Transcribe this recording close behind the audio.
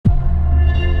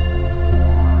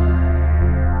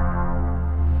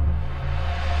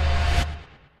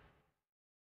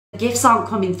gifts aren't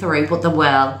coming through, but they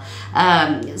will.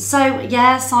 So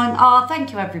yes, oh,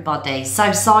 thank you everybody. So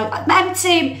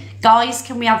MT, guys,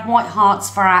 can we have white hearts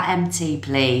for our MT,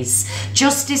 please?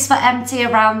 Justice for MT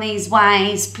around these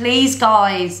ways, please,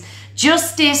 guys.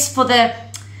 Justice for the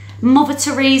Mother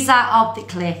Teresa of the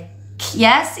clique.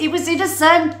 Yes, he was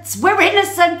innocent. We're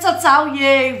innocent, I tell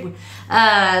you.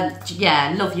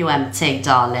 Yeah, love you, MT,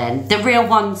 darling. The real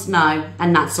ones know,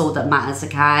 and that's all that matters,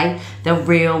 okay? The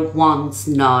real ones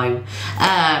know.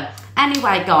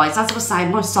 Anyway, guys, as I was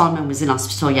saying, my Simon was in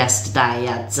hospital yesterday. He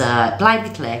had blame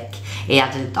the clique. He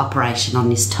had an operation on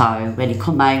his toe when he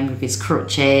come home with his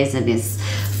crutches and his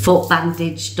foot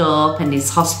bandaged up and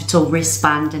his hospital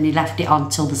wristband, and he left it on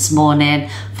till this morning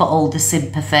for all the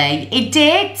sympathy. He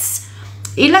did.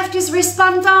 He left his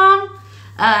wristband on.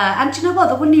 And do you know what?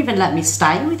 They wouldn't even let me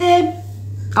stay with him.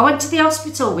 I went to the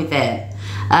hospital with him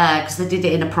because they did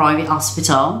it in a private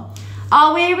hospital.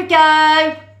 Oh, here we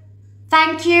go.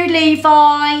 Thank you,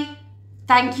 Levi.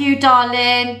 Thank you,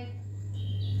 darling.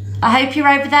 I hope you're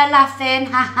over there laughing.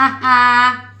 Ha ha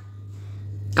ha.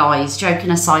 Guys,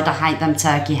 joking aside, I hate them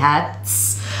turkey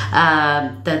heads.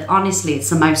 Honestly, it's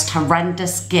the most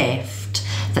horrendous gift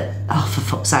that, oh, for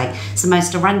fuck's sake, it's the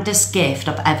most horrendous gift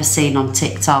I've ever seen on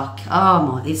TikTok. Oh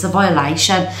my, it's a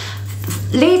violation.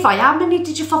 Levi, how many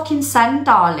did you fucking send,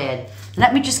 darling?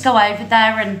 Let me just go over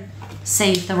there and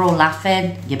see if they're all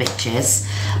laughing, you bitches.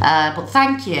 But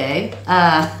thank you.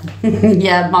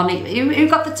 Yeah, Monica, who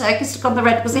got the turkey stuck on the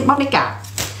red? Was it Monica?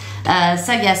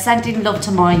 So yeah, sending love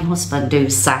to my husband who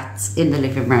sat in the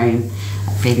living room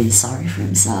feeling sorry for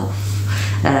himself,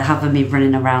 having me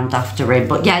running around after him.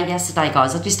 But yeah, yesterday,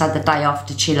 guys, I just had the day off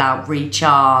to chill out,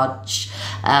 recharge,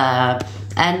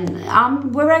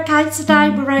 and we're okay today.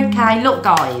 We're okay. Look,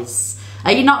 guys,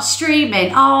 are you not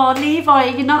streaming? Oh, Levi,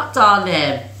 are you not,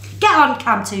 darling? Get on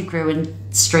Cam2 Crew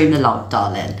and stream the live,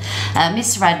 darling.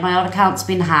 Miss Red, my old account's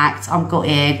been hacked. I'm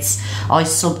gutted. I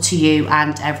subbed to you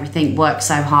and everything. Worked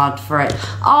so hard for it.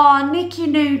 Oh, Nikki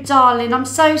New, darling, I'm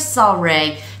so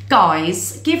sorry.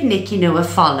 Guys, give Nikki New a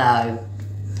follow.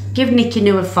 Give Nikki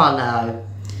New a follow.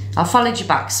 I followed you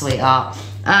back, sweetheart.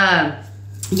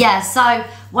 Yeah, so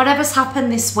whatever's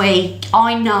happened this week,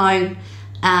 I know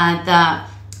that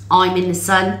I'm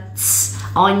innocent.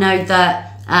 I know that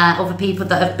other people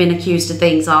that have been accused of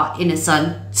things are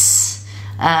innocent.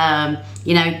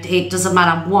 You know, it doesn't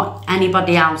matter what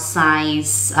anybody else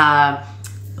says.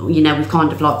 You know, we've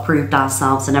kind of like proved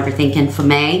ourselves and everything. And for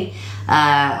me,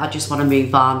 I just want to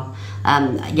move on.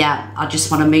 Yeah, I just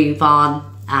want to move on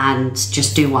and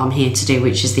just do what I'm here to do,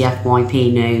 which is the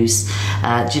FYP news.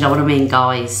 Do you know what I mean,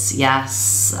 guys?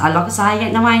 Yes. Like I say, I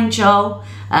ain't no angel,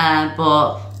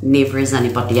 but neither is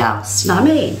anybody else. You know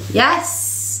what I mean?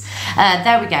 Yes.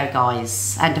 There we go,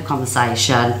 guys. End of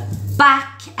conversation.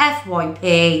 Back,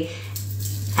 FYP.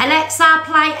 Alexa,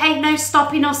 play Ain't No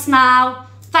Stopping Us Now.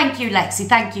 Thank you, Lexi.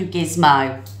 Thank you,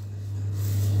 Gizmo.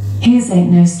 Here's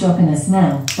Ain't No Stopping Us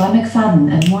Now by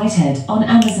McFadden and Whitehead on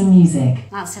Amazon Music.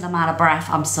 That's it, I'm out of breath.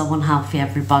 I'm so unhealthy,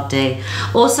 everybody.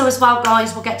 Also, as well,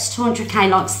 guys, we'll get to 200k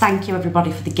likes. Thank you,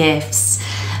 everybody, for the gifts.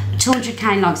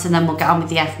 200k likes and then we'll get on with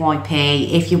the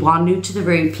FYP. If you are new to the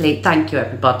room, please, thank you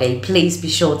everybody. Please be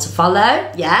sure to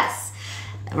follow. Yes.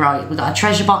 Right, we've got a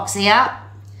treasure box here.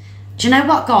 Do you know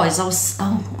what, guys? Oh,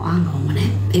 hang on a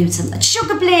minute. It was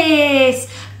Sugar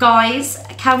Bliss. Guys,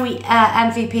 can we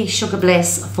MVP Sugar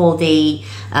Bliss for the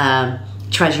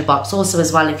treasure box? Also,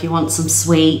 as well, if you want some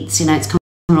sweets, you know, it's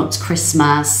coming up to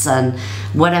Christmas and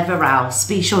whatever else,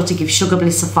 be sure to give Sugar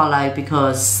Bliss a follow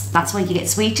because that's where you get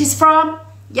sweeties from.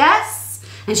 Yes,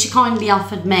 and she kindly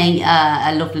offered me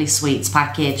a lovely sweets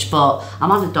package, but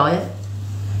I'm on a diet.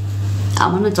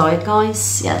 I'm on a diet,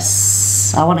 guys.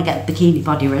 Yes, I want to get bikini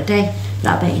body ready.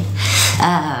 That be.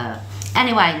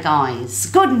 Anyway, guys,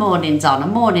 good morning, Donna.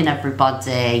 Morning,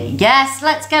 everybody. Yes,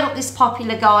 let's get up this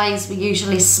popular, guys. We're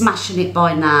usually smashing it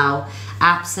by now.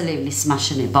 Absolutely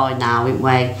smashing it by now, aren't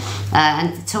we?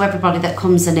 And to everybody that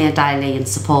comes in here daily and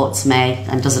supports me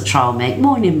and doesn't troll me,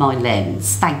 morning, my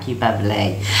limbs. Thank you,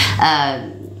 Beverly.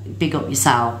 Big up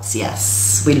yourselves.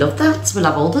 Yes, we love that. We'll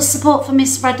have all the support for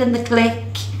Miss Red and the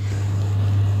clique.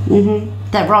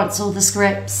 That writes all the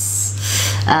scripts.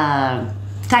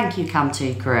 Thank you,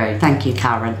 Cam2 Crew. Thank you,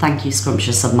 Karen. Thank you,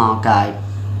 Scrumptious and Margot.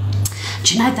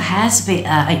 Do you know the hair's a bit,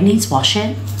 it needs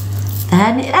washing.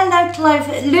 Hello,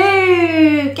 Clover.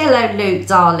 Luke. Hello, Luke,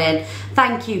 darling.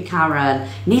 Thank you, Karen.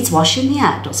 Needs washing the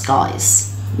hair, does,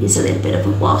 guys. Needs a little bit of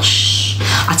a wash.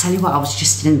 I tell you what, I was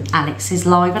just in Alex's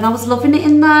live and I was loving it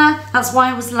in there. That's why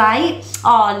I was late.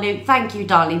 Oh, Luke, thank you,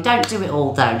 darling. Don't do it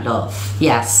all though, love.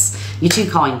 Yes, you're too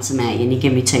kind to me and you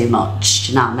give me too much.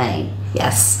 Do you know what I mean?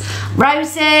 Yes.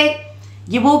 Rosie,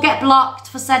 you will get blocked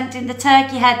for sending the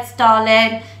turkey heads,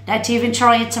 darling. Don't even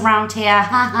try it around here.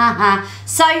 Ha ha ha.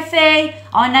 Sophie,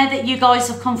 I know that you guys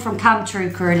have come from Cam True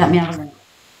Crew. Let me have a look.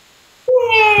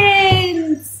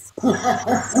 Linz!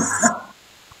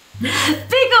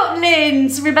 Big up,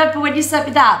 Linz. Remember when you sent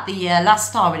me that the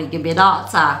last time when it gave me an heart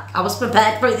attack? I was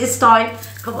prepared for it this time.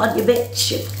 Come on, you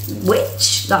bitch, you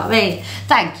witch. Know what I mean?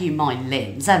 Thank you, my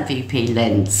Linz. MVP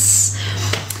Linz.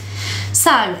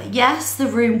 So, yes, the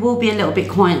room will be a little bit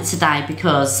quiet today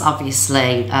because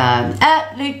obviously,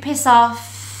 Luke, piss off.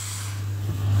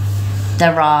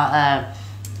 There are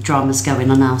dramas going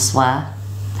on elsewhere,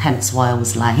 hence why I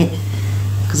was late,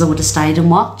 because I would have stayed and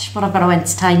watched, but I've got to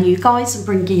entertain you guys and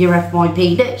bring you your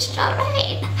FYP news, do you know what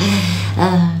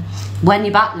I mean? When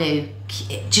you're back, Luke,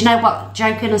 do you know what,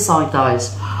 joking aside,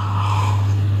 guys,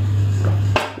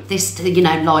 this, you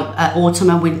know, like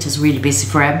autumn and winter's really busy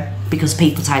for him, because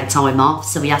people take time off,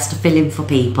 so he has to fill in for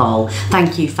people.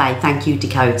 Thank you, Faith, thank you,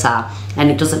 Dakota. And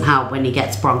it doesn't help when he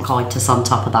gets bronchitis on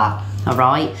top of that, all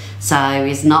right? So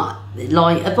he's not,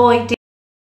 like, avoiding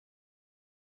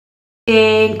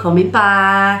coming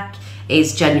back.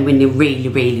 He's genuinely really,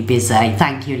 really busy.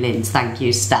 Thank you, Linz, thank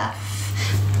you, Steph.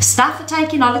 Staff are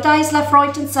taking holidays left,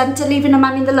 right and centre, leaving a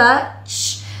man in the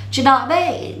lurch. Do you know what I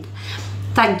mean?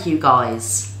 Thank you,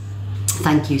 guys.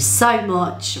 Thank you so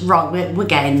much. Right, we're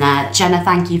getting there. Jenna,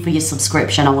 thank you for your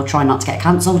subscription. I will try not to get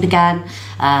cancelled again.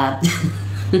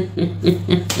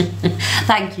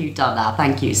 Thank you, Donna.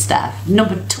 Thank you, Steph.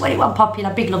 Number 21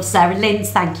 popular. Big love, Sarah.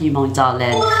 Linz, thank you, my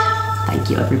darling.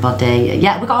 Thank you, everybody.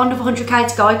 Yeah, we've got another 100k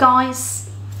to go, guys.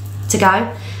 To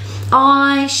go.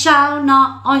 I shall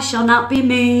not be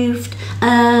moved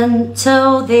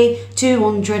until the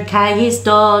 200k is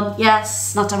done.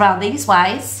 Yes, not around these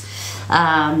ways.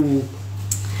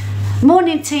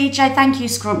 Morning, TJ. Thank you,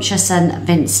 Scrumptious and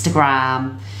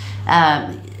Vinstagram.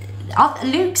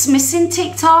 Luke's missing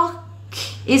TikTok.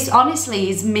 He's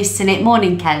missing it.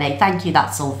 Morning, Kelly. Thank you.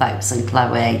 That's all, folks, and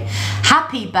Chloe.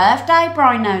 Happy birthday,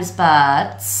 Brino's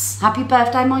Birds. Happy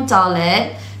birthday, my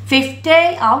darling. 50?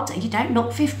 Oh, you don't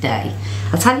look 50.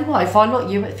 I'll tell you what, if I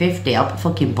look you at 50, I'll be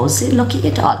fucking buzzing. Look at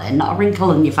you, darling. Not a wrinkle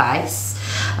on your face.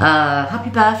 Happy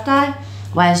birthday.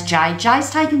 Where's Jay? Jay's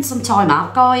taking some time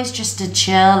out, guys, just to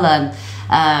chill and,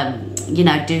 you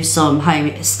know, do some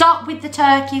home... Stop with the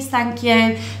turkeys, thank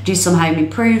you. Do some home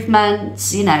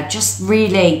improvements, you know, just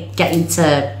really get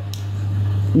into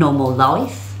normal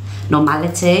life,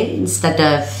 normality, instead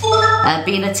of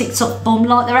being a TikTok bum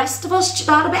like the rest of us. Do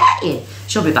you know what I mean?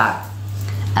 She'll be back.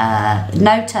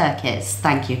 No turkeys.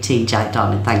 Thank you, TJ,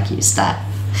 darling. Thank you, Steph.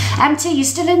 MT, you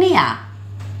still in here? I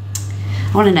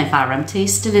want to know if our MT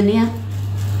is still in here.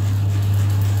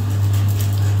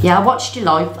 Yeah, I watched you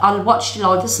live.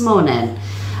 This morning.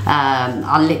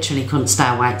 I literally couldn't stay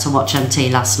awake to watch MT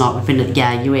last night. We've been at,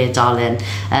 yeah, you here, darling.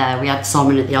 We had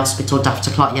Simon at the hospital after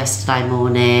o'clock yesterday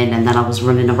morning, and then I was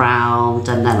running around,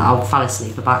 and then I fell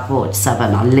asleep about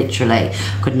 7:15. I literally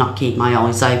could not keep my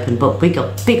eyes open. But big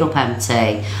up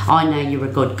MT. I know you're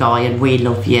a good guy, and we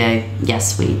love you.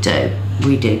 Yes, we do.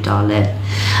 We do, darling.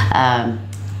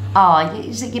 Oh,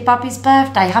 is it your baby's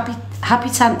birthday? Happy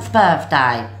 10th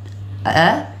birthday.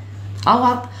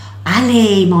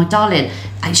 Ali, my darling,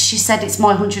 she said it's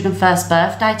my 101st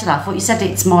birthday today. I thought you said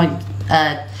it's my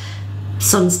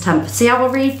son's 10th. See how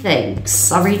I read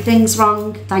things? I read things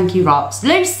wrong. Thank you, Rox.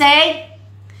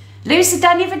 Lucy,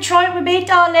 don't even try it with me,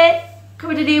 darling.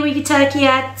 Come in here with your turkey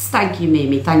heads. Thank you,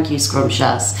 Mimi. Thank you,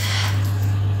 Scrumptious.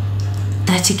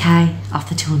 30k off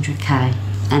the 200k.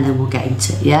 And then we'll get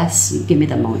into it. Yes, give me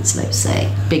the mics, Lucy.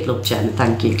 Big love, Jen.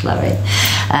 Thank you, Chloe.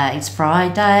 It's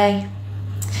Friday.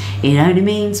 It only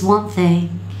means one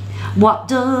thing. What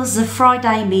does a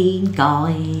Friday mean,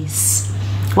 guys?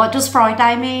 What does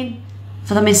Friday mean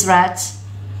for the misread?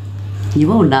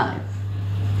 You all know.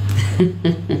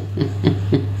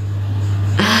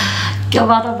 Come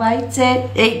on, I'm waiting.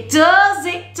 It does.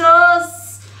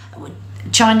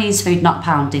 Chinese food not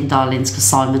pounding, darlings, because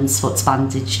Simon's foot's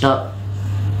bandaged up.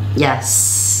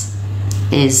 Yes,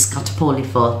 he's got a poorly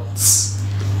foot,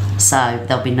 so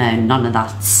there'll be none of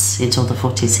that until the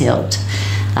foot is healed.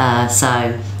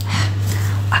 So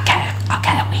I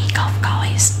get a week off,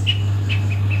 guys.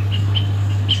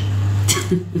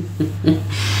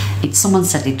 Someone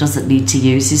said he doesn't need to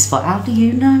use his foot. How do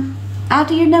you know? How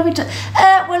do you know it?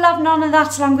 We'll have none of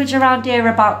that language around here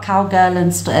about cowgirl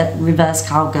and reverse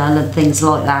cowgirl and things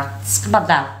like that. Come on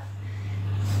now.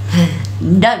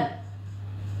 No.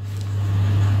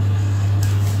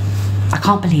 I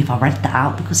can't believe I read that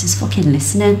out because he's fucking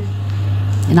listening.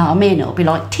 You know what I mean? It'll be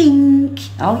like, tink.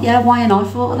 Oh yeah, why ain't I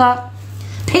thought of that?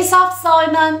 Piss off,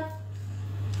 Simon.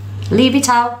 Leave it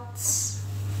out.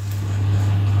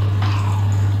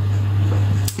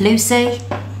 Lucy,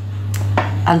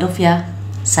 I love you.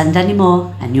 Send any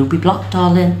more and you'll be blocked,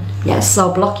 darling. Yes,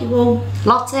 I'll block you all.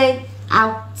 Lottie,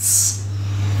 out.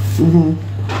 No,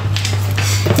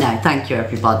 thank you,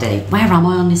 everybody. Where am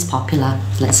I on this popular?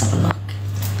 Let's have a look.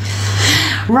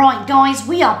 Right, guys,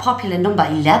 we are popular number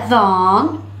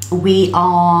 11. We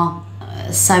are,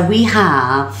 so we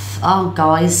have, oh,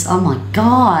 guys, oh my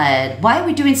God. Why are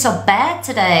we doing so bad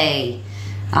today?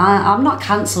 I'm not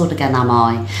cancelled again, am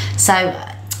I? So,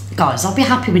 guys, I'll be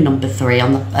happy with number 3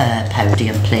 on the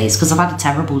podium, please, because I've had a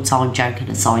terrible time, joking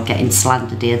aside, getting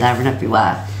slandered here, there and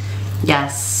everywhere.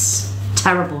 Yes,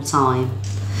 terrible time.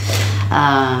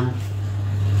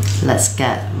 Let's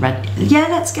get ready. Yeah,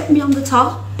 let's get me on the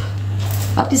top.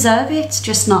 I deserve it,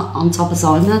 just not on top of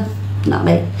Simon. Not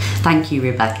me. Thank you,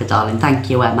 Rebecca, darling. Thank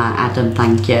you, Emma, Adam,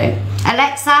 thank you.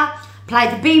 Alexa, play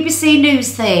the BBC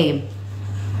News theme.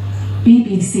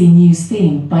 BBC News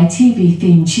theme by TV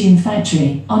Theme Tune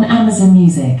Factory on Amazon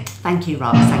Music. Thank you,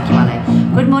 Rob. Thank you, Ali.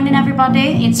 Good morning,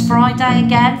 everybody. It's Friday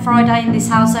again. Friday in this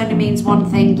house only means one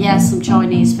thing. Yes, some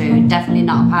Chinese food. Definitely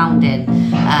not a pounding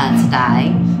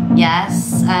today.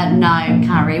 Yes. No,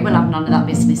 Carrie. We'll have none of that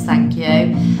business. Thank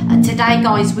you. Today,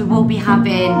 guys, we will be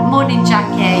having... Morning,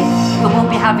 Jackie. We will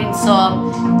be having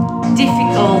some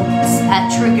difficult,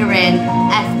 triggering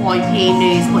FYP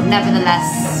news, but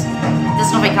nevertheless...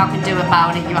 There's nothing I can do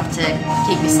about it. You have to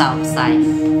keep yourself safe.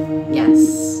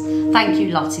 Yes. Thank you,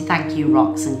 Lottie. Thank you,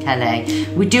 Rox and Kelly.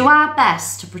 We do our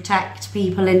best to protect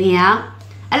people in here.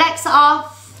 Alexa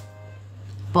off.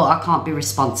 But I can't be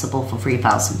responsible for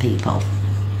 3,000 people.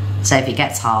 So if it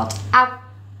gets hard, out.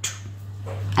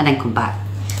 And then come back.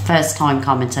 First time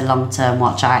commenter, long term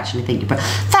watch. I actually think you're...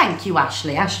 Thank you,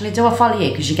 Ashley. Ashley, do I follow you?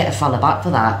 Because you get a follow back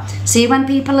for that. See, when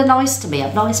people are nice to me,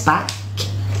 I'm nice back.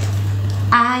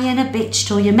 I ain't a bitch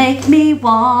till you make me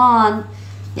one.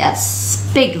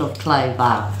 Yes, big love,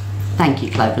 Clover. Thank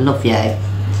you, Clover, love you.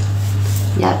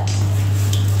 Yep.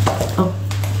 Oh.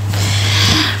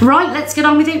 Right, let's get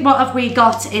on with it. What have we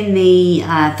got in the...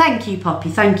 thank you, Poppy.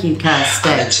 Thank you, Kirsty.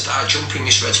 I meant today, jumping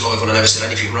Miss Red's live when I never said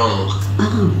anything wrong.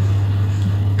 Oh.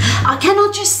 Can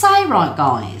I just say, right,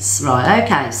 guys? Right,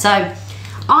 okay, so...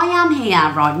 I am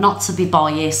here, right, not to be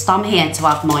biased. I'm here to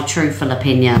have my truthful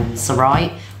opinions, all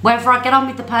right? Whether I get on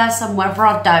with the person, whether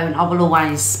I don't, I will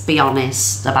always be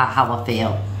honest about how I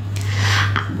feel.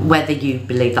 Whether you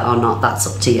believe that or not, that's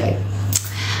up to you.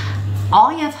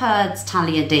 I have heard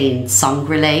Talia Dean's song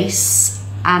release,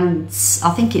 and I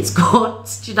think it's good.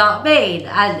 Do you know what I mean?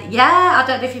 And yeah, I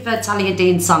don't know if you've heard Talia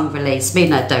Dean's song release. Me,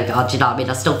 no, don't God, do you know what I mean?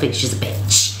 I still think she's a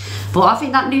bitch. But I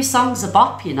think that new song's a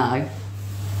bop, you know.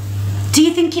 Do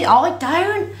you think it? I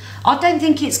don't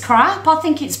think it's crap. I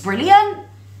think it's brilliant.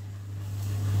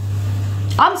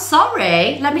 I'm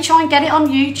sorry, let me try and get it on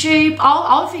YouTube.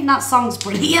 I think that song's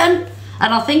brilliant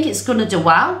and I think it's going to do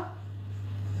well.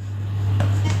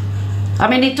 I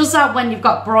mean, it does that when you've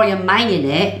got Brian May in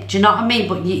it, do you know what I mean?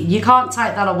 But you can't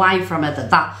take that away from her.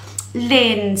 That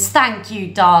Linz, thank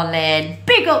you, darling.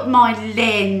 Big up my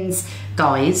Linz.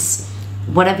 Guys,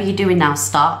 whatever you're doing now,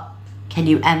 stop. Can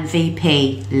you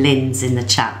MVP Linz in the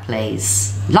chat,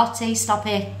 please? Lottie, stop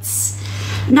it.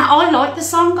 No, I like the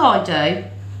song, I do.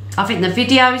 I think the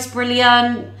video is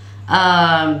brilliant.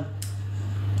 Right,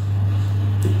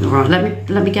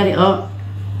 let me get it up.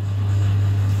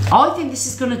 I think this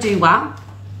is going to do well.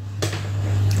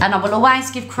 And I will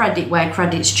always give credit where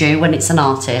credit's due when it's an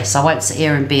artist. I won't sit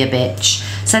here and be a bitch.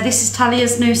 So this is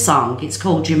Talia's new song. It's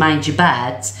called You Made Your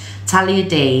Bed. Talia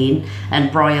Dean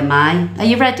and Brian May. Are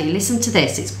you ready? Listen to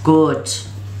this. It's good.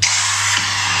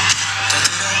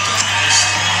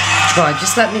 Right,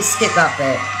 just let me skip that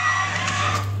bit.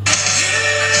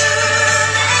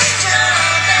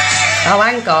 Oh,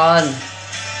 hang on.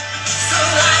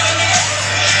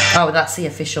 Oh, that's the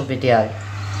official video.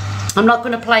 I'm not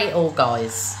going to play it all,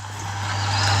 guys.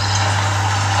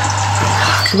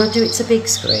 Can I do it to big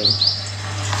screen?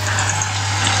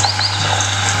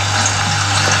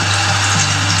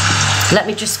 Let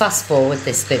me just fast forward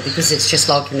this bit because it's just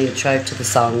like an intro to the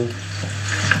song.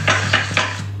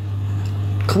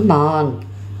 Come on.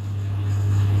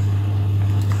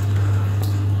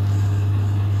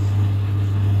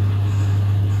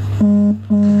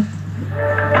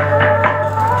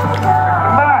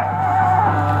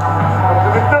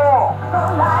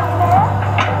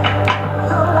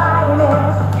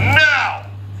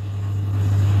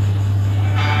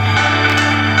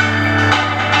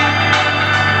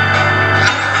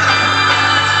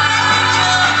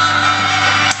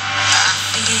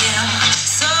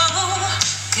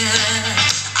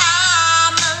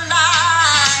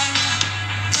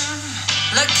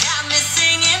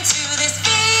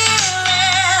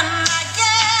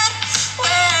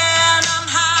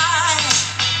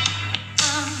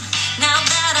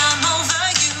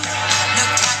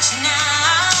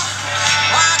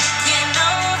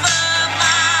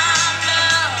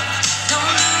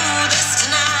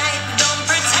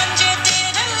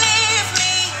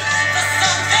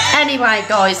 Anyway,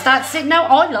 guys, that's it. No,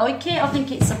 I like it. I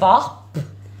think it's a bop.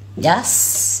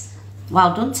 Yes.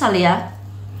 Well done, Talia.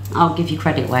 I'll give you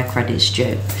credit where credit's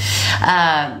due.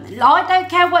 I don't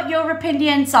care what your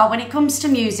opinions are. When it comes to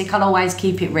music, I'll always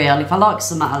keep it real. If I like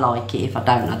something, I like it. If I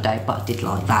don't, I don't. But I did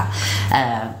like that.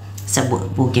 So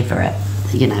we'll give her it,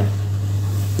 you know.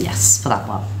 Yes, for that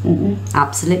one.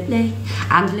 Absolutely.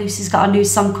 And Lucy's got a new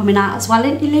song coming out as well,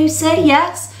 isn't you, Lucy?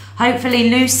 Yes. Hopefully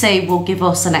Lucy will give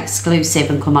us an exclusive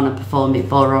and come on and perform it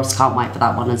for us. Can't wait for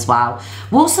that one as well.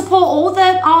 We'll support all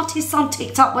the artists on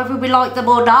TikTok, whether we like them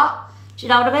or not. Do you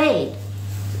know what I mean?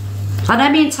 I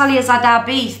know me and Talia's had our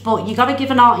beef, but you got to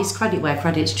give an artist credit where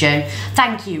credit's due.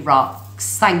 Thank you,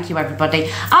 Rox. Thank you,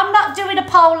 everybody. I'm not doing a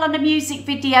poll on a music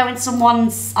video and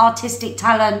someone's artistic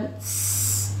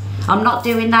talents. I'm not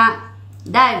doing that.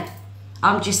 No.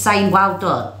 I'm just saying well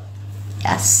done.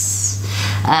 Yes.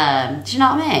 Do you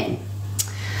know what I mean?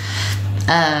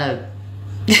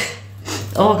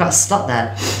 Oh, I got to stop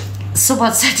there.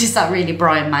 Someone said, is that really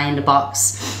Brian May in the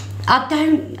box? I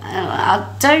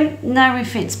don't know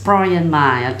if it's Brian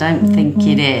May. I don't think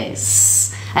it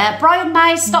is. Brian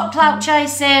May, stop clout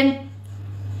chasing.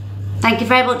 Thank you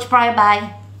very much, Brian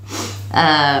May.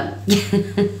 I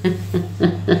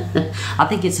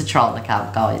think it's a troll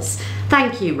account, guys.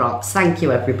 Thank you, Rox. Thank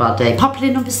you, everybody.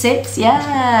 Popular number 6,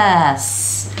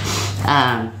 yes.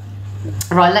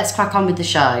 Right, let's crack on with the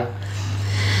show.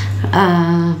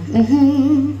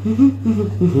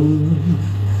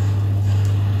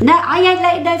 No, I ain't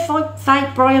letting no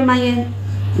fake Brian May in.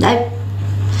 No.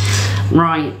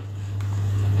 Right.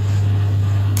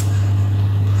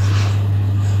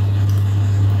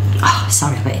 Oh,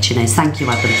 sorry about itchy nose. Thank you,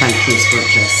 Adam. Thank you,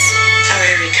 Scrunches.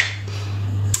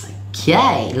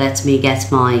 Okay, let me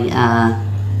get my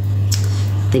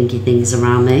thingy things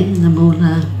around me and then we'll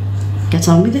get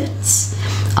on with it.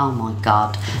 Oh my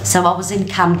god. So I was in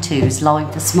Cam 2's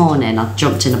live this morning. I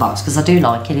jumped in the box because I do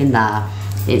like it in there.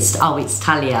 It's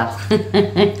Talia.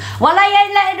 Well, I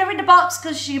ain't letting her in the box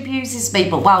because she abuses me,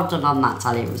 but well done on that,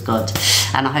 Talia. It was good.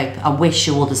 And I wish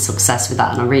you all the success with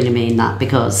that, and I really mean that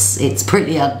because it's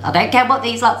brilliant. I don't care what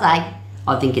these lot say.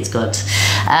 I think it's good.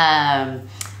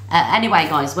 Anyway,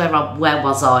 guys, where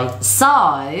was I?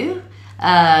 So,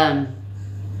 I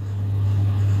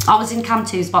was in Cam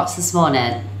 2's box this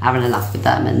morning, having a laugh with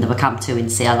them, and they were Cam 2 in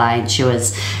CLA, and she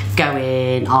was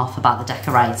going off about the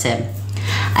decorating.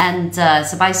 And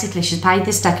so basically, she's paid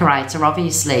this decorator.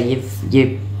 Obviously,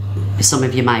 some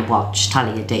of you may watch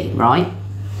Talia Dean, right?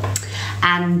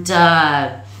 And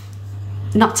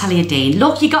not Talia Dean.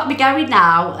 Look, you got me going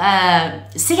now.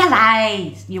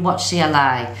 CLA. You watch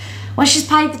CLA. Well, she's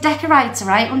paid the decorator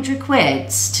 800 quid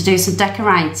to do some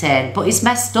decorating, but it's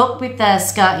messed up with the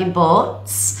skirting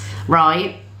boards,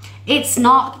 right? It's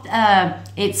not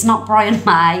Brian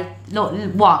May. Look,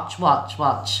 watch.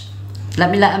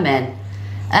 Let me let him in.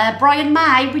 Brian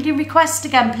May, will you request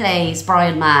again, please,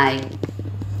 Brian May?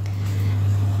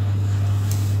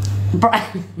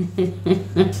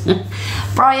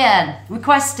 Brian,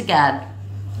 request again.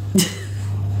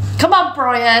 Come on,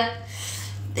 Brian.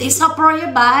 It's not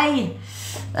Brian May.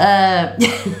 As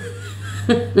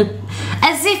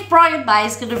if Brian May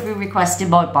is going to be requesting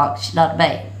my box, you know what I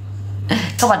mean?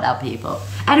 Come on now, people.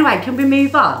 Anyway, can we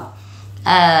move on?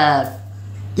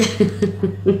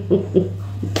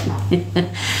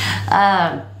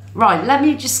 Right, let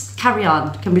me just carry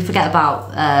on. Can we forget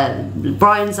about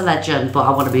Brian's a legend, but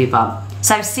I want to move on.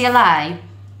 So CLA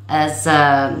as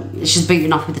she's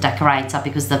booting off with the decorator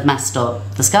because they've messed up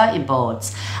the skirting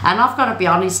boards. And I've got to be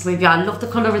honest with you, I love the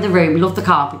colour of the room, love the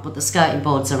carpet, but the skirting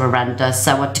boards are horrendous.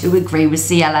 So I do agree with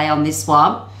CLA on this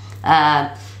one.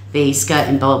 The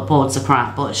skirting boards are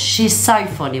crap, but she's so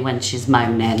funny when she's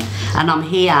moaning. And I'm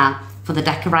here for the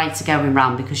decorator going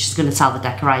round because she's going to tell the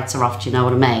decorator off, do you know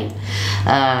what I mean?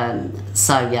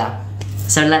 So yeah,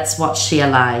 so let's watch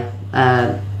CLA,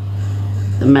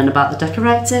 the men about the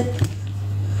decorating.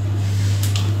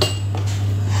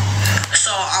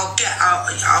 So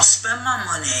I'll spend my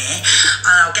money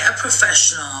and I'll get a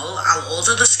professional, I'll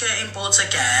order the skirting boards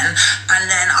again, and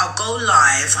then I'll go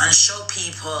live and show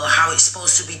people how it's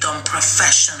supposed to be done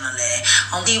professionally.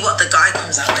 I'll see what the guy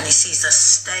comes out when he sees the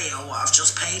stay or what I've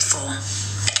just paid for.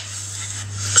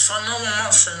 So no one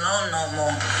wants to know no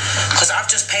more, because I've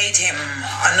just paid him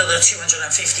another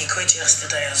 250 quid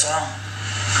yesterday as well.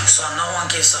 So no one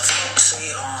gives a fuck,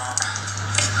 sweetheart.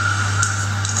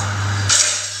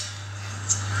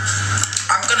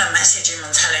 I'm gonna message him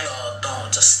and tell him, oh,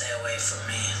 don't, just stay away from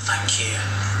me, thank you.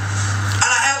 And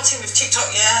I helped him with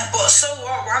TikTok, yeah, but so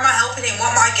what? Why am I helping him?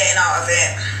 What am I getting out of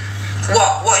it?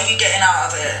 What are you getting out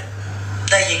of it?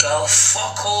 There you go,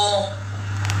 fuck all.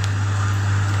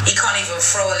 He can't even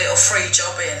throw a little free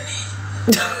job in.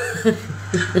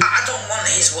 I don't want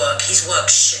his work. His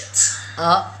work's shit.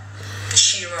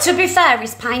 To be fair,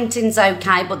 his painting's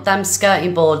okay, but them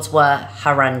skirting boards were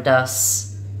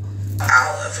horrendous.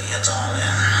 Out of here, darling.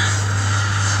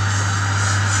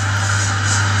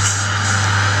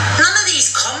 None of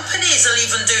these companies will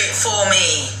even do it for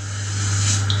me.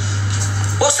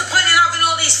 What's the point in having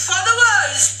all these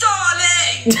followers,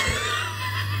 darling?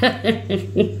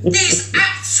 There's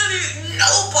absolute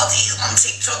nobody on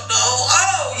TikTok though.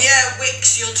 Oh yeah,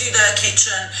 Wix, you'll do their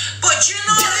kitchen. But you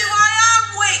know who I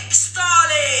am, Wix,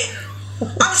 darling?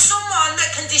 I'm someone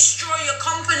that can destroy your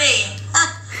company.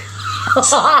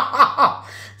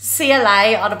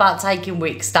 CLA on about taking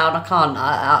Wix down. I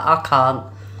can't.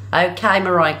 Okay,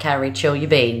 Mariah Carey, chill your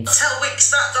beans. Tell Wix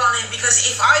that, darling, because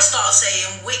if I start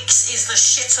saying Wix is the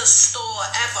shittest store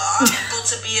ever, go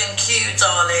to B&Q,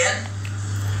 darling.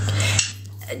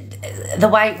 The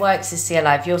way it works is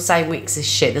CLA, if you're saying Wix is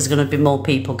shit, there's going to be more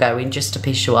people going just to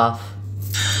piss you off.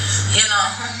 You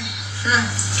know,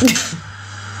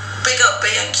 big up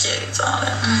B&Q,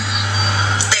 darling.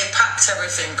 They packed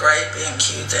everything great,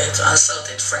 B&Q did, and so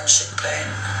did Friendship Paint.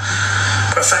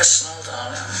 Professional,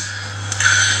 darling.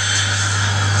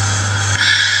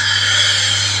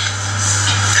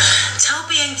 Tell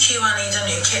B&Q I need a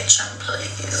new kitchen,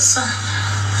 please.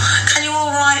 Can you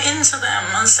all write into them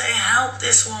and say, help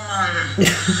this woman?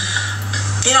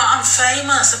 You know, I'm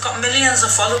famous. I've got millions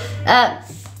of followers.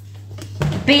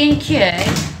 B&Q.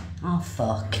 Oh,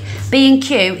 fuck.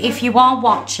 B&Q, if you are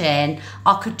watching,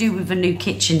 I could do with a new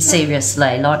kitchen,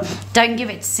 seriously. Like, don't give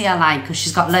it to CLA because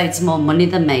she's got loads more money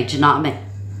than me, do you know what I mean?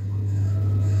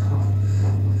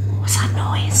 What's that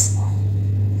noise?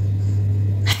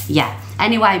 Yeah.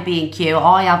 Anyway, B&Q,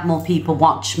 I have more people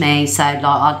watch me, so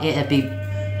like it'd be.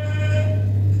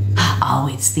 Oh,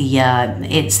 it's the.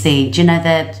 Do you know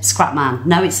the Scrap Man?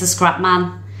 No, it's the Scrap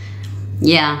Man.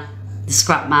 Yeah, the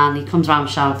Scrap Man. He comes around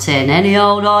shouting, "Any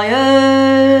old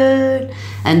iron!"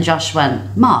 And Josh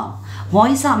went, "Mom, why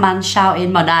is that man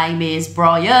shouting? My name is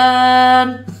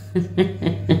Brian."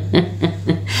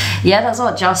 Yeah, that's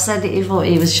what Josh said. He thought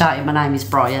he was shouting, "My name is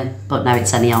Brian," but no,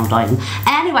 it's any old item.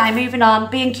 Anyway, moving on.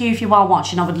 B&Q, if you are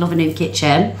watching, I would love a new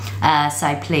kitchen.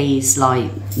 So please,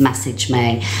 like, message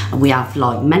me. We have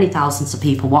like many thousands of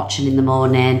people watching in the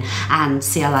morning, and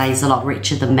CLA is a lot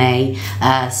richer than me.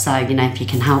 So you know, if you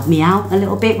can help me out a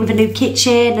little bit with a new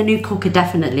kitchen, a new cooker,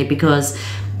 definitely, because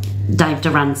Dave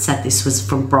Duran said this was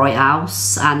from Bright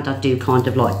House, and I do kind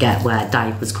of like get where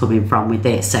Dave was coming from with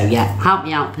this. So yeah, help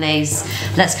me out, please.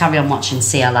 Let's carry on watching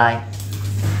CLA.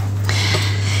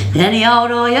 Any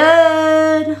old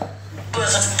iron?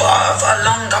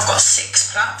 I've got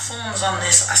 6 platforms on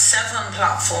this, 7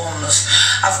 platforms.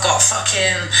 I've got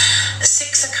fucking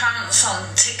 6 accounts on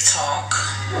TikTok.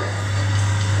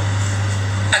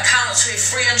 Accounts with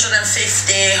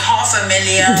 350,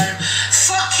 500,000.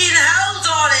 Fucking hell,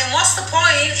 darling. What's the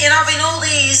point in having all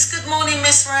these? Good morning,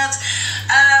 Miss Red.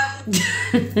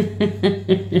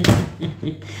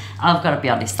 I've got to be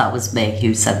honest, that was me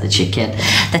who said the chicken.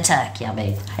 The turkey, I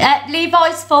mean.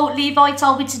 Levi's fault. Levi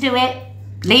told me to do it.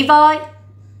 Levi,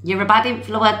 you're a bad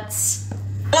influence.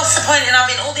 What's the point in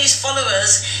having all these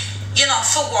followers, you know,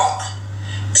 for what?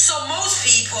 So most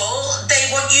people, they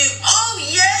want you, oh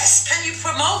yes, can you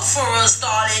promote for us,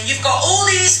 darling? You've got all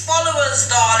these followers,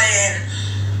 darling.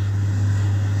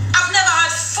 I've never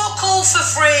had fuck all for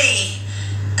free.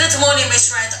 Good morning,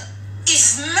 Miss Red.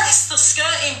 He's messed the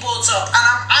skirting boards up, and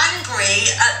I'm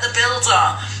angry at the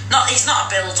builder. He's not a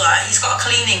builder, he's got a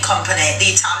cleaning company,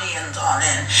 the Italian,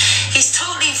 darling. He's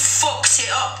totally fucked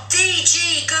it up.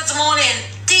 DG, good morning.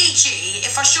 DG,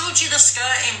 if I showed you the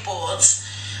skirting boards,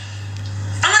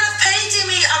 I mean,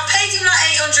 I've paid him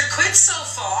like 800 quid so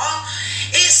far.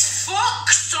 It's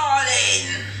fucked,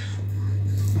 darling.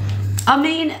 I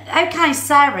mean, okay,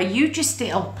 Sarah, you just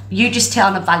hit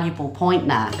on a valuable point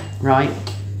now, right?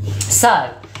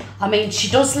 So, I mean, she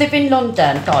does live in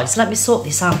London. Guys, let me sort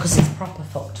this out because it's proper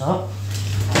fucked up.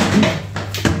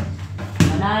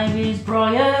 My name is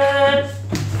Brian.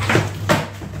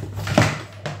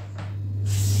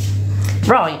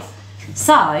 Right,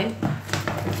 so...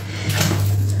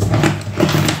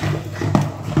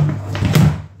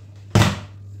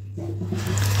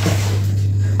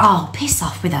 Oh, piss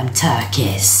off with them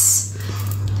turkeys.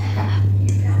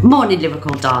 Morning,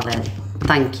 lyrical darling.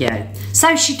 Thank you.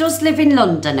 So she does live in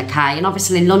London, okay? And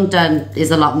obviously London is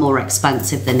a lot more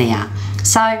expensive than here.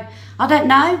 So, I don't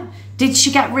know. Did she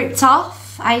get ripped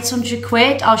off? 800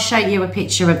 quid? I'll show you a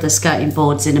picture of the skirting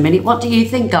boards in a minute. What do you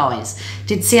think, guys?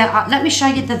 Let me show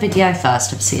you the video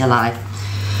first of CLA.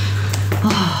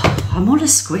 Oh. I'm on a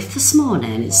squiff this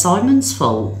morning. It's Simon's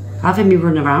fault. Having me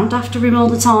run around after him all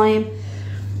the time.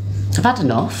 I've had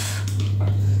enough.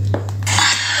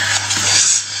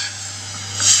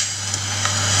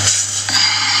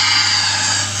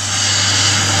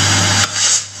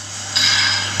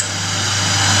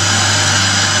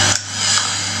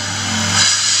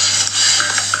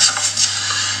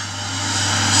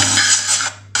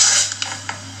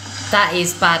 That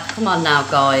is bad. Come on now,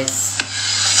 guys.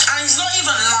 And he's not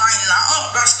even lining that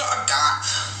up. That's got a gap.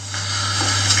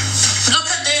 Look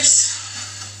at this.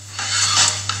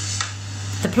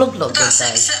 The plug look good, That's though.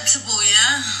 acceptable,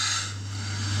 yeah?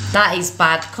 That is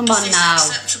bad. Come on This now. is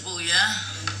acceptable, yeah?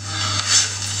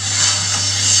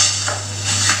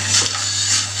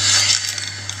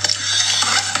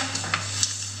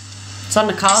 It's on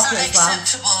the Is carpet that as well.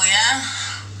 acceptable, yeah?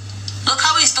 Look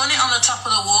how he's done it on the top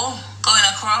of the wall. Going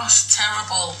across.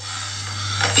 Terrible.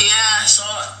 Yeah, so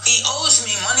he owes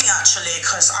me money actually,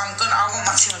 because I want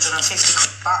my 250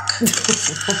 quid back.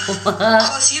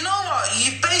 Because you know what,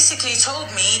 you basically told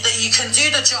me that you can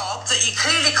do the job that you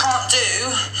clearly can't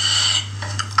do.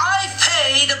 I've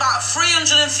paid about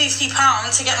 £350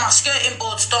 to get my skirting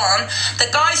boards done.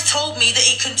 The guy's told me that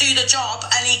he can do the job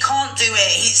and he can't do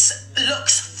it. It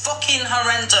looks fucking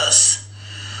horrendous.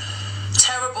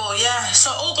 Terrible, yeah.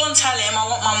 So all go and tell him I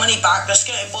want my money back. The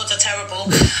skirting boards are terrible.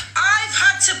 I've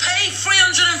had to pay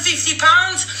 £350,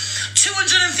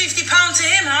 £250 to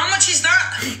him. How much is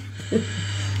that?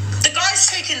 The guy's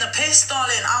taking the piss,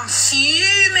 darling. I'm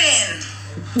fuming.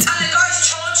 And the guy's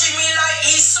charging me like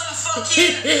he's some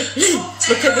fucking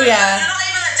Look at the air. You're not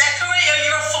even a decorator,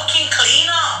 you're a fucking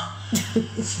cleaner.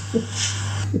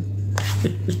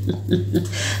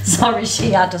 Sorry,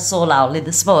 she had us all howling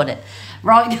this morning.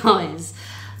 Right, guys.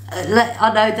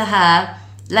 I know the hair.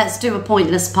 Let's do a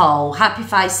pointless poll. Happy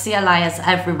face CLA has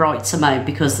every right to moan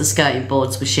because the skirting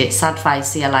boards were shit. Sad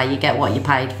face CLA, you get what you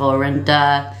paid for. And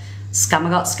Scammer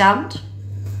got scammed.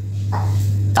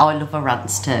 I love her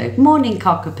rants too. Morning,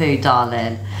 cockapoo,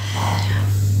 darling.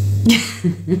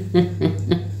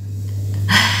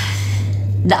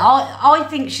 No, I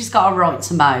think she's got a right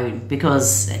to moan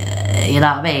because, you know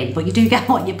what I mean? But you do get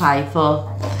what you pay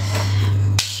for.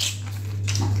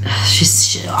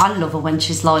 I love her when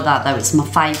she's like that though. It's my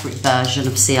favourite version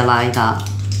of CLA, that.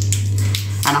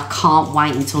 And I can't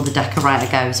wait until the decorator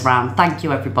goes around. Thank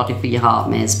you everybody for your heart,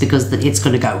 miss, because it's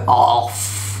going to go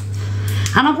off.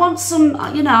 And I want some,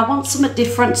 you know, I want something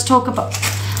different to talk about.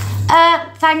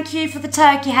 Thank you for the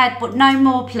turkey head, but no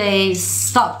more, please.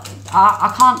 Stop.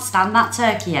 I can't stand that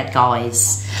turkey head,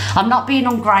 guys. I'm not being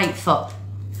ungrateful.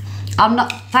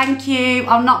 Thank you.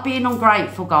 I'm not being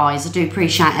ungrateful, guys. I do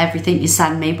appreciate everything you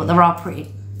send me, but there are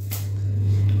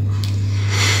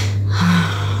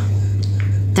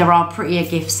prettier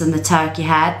gifts than the turkey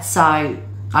head. So, and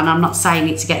I'm not saying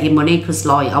it to get your money, because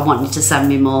like I want you to send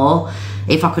me more.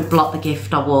 If I could block the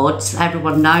gift, I would.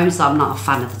 Everyone knows I'm not a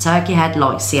fan of the turkey head,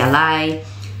 like CLA.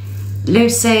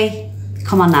 Lucy,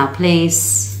 come on now,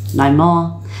 please. No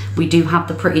more. We do have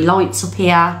the pretty lights up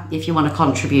here. If you want to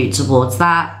contribute towards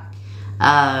that,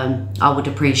 I would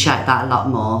appreciate that a lot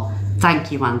more.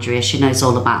 Thank you, Andrea. She knows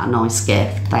all about a nice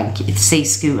gift. Thank you. C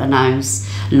Scooter knows.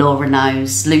 Laura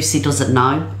knows. Lucy doesn't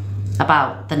know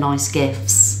about the nice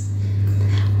gifts.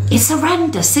 It's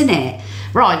horrendous, isn't it?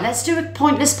 Right, let's do a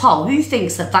pointless poll. Who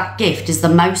thinks that gift is the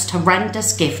most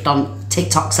horrendous gift on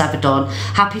TikTok's ever done?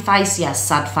 Happy face, yes.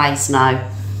 Sad face, no.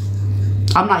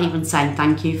 I'm not even saying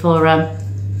thank you for Right,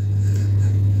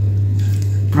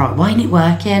 why ain't it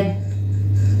working?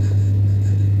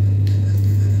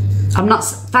 I'm not.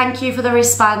 Thank you for the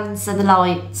wristbands and the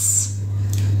lights.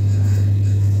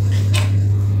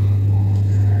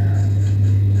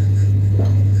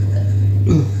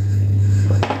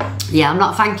 Yeah, I'm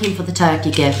not thanking for the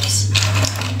turkey gifts.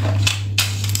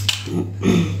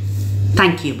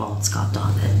 Thank you, Waltz, God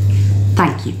darling.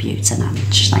 Thank you,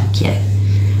 Butanange. Thank you.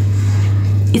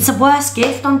 It's a worst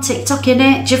gift on TikTok,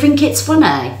 innit? Do you think it's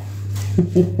funny?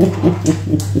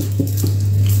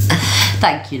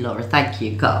 Thank you, Laura. Thank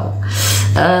you, Carl.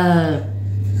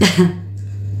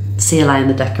 CLA and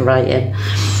the decorating.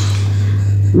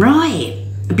 Right.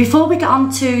 Before we get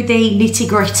on to the nitty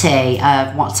gritty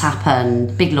of what's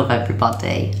happened, big love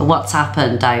everybody, what's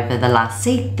happened over the last,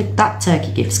 see that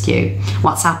turkey gift's cute,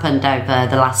 what's happened over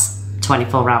the last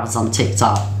 24 hours on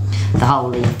TikTok, the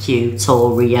whole EQ,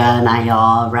 Torian,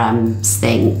 AR,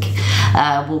 stink.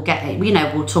 We'll get, you know,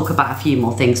 we'll talk about a few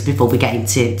more things before we get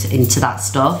into that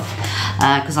stuff,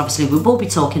 because obviously we will be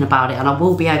talking about it and I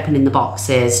will be opening the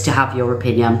boxes to have your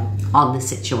opinion on the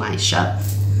situation.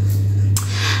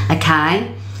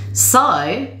 Okay, so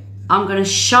I'm going to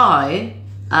show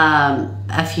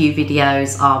a few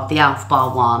videos of the Alpha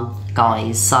Bar one,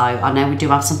 guys. So I know we do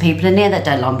have some people in here that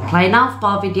don't like playing Alpha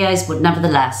Bar videos, but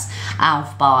nevertheless,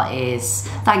 Alpha Bar is,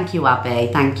 thank you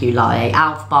Abby, thank you Lottie,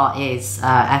 Alpha Bar is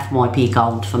FYP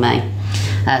gold for me.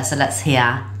 So let's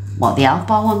hear what the Alpha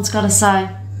Bar one's got to say.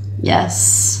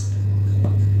 Yes.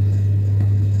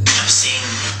 I've seen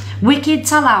Wicked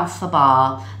tell Alpha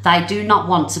Bar they do not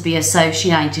want to be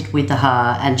associated with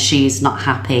her and she's not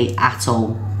happy at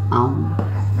all.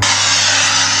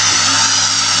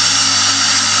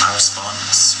 a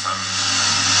response from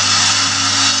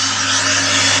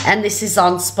And this is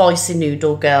on Spicy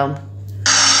Noodle Girl.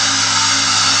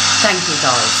 Thank you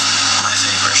guys. my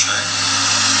favourite show.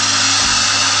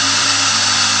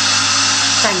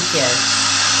 Thank you.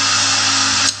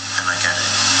 And I get it.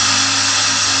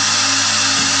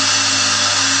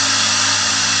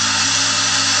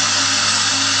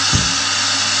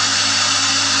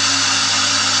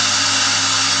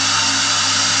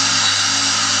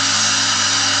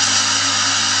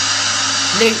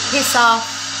 Luke, piss off.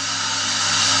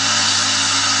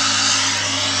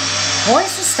 Why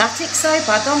is the static so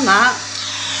bad on that?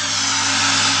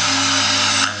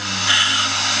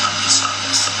 I'm sorry.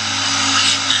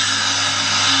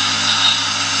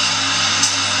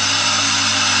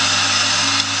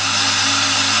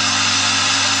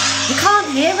 You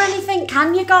can't hear anything,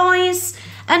 can you guys?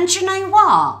 And do you know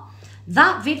what?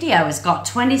 That video has got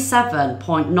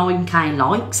 27.9k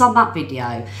likes on that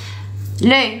video.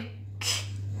 Luke,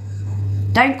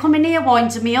 don't come in here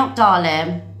winding me up,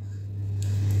 darling.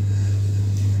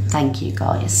 Thank you,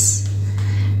 guys.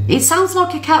 It sounds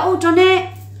like a kettle, doesn't it?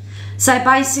 So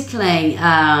basically,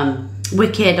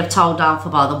 Wicked have told Alpha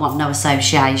Bar they want no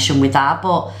association with her,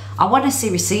 but I want to see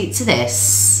receipts of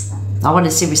this. I want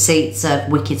to see receipts of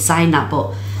Wicked saying that,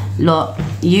 but look,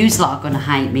 yous lot are going to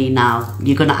hate me now.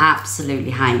 You're going to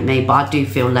absolutely hate me, but I do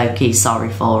feel low-key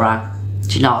sorry for her. Do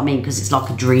you know what I mean? Because it's like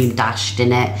a dream dashed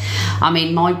in it. I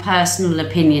mean, my personal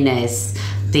opinion is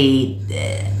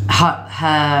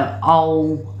her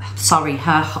whole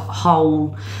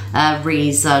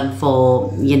reason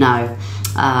for, you know,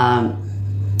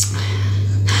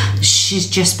 she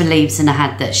just believes in her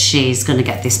head that she's going to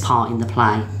get this part in the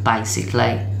play,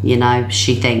 basically. You know,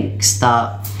 she thinks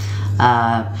that,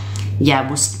 yeah,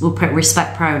 we'll put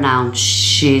respect pronouns.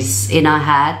 She's in her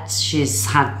head, she's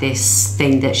had this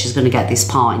thing that she's going to get this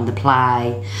part in the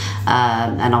play,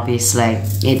 and obviously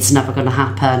it's never going to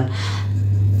happen.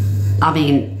 I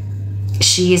mean,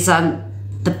 she isn't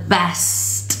the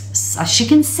best, she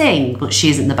can sing, but she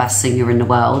isn't the best singer in the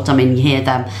world. I mean, you hear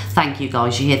them, thank you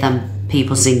guys, you hear them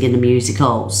people singing the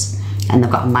musicals and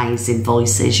they've got amazing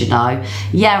voices, you know.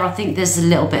 Yeah, I think there's a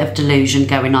little bit of delusion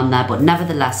going on there, but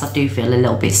nevertheless, I do feel a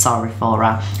little bit sorry for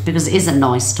her because it isn't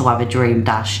nice to have a dream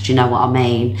dashed, you know what I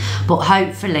mean? But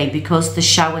hopefully, because the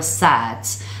show has said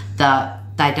that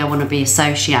they don't want to be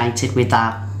associated with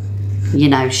that, you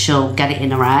know, she'll get it in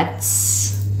her head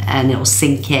and it'll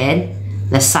sink in,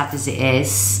 as sad as it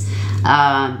is,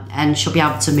 and she'll be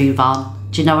able to move on.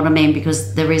 Do you know what I mean?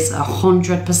 Because there is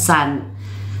 100%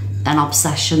 an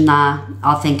obsession there.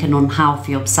 I think an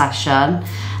unhealthy obsession.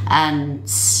 And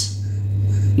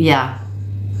yeah,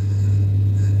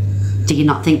 do you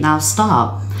not think they'll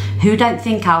stop? Who don't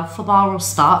think Alpha Bar will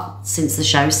stop since the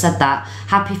show said that?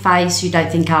 Happy face, you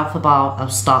don't think Alpha Bar will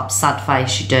stop. Sad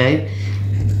face, you do.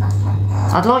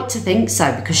 I'd like to think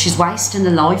so, because she's wasting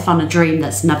her life on a dream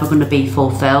that's never going to be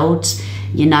fulfilled,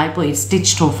 you know. But it's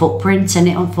digital footprint, isn't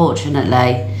it,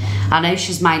 unfortunately? I know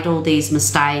she's made all these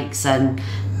mistakes and,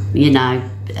 you know,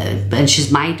 and she's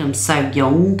made them so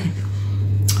young,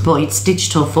 but it's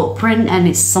digital footprint and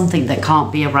it's something that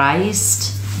can't be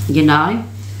erased, you know.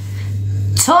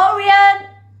 Torian,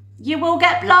 you will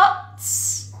get blocked.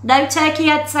 No turkey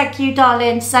heads, thank you,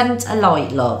 darling. Send a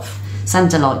light, love.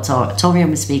 Send a light, Torian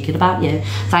was speaking about you.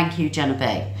 Thank you, Jenna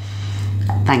B.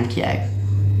 Thank you.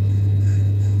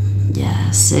 Yeah,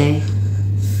 see.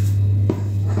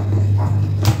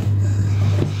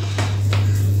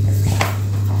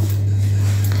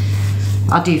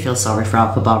 I do feel sorry for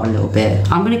Alpha Bar a little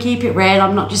bit. I'm going to keep it real.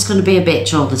 I'm not just going to be a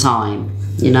bitch all the time,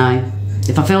 you know.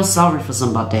 If I feel sorry for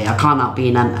somebody, I can't help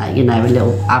being, you know,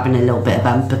 having a little bit of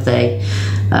empathy.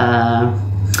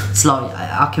 It's like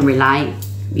I can relate,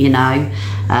 you know.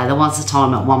 There was a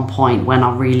time at one point when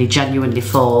I really genuinely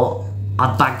thought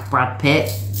I'd bag Brad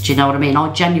Pitt. Do you know what I mean? I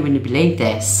genuinely believed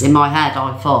this. In my head,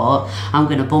 I thought I'm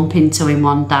going to bump into him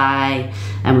one day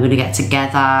and we're going to get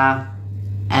together.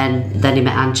 And then he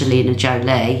met Angelina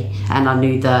Jolie and I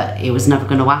knew that it was never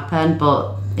going to happen,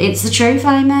 but it's the truth,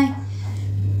 Amy.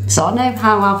 So I know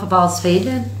how Alpha Bar's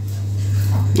feeling.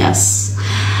 Yes.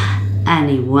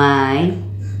 Anyway,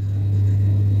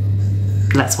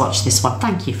 Let's watch this one.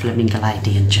 Thank you, Flamingo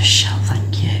Lady and Just Shell.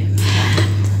 Thank you.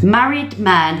 Married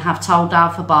men have told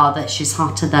Alpha Bar that she's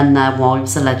hotter than their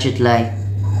wives, allegedly.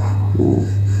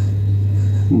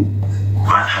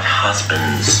 I've had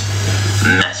husbands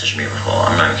message me before.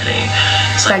 I'm not kidding.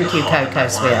 It's like, Thank you, Coco,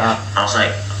 sweetheart. I was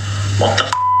like, what the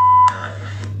f?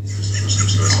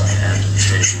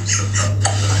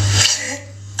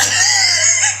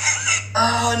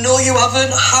 Oh, no, you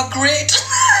haven't. Hagrid.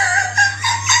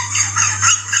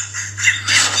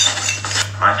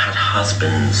 I've had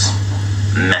husbands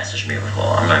message me before.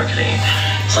 I'm not kidding.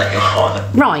 It's like, you're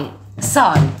hot. Right,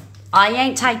 so I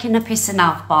ain't taking a piss in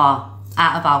out of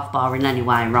Alpha Bar in any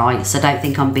way, right? So don't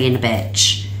think I'm being a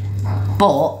bitch.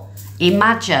 But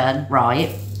imagine,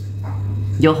 right,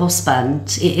 your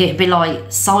husband, it'd be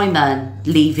like Simon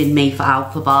leaving me for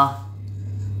Alpha Bar.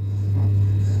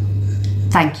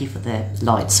 Thank you for the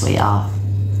light, sweetheart.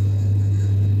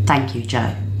 Thank you,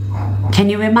 Joe. Can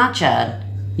you imagine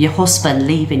your husband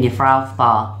leaving you for Alpha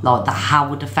Bar? Like, that, how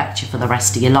would affect you for the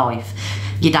rest of your life?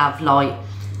 You'd have, like,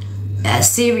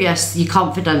 serious, your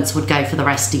confidence would go for the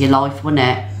rest of your life, wouldn't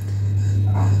it?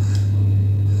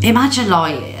 Imagine,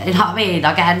 like, you know what I mean?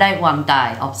 I get a note one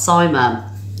day of Simon.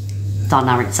 Don't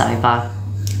know it's over.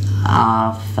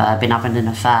 I've been having an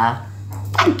affair.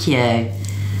 Thank you.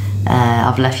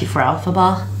 I've left you for Alpha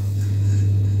Bar.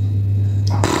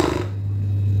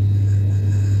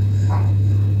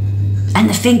 And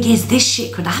the thing is, this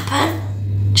shit could happen.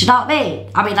 Do you know what I mean?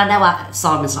 I mean, I know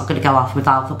Simon's not going to go off with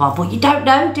Alpha Bar, but you don't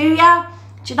know, do ya?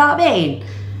 Do you know what I mean?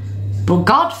 But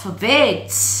God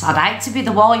forbid, I'd hate to be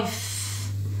the wife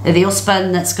of the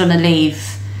husband that's going to leave.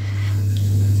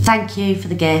 Thank you for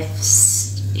the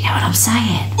gifts. You know what I'm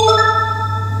saying?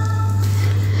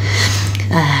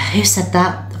 Who said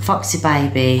that? Foxy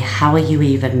Baby, how are you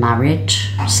even married?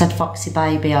 Said Foxy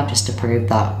Baby, I just approved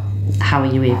that. How are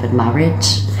you even married?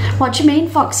 What do you mean,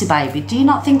 Foxy Baby? Do you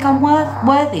not think I'm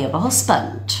worthy of a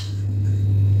husband?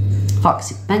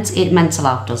 Foxy, mental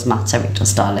health does matter, it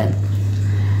does, darling.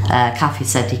 Kathy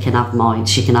said he can have mine,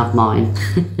 she can have mine.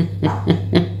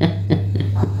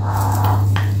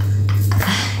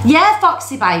 Yeah,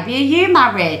 Foxy Baby, are you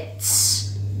married?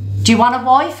 Do you want a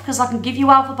wife? Because I can give you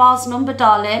Alpha Bar's number,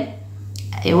 darling.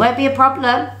 It won't be a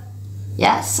problem.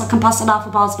 Yes, I can pass on Alpha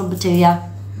Bar's number to you.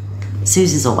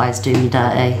 Susie's always doing me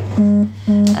dirty.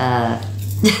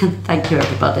 Thank you,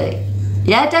 everybody.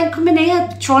 Yeah, don't come in here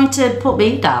trying to put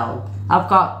me down. I've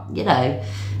got, you know,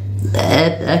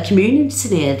 a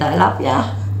community here that'll help you.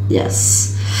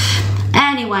 Yes.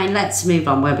 Anyway, let's move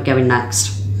on. Where are we going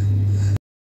next?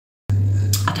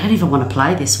 I don't even want to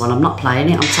play this one. I'm not playing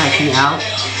it. I'm taking it out.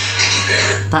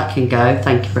 That can go.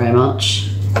 Thank you very much.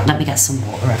 Let me get some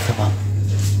water, everyone.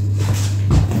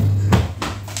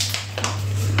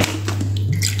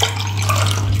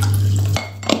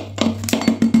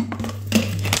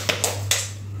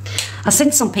 I've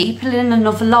seen some people in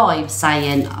another live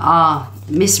saying,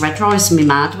 Miss Red drives me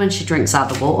mad when she drinks out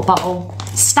the water bottle.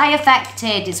 Stay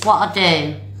affected, it's what I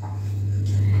do.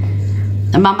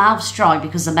 And my mouth's dry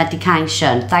because of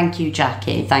medication. Thank you,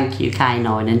 Jackie. Thank you,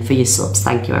 K9, and for your subs.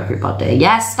 Thank you, everybody.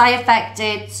 Yes, stay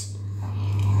affected.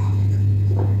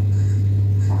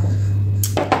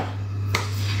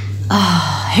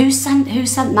 Oh, who sent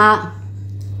that?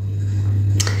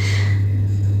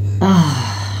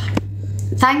 Oh,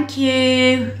 thank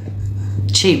you.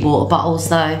 Cheap water bottles,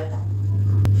 though.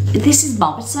 This is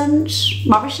Morrison's.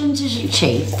 Morrison's isn't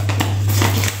cheap.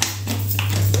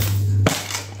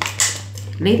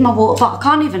 Leave my water bottle. I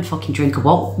can't even fucking drink a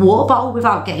water bottle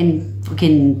without getting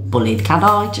fucking bullied, can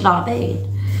I? Do you know what I mean?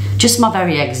 Just my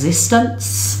very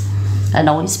existence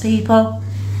annoys people.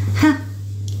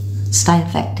 Stay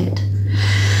affected.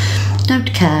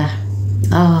 Don't care.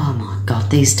 Oh my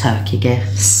God, these turkey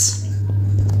gifts.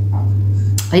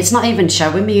 It's not even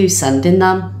showing me who's sending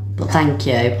them, but thank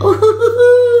you.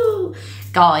 Ooh,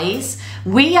 guys,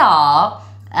 we are,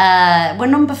 we're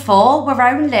number 4. We're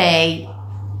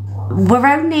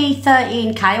only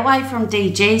 13k away from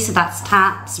DG, so that's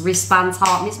taps, wristbands,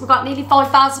 heart miss. We've got nearly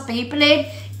 5,000 people in.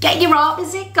 Get your heart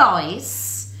visit,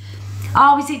 guys.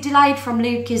 Oh, is it delayed from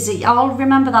Luke? Is it? I'll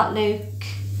remember that, Luke.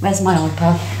 Where's my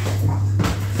iPad?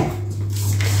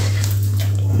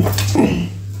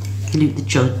 Luke the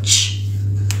judge.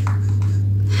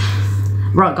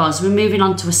 Right, guys, we're moving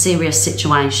on to a serious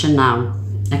situation now.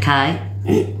 Okay.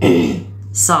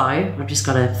 So I've just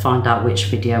got to find out which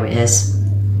video it is.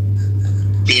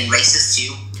 Being racist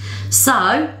too.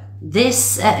 So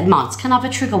this, Mods, can I have a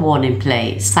trigger warning,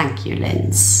 please? Thank you,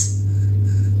 Linz.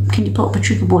 Can you put up a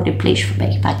trigger warning, please, for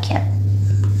me? Thank you.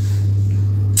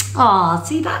 Oh,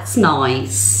 see, that's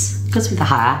nice. Goes with the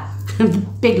hair.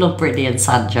 Big love, Brittany and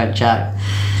Sanjo Joe.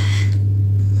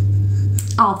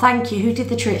 Oh, thank you. Who did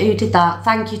that?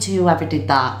 Thank you to whoever did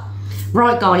that.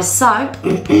 Right, guys, so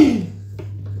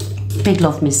big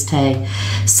love, Miss T.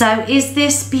 So is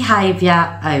this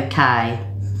behaviour okay?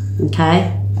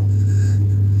 Okay.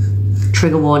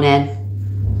 Trigger warning.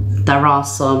 There are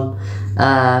some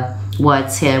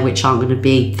words here which aren't going to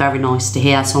be very nice to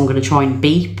hear, so I'm going to try and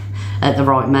beep at the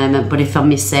right moment, but if I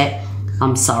miss it,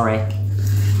 I'm sorry.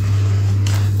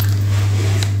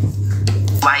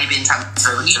 Why are you being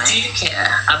transphobic You to me? do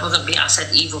care. I wasn't being, I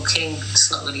said evil king.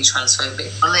 It's not really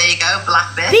transphobic. Well, there you go,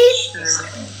 black bitch.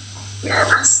 Yeah,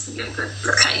 that's you're good.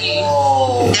 Look at you.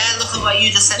 Oh. Yeah, look at what you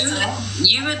just said to me.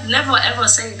 You would never ever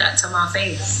say that to my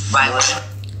face. Why was it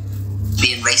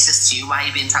being racist to you? Why are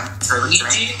you being transphobic You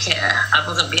to me? do care. I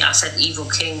wasn't being, I said evil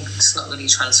king. It's not really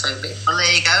transphobic. Well,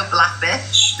 there you go, black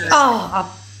bitch. Oh,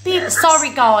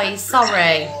 sorry, guys.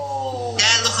 Sorry.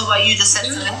 Yeah, look at what you just said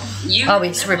to me. Oh,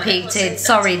 it's repeated.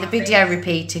 Sorry, the video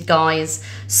repeated, guys.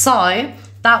 So,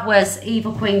 that was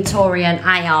Evil Queen, Torian,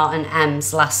 AR and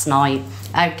Ems last night.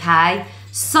 Okay,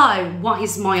 so what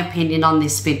is my opinion on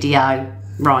this video?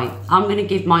 Right, I'm going to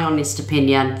give my honest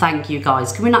opinion. Thank you,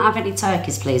 guys. Can we not have any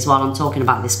turkeys, please, while I'm talking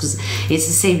about this? Because it's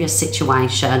a serious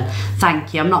situation.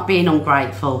 Thank you. I'm not being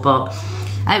ungrateful, but...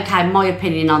 Okay, my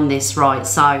opinion on this, right,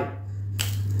 so...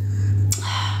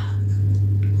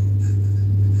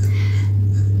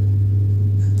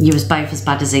 You was both as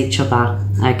bad as each other,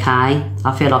 okay?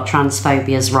 I feel like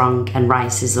transphobia wrong and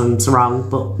racism's wrong,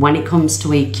 but when it comes to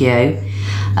EQ,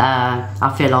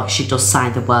 I feel like she does say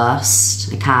the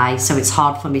worst, okay? So it's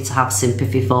hard for me to have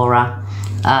sympathy for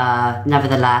her.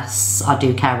 Nevertheless, I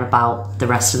do care about the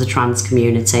rest of the trans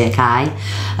community, okay?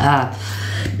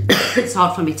 It's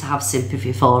hard for me to have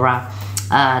sympathy for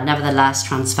her. Nevertheless,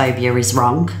 transphobia is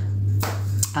wrong.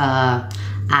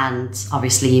 And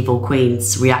obviously Evil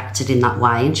Queen's reacted in that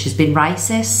way and she's been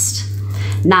racist.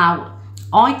 Now,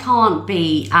 I can't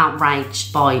be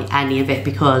outraged by any of it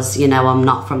because, you know, I'm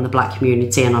not from the black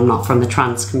community and I'm not from the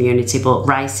trans community, but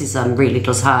racism really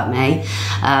does hurt me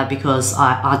because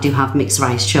I do have mixed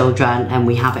race children and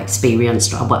we have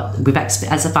experienced,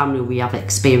 as a family, we have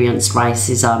experienced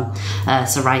racism.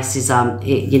 So racism,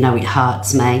 it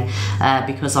hurts me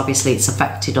because obviously it's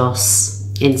affected us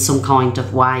in some kind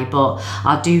of way, but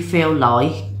I do feel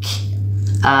like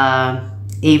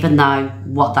even though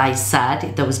what they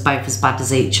said, they was both as bad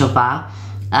as each other,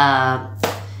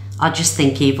 I just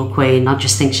think Evil Queen, I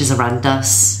just think she's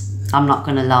horrendous. I'm not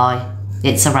gonna lie,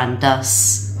 it's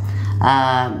horrendous.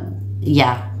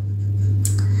 Yeah,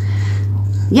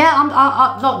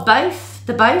 I like both,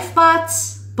 they're both bad,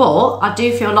 but I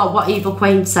do feel like what Evil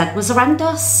Queen said was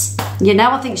horrendous. You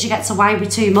know, I think she gets away with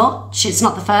too much. It's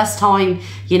not the first time,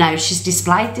 you know, she's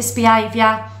displayed this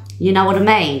behaviour. You know what I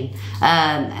mean?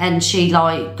 And she,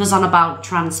 like, goes on about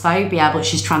transphobia, but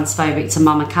she's transphobic to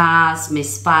Mama Kaz,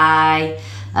 Miss Faye,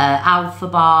 Alpha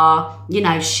Bar. You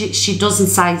know, she doesn't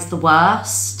say it's the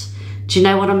worst. Do you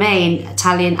know what I mean?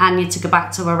 Telling Anya to go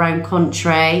back to her own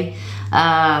country.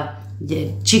 Do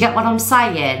you get what I'm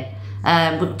saying?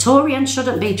 But Torian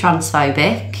shouldn't be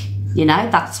transphobic. You know,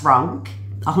 that's wrong.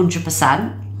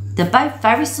 100%. They're both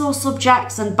very sore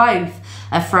subjects and both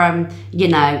are from, you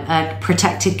know,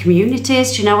 protected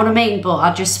communities. Do you know what I mean? But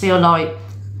I just feel like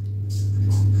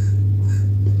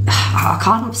I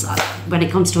can't have, when it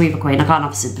comes to Evil Queen, I can't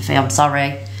have sympathy. I'm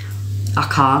sorry. I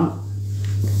can't.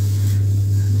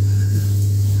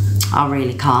 I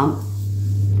really can't.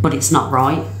 But it's not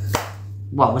right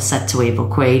what was said to Evil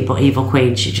Queen. But Evil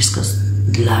Queen, she just goes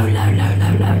low.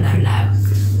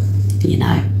 You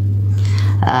know.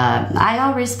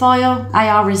 AR is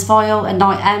vile, and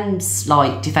like Ems,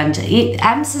 like defender.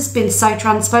 Ems has been so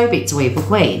transphobic to Evil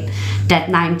Queen. Dead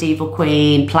named Evil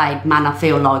Queen, played Man I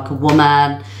Feel Like a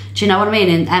Woman. Do you know what I mean?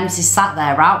 And Ems is sat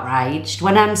there outraged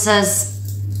when Ems has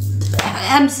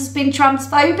been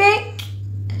transphobic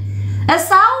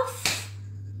herself.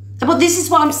 But this is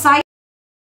what I'm saying.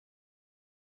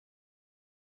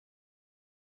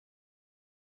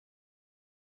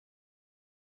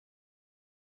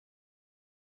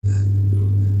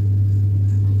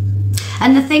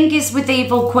 And the thing is with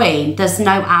Evil Queen, there's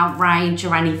no outrage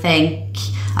or anything.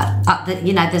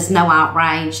 You know, there's no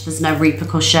outrage, there's no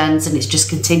repercussions, and it's just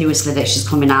continuously that she's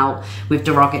coming out with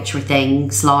derogatory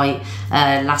things. Like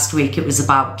last week it was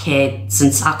about kids,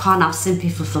 and I can't have sympathy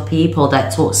for people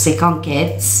that talk sick on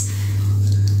kids.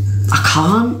 I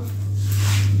can't.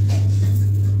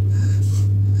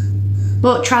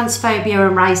 But transphobia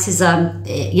and racism,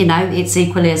 you know, it's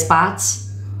equally as bad.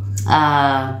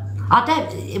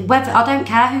 I don't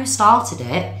care who started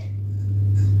it.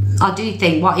 I do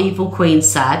think what Evil Queen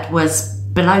said was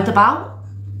below the belt.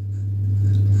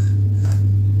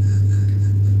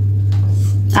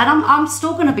 And I'm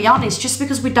still going to be honest, just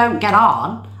because we don't get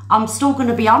on, I'm still going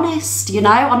to be honest, you know?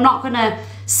 I'm not going to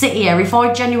sit here. If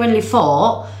I genuinely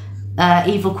thought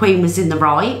Evil Queen was in the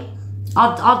right,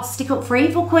 I'd stick up for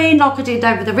Evil Queen like I did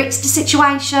over the Ritzty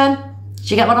situation. Do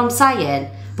you get what I'm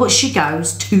saying? But she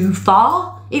goes too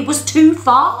far. It was too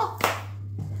far.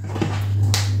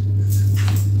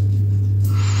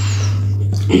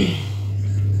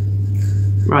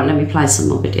 Right, let me play some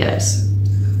more videos.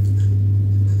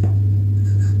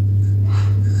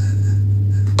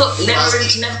 Never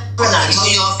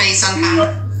your face on camera.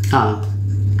 Oh,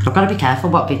 I've got to be careful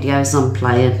what videos I'm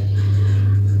playing.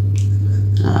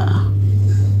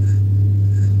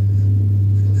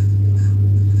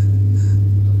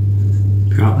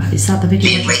 Right, is that the video?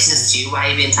 Being racist too, why are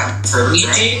you being transferred? You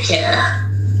do care.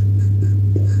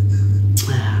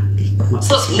 What's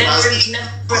Look, this?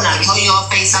 never Put your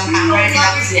face on camera. I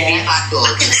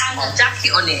can hang a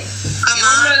jacket on it.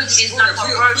 Your nose is like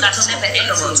a road that's never ending.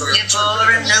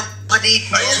 Nobody.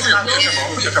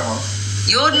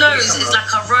 Your nose is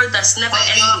like a road that's never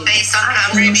Put your ending. face on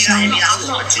camera.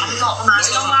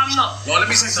 I'm not. No, let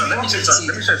me say something.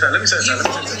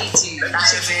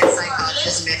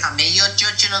 You're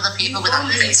judging other people without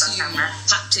your face on camera.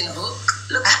 Captain Hook.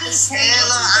 Look at this hair.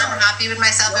 I'm happy with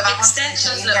myself. If I want to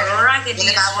Extensions change look raggedy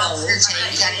if I want to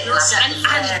change anything,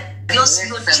 and you're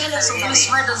jealous of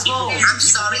this red as well. I'm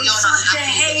sorry, you're not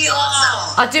happy with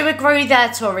yourself. I do agree there,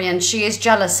 Torian. She is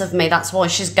jealous of me. That's why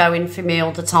she's going for me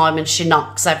all the time, and she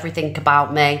knocks everything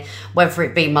about me, whether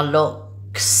it be my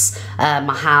looks,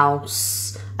 my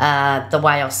house, the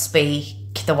way I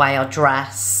speak, the way I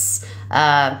dress.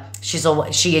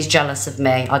 She is jealous of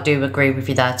me. I do agree with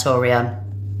you there, Torian.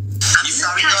 I'm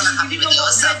sorry, you're not happy with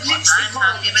yourself. I'm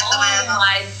happy with the way I look.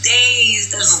 My days,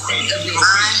 the state of it. I'm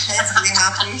perfectly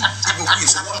happy.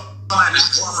 What am I?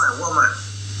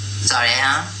 Sorry,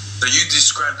 huh? So you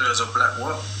described her as a black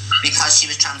what? Because she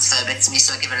was transphobic to me,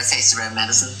 so I give her a taste of her own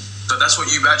medicine. So that's what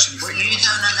you actually But think. you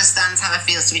don't understand how it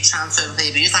feels to be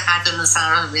transphobically abused. Like I don't understand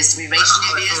how it feels to be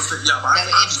racially abused. Yeah, but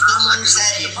If someone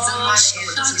said, if someone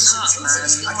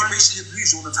I get racially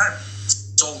abused all the time.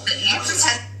 So you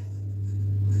pretend.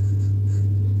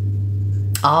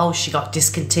 Oh, she got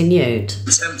discontinued.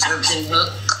 Captain Hook.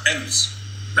 Ems.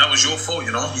 That was your fault, you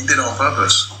know? You did it on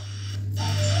purpose.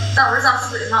 That was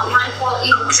absolutely not my fault.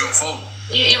 That was your fault.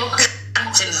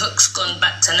 Captain Hook's gone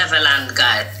back to Neverland,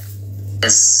 guys.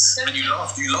 And you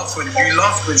laughed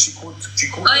when she called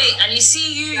Oi, and you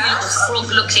see you little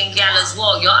frog-looking gal as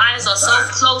well. Your eyes are so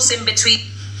close in between.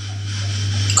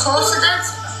 Of course I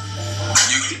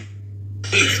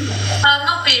did. I'm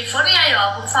not being funny, I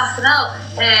am, but fucking hell.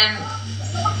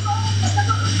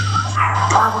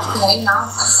 What's her name now? I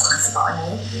forgot her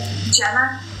name. Gemma.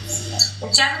 If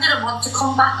Gemma didn't want to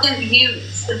come back in, you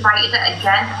invited her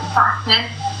again, back in.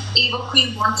 Evil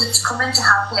Queen wanted to come in to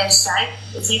have her say.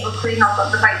 Has Evil Queen not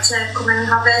got the right to come in and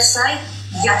have her say?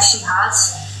 Yes, she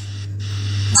has.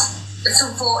 It's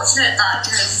unfortunate that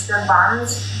she's been banned.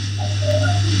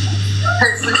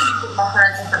 Hopefully she can come back on a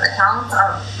different account. I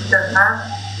don't know.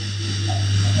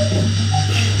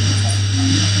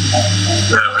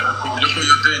 Yeah, look what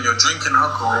you're doing. You're drinking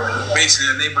alcohol. You're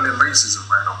basically enabling racism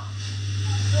right now.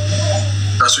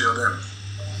 That's what you're doing.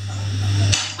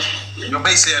 You're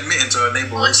basically admitting to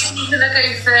enable racism. You're going to go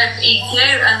for EQ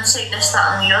and say this,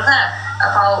 that and the other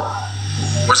about...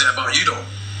 Was it about you though?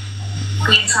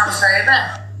 Being transphobic.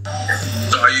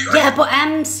 So are you Yeah, but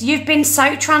you've been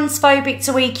so transphobic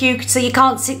to EQ, so you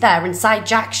can't sit there and say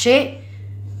jack shit.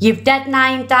 You've dead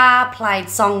named her, played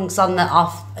songs.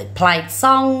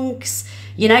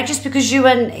 You know, just because you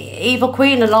and Evil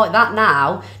Queen are like that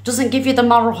now, doesn't give you the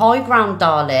moral high ground,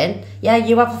 darling. Yeah,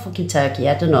 you have a fucking turkey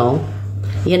head and all.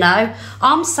 You know,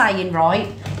 I'm saying,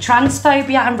 right,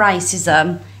 transphobia and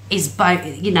racism is both,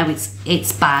 you know,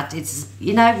 it's bad. It's,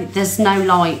 you know, there's no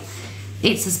like,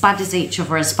 it's as bad as each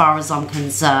other as far as I'm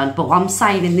concerned. But I'm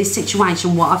saying in this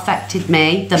situation, what affected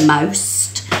me the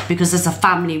most, because as a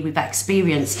family we've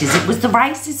experienced, is it was the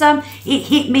racism. It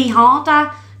hit me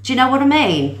harder. Do you know what I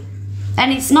mean?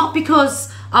 And it's not because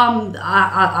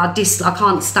I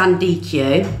can't stand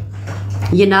DQ,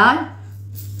 you know.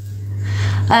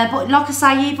 But like I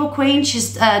say, Evil Queen,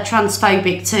 she's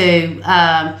transphobic to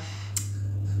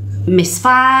Miss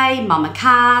Faye, Mama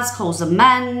Kaz, calls them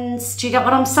men's. Do you get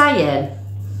what I'm saying?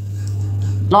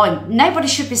 Like, nobody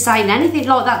should be saying anything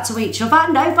like that to each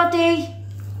other. Nobody.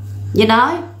 You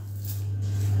know?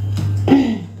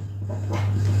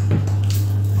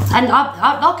 And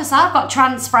like I say, I've got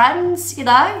trans friends, you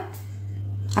know?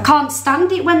 I can't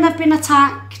stand it when they've been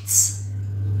attacked.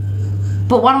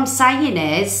 But what I'm saying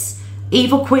is,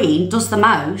 Evil Queen does the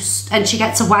most and she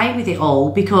gets away with it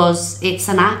all because it's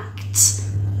an act.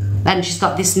 And she's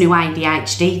got this new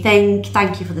ADHD thing.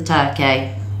 Thank you for the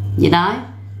turkey, you know?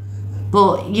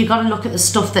 But you got to look at the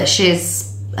stuff that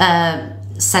she's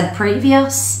said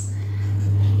previous.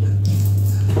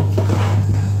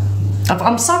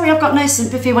 I'm sorry, I've got no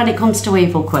sympathy when it comes to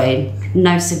Evil Queen.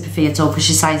 No sympathy at all, because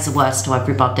she says the worst to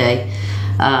everybody.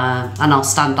 And I'll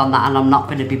stand on that, and I'm not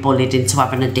going to be bullied into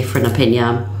having a different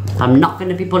opinion. I'm not going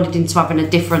to be bullied into having a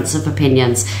difference of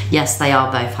opinions. Yes, they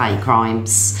are both hate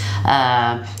crimes.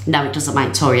 No, it doesn't make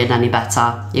Torian any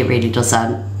better. It really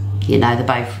doesn't. You know, they're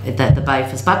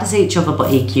both as bad as each other,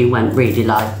 but EQ went really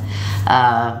low.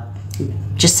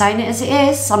 Just saying it as it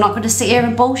is. I'm not going to sit here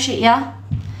and bullshit you.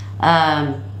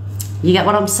 You get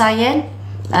what I'm saying?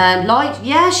 Like,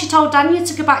 yeah, she told Dania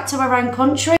to go back to her own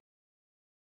country.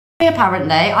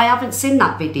 Apparently, I haven't seen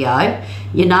that video,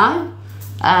 you know.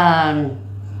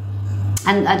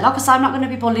 And like I say, I'm not going to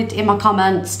be bullied in my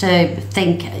comments to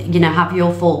think, you know, have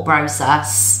your thought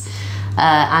process.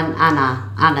 And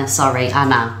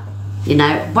Anna. You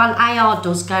know, well, AR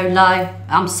does go low.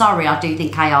 I'm sorry, I do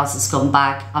think AR's a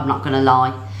scumbag. I'm not going to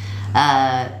lie.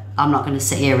 I'm not going to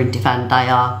sit here and defend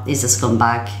AR. He's a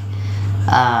scumbag.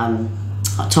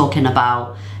 Talking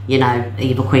about, you know,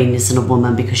 Evil Queen isn't a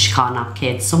woman because she can't have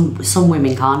kids. Some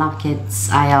women can't have kids.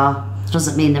 AR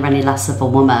doesn't mean they're any less of a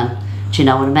woman. Do you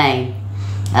know what I mean?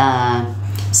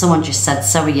 Someone just said,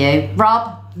 so are you.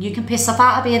 Rob, you can piss off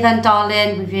out of here then,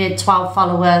 darling, with your 12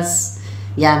 followers.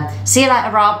 Yeah. See you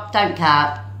later, Rob. Don't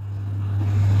care.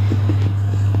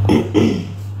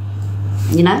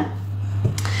 You know?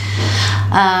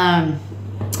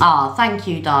 Oh, thank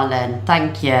you, darling.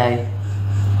 Thank you.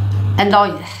 And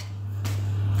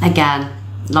again,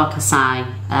 like I say,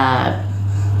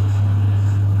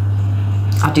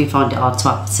 I do find it hard to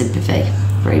have sympathy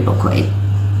for Evil Queen.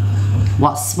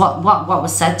 What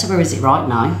was said to her, is it right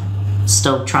now?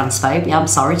 Still transphobia. I'm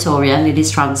sorry, Torian, it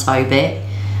is transphobic,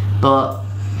 but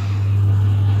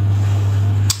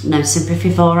no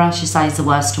sympathy for her. She says the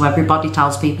worst to everybody,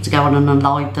 tells people to go on and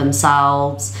unalive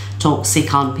themselves, talk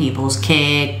sick on people's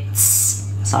kids.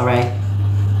 Sorry.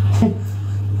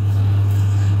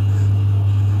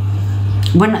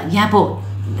 Yeah, but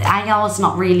AR's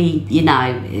not really, you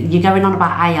know, you're going on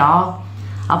about AR.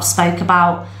 I've spoke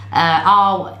about,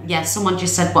 oh, yeah, someone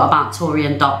just said, what about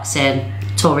Torian doxing?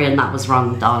 Torian, that was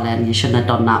wrong, darling. You shouldn't have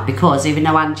done that, because even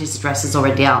though Angie's address is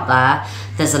already out there,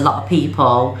 there's a lot of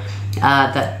people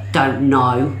that don't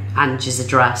know Angie's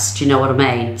address. Do you know what I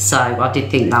mean? So I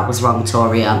did think that was wrong,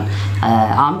 Torian.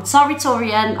 I'm sorry,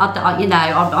 Torian. You know,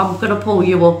 I'm going to pull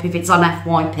you up if it's on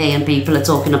FYP and people are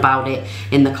talking about it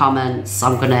in the comments.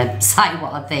 I'm going to say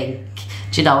what I think.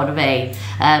 Do you know what I mean?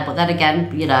 But then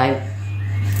again, you know,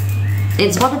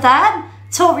 it's one of them.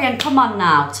 Torian, come on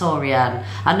now, Torian.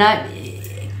 I know,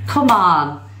 come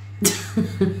on.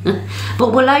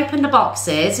 But we'll open the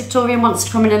boxes. If Torian wants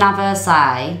to come in and have her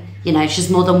say, you know, she's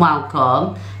more than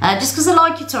welcome. Just because I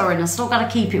like you, Torian, I still got to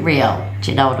keep it real. Do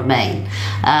you know what I mean?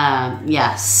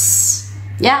 Yes.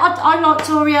 Yeah, I like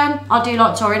Torian. I do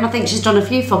like Torian. I think she's done a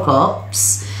few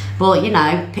fuck-ups. But, you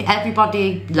know,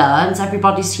 everybody learns.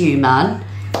 Everybody's human.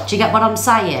 Do you get what I'm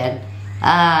saying?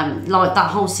 Like that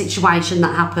whole situation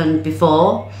that happened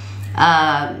before.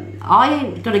 I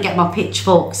ain't going to get my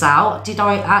pitchforks out. Did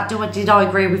I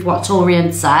agree with what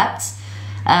Torian said?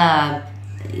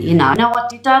 You know, no, I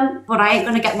didn't, but I ain't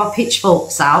going to get my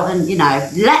pitchforks out and, you know,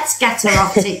 let's get her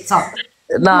off TikTok.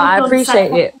 No, I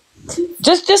appreciate it.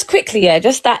 Just quickly, yeah,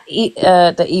 just that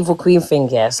the Evil Queen thing,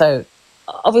 yeah. So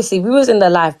obviously we was in the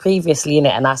live previously in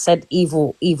it, and I said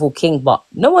evil king, but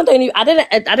no one don't even, I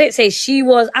didn't say she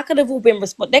was. I could have all been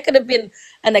there could have been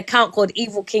an account called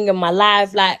Evil King in my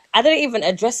live. Like, I didn't even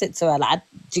address it to her. Like,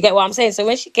 do you get what I'm saying? So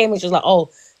when she came in, she was like, oh,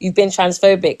 you've been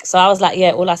transphobic. So I was like,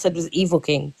 yeah, all I said was Evil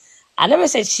King. I never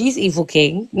said she's Evil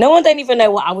King. No one don't even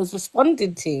know what I was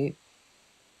responding to.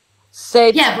 So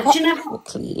yeah, but you know,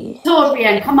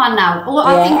 Torian, come on now.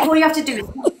 I think all you have to do is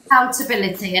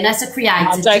accountability, and as a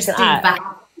creator, just do that.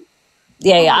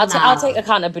 Yeah, I'll take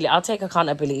accountability. I'll take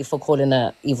accountability for calling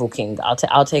her Evil King.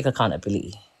 I'll take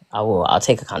accountability. I will. I'll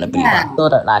take accountability. Yeah. But I still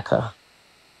don't like her.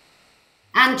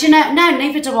 And you know, no,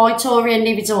 neither do I, Torian,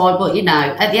 neither do I. But you know,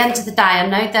 at the end of the day, I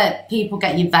know that people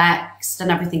get you vexed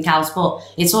and everything else, but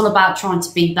it's all about trying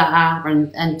to be better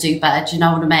and do better. Do you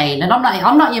know what I mean? And I'm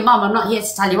not your mum. I'm not here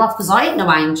to tell you off because I ain't no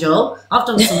angel. I've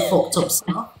done some fucked up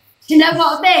stuff. Do you know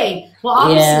what I mean? Well,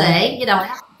 obviously, you know, I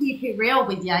have to keep it real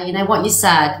with you. You know, what you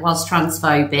said was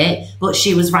transphobic, but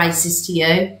she was racist to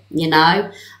you. You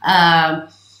know.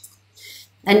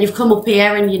 And you've come up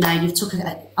here and, you know, you've took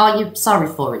it. Are you sorry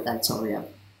for it, though, Toria?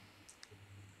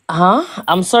 Huh?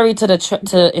 I'm sorry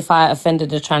to if I offended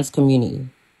the trans community.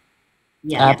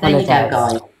 Yeah, I there you go,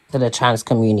 apologize guys. to the trans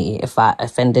community if I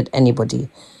offended anybody.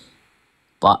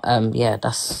 But yeah,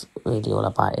 that's really all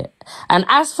about it. And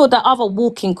as for the other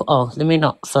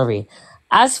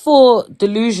As for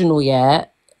delusional, yeah,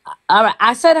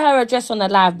 I said her address on the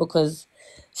live because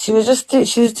she was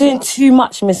doing too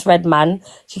much, Miss Redman.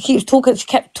 She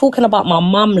kept talking about my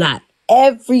mum like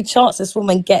every chance this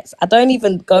woman gets. I don't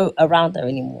even go around her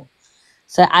anymore.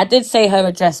 So I did say her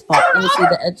address, but obviously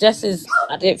the address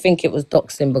I didn't think it was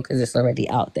doxing because it's already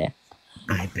out there.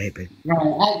 Hey, baby. Right,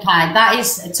 okay, that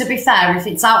is, to be fair, if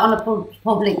it's out on a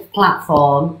public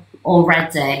platform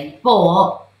already,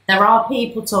 but there are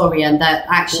people, Torian, that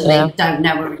actually don't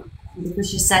know her. Because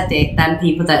she said it, then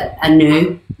people that are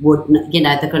new would, you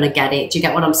know, they're going to get it. Do you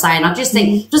get what I'm saying? I just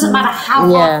think it doesn't matter how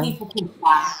hard people push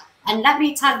back. And let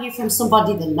me tell you from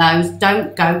somebody that knows,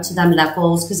 don't go to them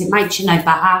levels because it makes you know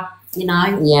better, you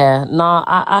know? Yeah, no,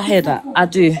 I hear that. I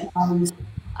do. I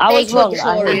was wrong.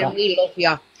 We love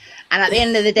you. And at the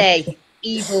end of the day,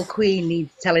 Evil Queen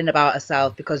needs telling about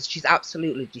herself because she's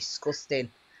absolutely disgusting.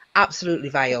 Absolutely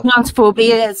vile.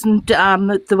 Transphobia isn't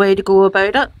the way to go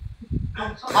about it.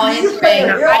 I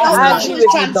agree. She was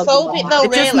transphobic though,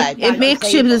 really. It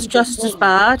makes you just as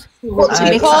bad.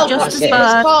 It's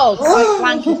called point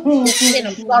blank.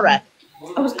 I'm sorry.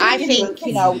 I think,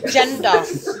 you know, gender,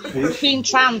 being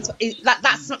trans,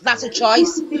 that's a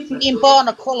choice. Being born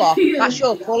a colour, that's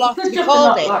your colour. To be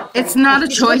called it. It's not a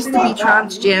choice to be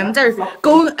transgender.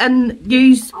 Go and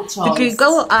use the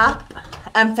Google app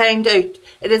and find out.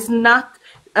 It is not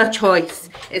a choice.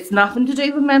 It's nothing to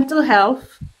do with mental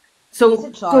health. So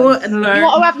go and learn. You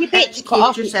want to have your bitch cut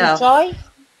off, yourself. It's a choice.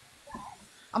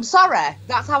 I'm sorry.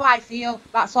 That's how I feel.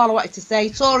 That's all I wanted to say.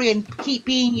 Torian, keep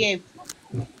being you.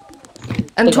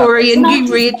 And Torian,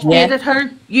 you rage baited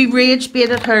her. You rage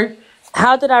baited her.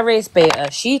 How did I rage bait her?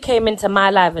 She came into my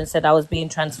live and said I was being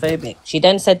transphobic. She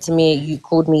then said to me, "You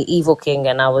called me Evil King,"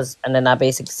 and then I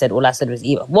basically said all I said was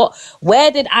evil. What? Where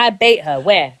did I bait her?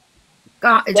 Where?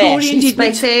 Torian did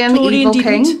by saying Evil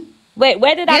King. Wait,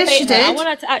 where did I Yes, bait she her? I did.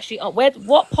 wanted to actually.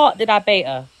 What part did I bait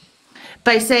her?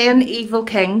 By saying Evil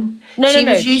King. No. She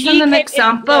was using an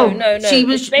example. No. She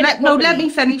was. Let me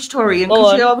finish, Torian, Go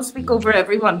because on. you always speak over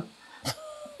everyone.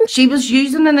 She was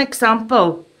using an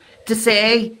example to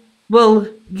say, well,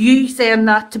 you saying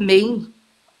that to me,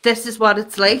 this is what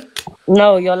it's like.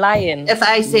 No, you're lying. If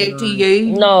I say to you.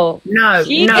 No.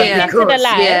 She came into the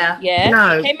live.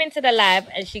 Yeah. She came into the live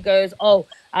and she goes, "Oh,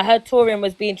 I heard Torian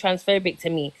was being transphobic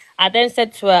to me." I then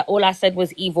said to her, all I said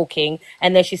was Evil King.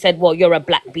 And then she said, "Well, you're a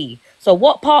black bee." So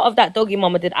what part of that doggy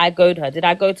mama did I go to her? Did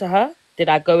I go to her? Did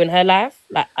I go in her live?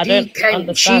 Like, I don't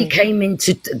understand. She came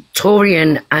into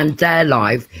Torian and their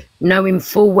live knowing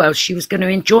full well she was going to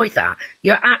enjoy that.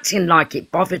 You're acting like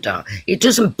it bothered her. It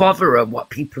doesn't bother her what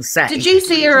people say. Did you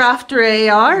see her after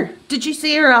AR? Did you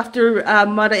see her after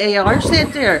what AR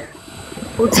said there?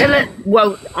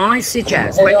 Well, I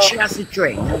suggest when she has a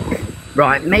drink,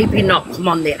 right, maybe not come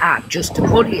on the app just to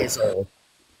bully us all.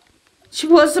 She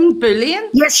wasn't bullying.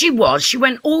 Yes, she was. She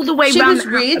went all the way round. She was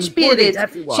rage baited.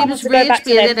 She was rage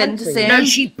baited into saying. No,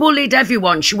 she bullied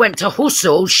everyone. She went to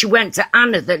Hustle. She went to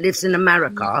Anna that lives in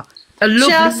America. A lovely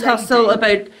She asked Hustle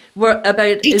about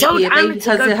She his told baby Anna to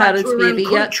because go they had back his to her own baby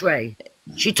country.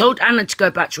 She told Anna to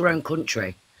go back to her own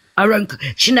country.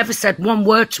 She never said one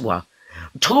word to her.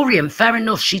 Torian, fair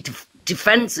enough, she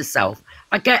defends herself.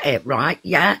 I get it, right?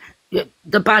 Yeah,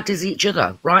 the bad is each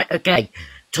other, right? Okay.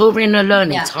 Torian are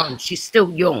learning time. She's still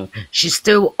young. She's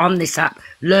still on this app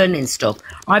learning stuff.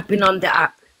 I've been on the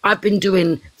app. I've been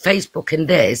doing Facebook and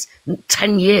this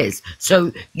 10 years.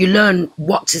 So you learn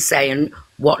what to say and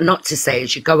what not to say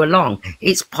as you go along.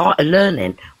 It's part of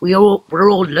learning. We're all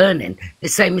learning. The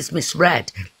same as Miss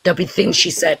Red. There'll be things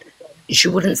she said she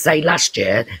wouldn't say last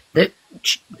year that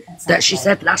she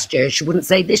said last year she wouldn't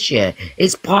say this year.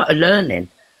 It's part of learning.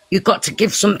 You've got to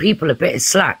give some people a bit of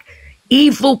slack.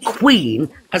 Evil Queen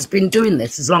has been doing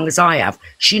this as long as I have.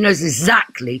 She knows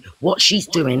exactly what she's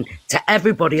doing to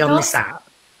everybody on this app.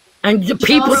 And the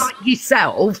people like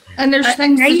yourself. And there's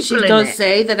things that she does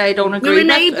say that I don't agree with.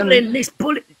 You're enabling this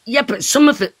bully. Yeah, but some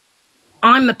of it,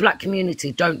 I'm a black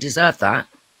community, don't deserve that.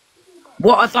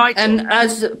 What have I done? And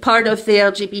as part of the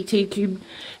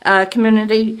LGBTQ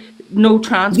community, no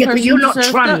trans person. Yeah, but you're not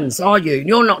deserves trans, that. are you?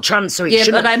 You're not trans, so it Yeah,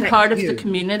 shouldn't but I'm affect part of you. the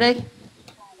community.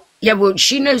 Yeah, well,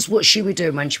 she knows what she was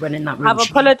doing when she went in that room. I've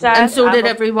apologized. And so did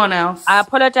everyone else. I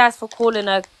apologize for calling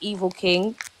her Evil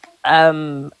King.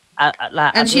 And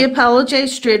And she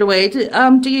apologised straight away.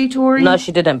 Do you, Tori? No,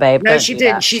 she didn't, babe. No, Don't she do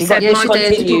didn't. that. She She said got my people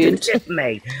discontinued. forgive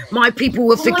me. My people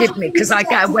will forgive me because I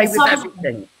get away with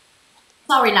everything.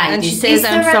 Sorry, ladies. And she says,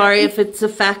 I'm sorry if it's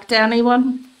affect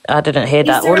anyone. I didn't hear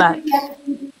that. Is there All a I... video of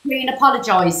Evil Queen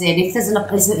apologising?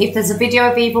 If there's a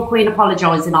video of Evil Queen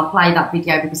apologising, I'll play that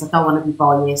video because I don't want to be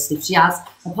biased. If she has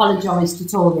apologised to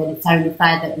Torian, it's only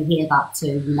fair that we hear that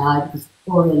too, you know, because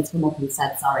Torian's come up and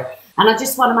said sorry. And I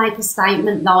just want to make a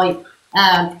statement like,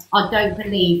 I don't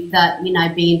believe that, you know,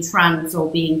 being trans or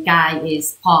being gay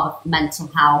is part of mental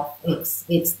health. It's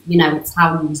you know, it's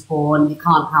how you was born. You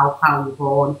can't help how you're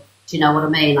born. Do you know what I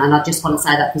mean? And I just want to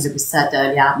say that because it was said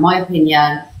earlier. My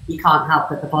opinion, you can't help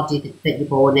the body that you're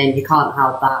born in. You can't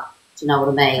help that. Do you know what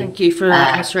I mean? Thank you for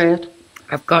that, Miss Red.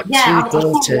 I've got two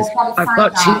daughters. I've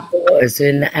got two daughters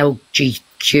in the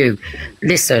LGQ.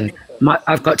 Listen,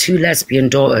 I've got two lesbian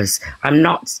daughters. I'm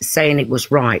not saying it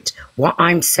was right. What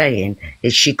I'm saying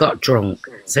is she got drunk,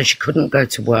 so she couldn't go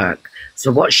to work.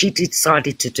 So what she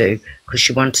decided to do, because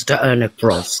she wanted to earn a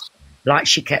gross, like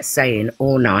she kept saying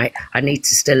all night, I need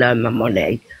to still earn my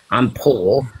money. I'm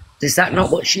poor. Is that not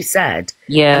what she said?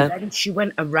 Yeah. And then she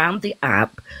went around the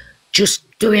app just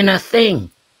doing her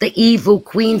thing, the Evil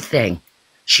Queen thing.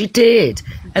 She did.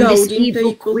 And this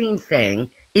Evil Queen thing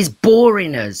is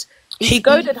boring us. She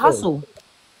goaded Hustle.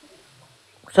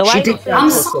 So she I did.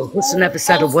 Hustle never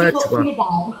said a word to her.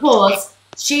 Because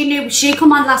she knew, she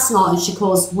come on last night and she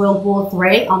caused World War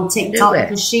III on TikTok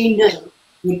because she knew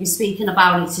we'd be speaking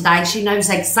about it today. She knows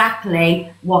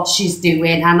exactly what she's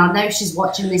doing, and I know she's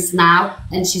watching this now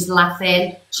and she's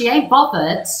laughing. She ain't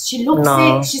bothered. She loves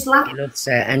it. She's laughing. She loves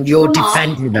it, and you're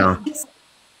defending her.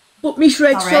 But Miss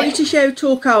Red, sorry to shout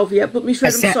talk over you, but Miss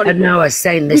Red, I'm sorry. No, I was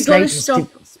saying this We've got to lady's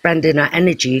stop. spending her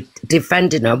energy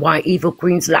defending her. Why Evil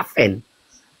Queen's laughing?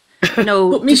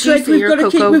 No, But Miss Red, we've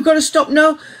got to stop.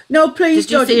 No, please,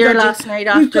 Did you see her last night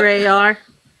after AR?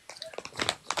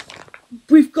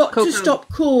 We've got to stop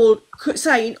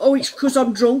saying, oh, it's because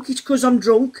I'm drunk, it's because I'm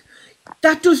drunk.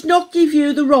 That does not give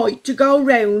you the right to go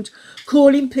around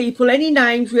calling people any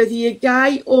names, whether you're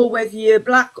gay or whether you're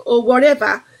black or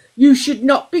whatever. You should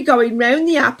not be going round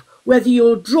the app, whether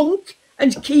you're drunk,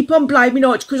 and keep on blaming,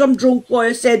 oh, it's because I'm drunk why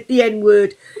I said the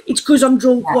N-word. It's because I'm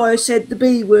drunk why I said the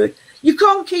B-word. You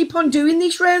can't keep on doing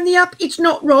this round the app. It's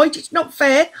not right. It's not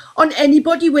fair on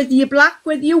anybody, whether you're black,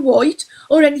 whether you're white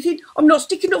or anything. I'm not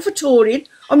sticking up for Torian.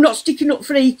 I'm not sticking up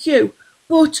for EQ.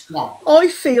 But I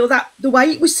feel that the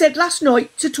way it was said last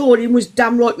night to Torian was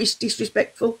damn right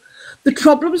disrespectful. The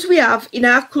problems we have in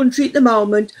our country at the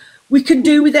moment, we can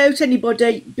do without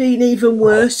anybody being even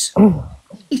worse.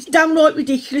 It's damn right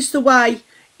ridiculous the way.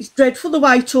 It's dreadful the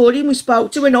way Torian was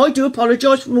spoke to, and I do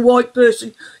apologise from a white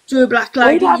person to a black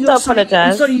lady. You don't have to apologise.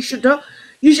 I'm sorry, you should not.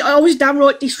 I was damn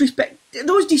right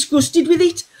I was disgusted with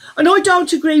it. And I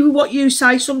don't agree with what you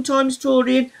say sometimes,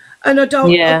 Torian. And I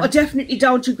don't. I definitely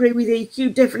don't agree with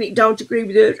EQ. Definitely don't agree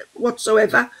with her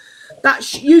whatsoever.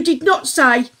 You did not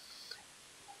say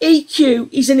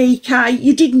EQ is an EK.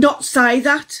 You did not say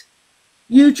that.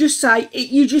 You just said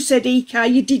EK.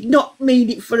 You did not mean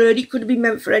it for her. It could have been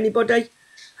meant for anybody.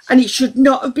 And it should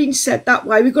not have been said that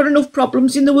way. We've got enough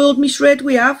problems in the world, Miss Red,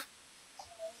 we have.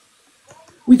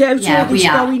 Without all this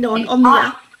going on the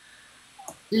app.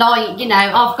 Like,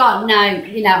 I've got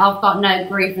no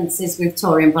grievances with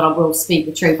Torian, but I will speak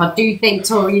the truth. I do think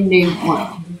Torian knew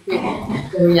what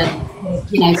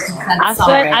I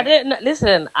swear, I didn't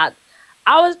listen. I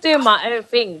was doing my own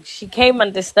thing. She came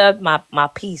and disturbed my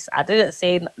peace. I didn't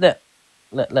say look.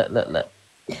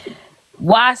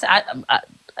 Why?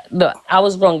 Look, I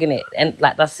was wrong in it, and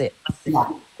that's it.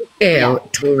 Yeah,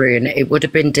 Torian, it would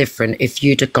have been different if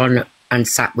you'd have gone and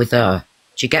sat with her.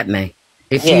 Do you get me?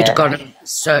 If you'd have gone and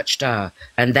searched her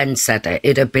and then said it,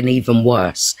 it'd have been even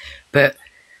worse. But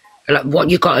what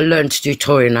you got to learn to do,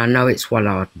 Torian, I know it's well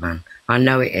hard, man. I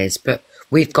know it is, but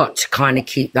we've got to kind of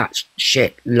keep that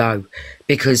shit low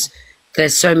because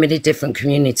there's so many different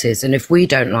communities, and if we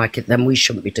don't like it, then we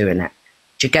shouldn't be doing it.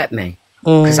 Do you get me?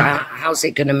 Because how's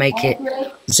it going to make it?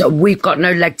 So we've got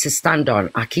no leg to stand on.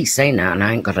 I keep saying that, and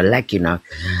I ain't got a leg,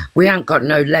 We ain't got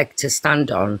no leg to stand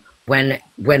on when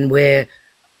we're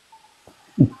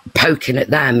poking at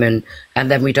them and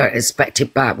then we don't expect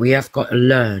it back. We have got to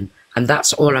learn, and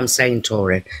that's all I'm saying,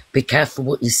 Torian. Be careful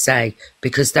what you say,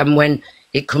 because then when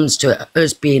it comes to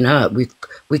us being hurt,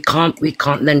 we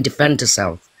can't then defend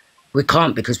ourselves. We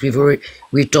can't, because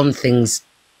we've done things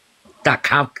that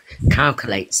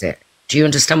calculates it. Do you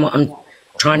understand what I'm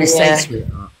trying to say,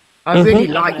 sweetheart? I really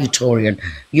like you, Torian.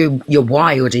 You're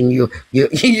wild, and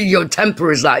your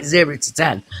temper is like 0 to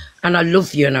 10. And I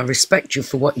love you and I respect you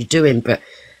for what you're doing, but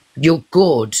you're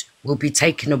good will be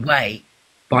taken away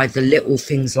by the little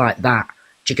things like that.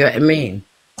 Do you get what I mean?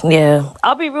 Yeah,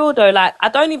 I'll be real though. Like, I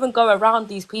don't even go around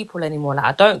these people anymore. Like,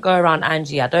 I don't go around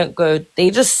Angie. I don't go. They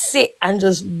just sit and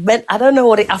just. I don't know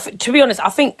what it. To be honest, I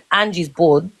think Angie's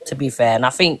bored. To be fair, and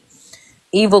I think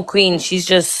Evil Queen. She's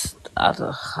just. I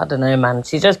don't know, man.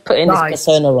 She's just putting this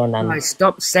persona on. And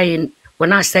stop saying.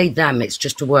 When I say them, it's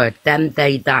just a word. Them,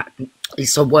 they, that.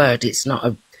 It's a word. It's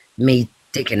not me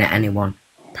digging at anyone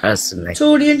personally.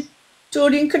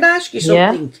 Torian, can I ask you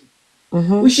something?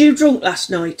 Yeah? Was you drunk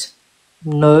last night?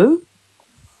 No.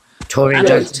 Tori, I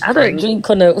don't drink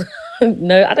on a...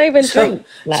 No, I don't even drink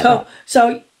like that.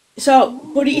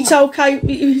 But it's okay.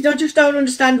 I just don't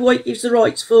understand why it gives the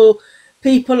rights for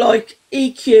people like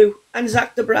EQ and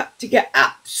Zach the Brat to get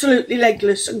absolutely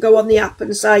legless and go on the app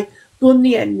and say, gun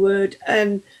the N-word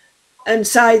and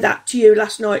say that to you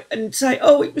last night and say,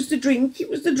 oh, it was the drink,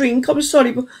 I'm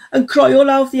sorry, and cry all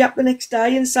over the app the next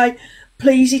day and say,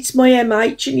 please, it's my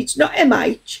MH, and it's not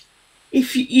MH.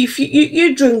 If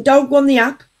you drink, don't go on the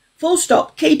app. Full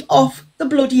stop. Keep off the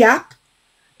bloody app.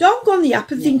 Don't go on the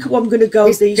app and think, oh, I'm going to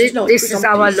go these nights. This is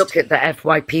how I look at the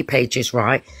FYP pages,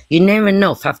 right? You near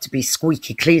enough have to be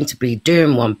squeaky clean to be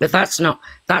doing one, but that's not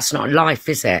life,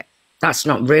 is it? That's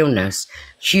not realness.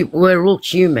 We're all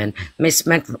human. Miss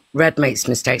Red makes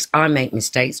mistakes. I make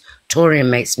mistakes. Torian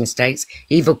makes mistakes.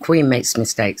 Evil Queen makes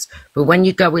mistakes. But when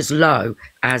you go as low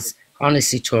as...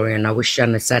 Honestly, Torian, I wish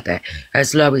Shanna said it.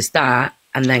 As low as that,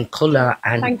 and then colour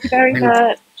and... Thank you very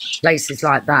much. Places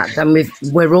like that, then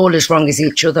we're all as wrong as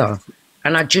each other.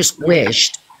 And I just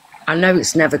wished... I know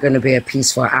it's never going to be a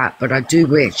peaceful act, but I do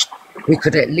wish we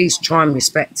could at least try and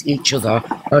respect each other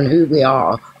on who we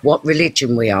are, what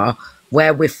religion we are,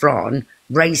 where we're from,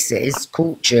 races,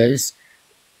 cultures.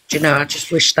 Do you know, I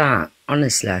just wish that,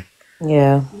 honestly.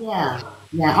 Yeah.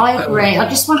 Yeah, I agree. I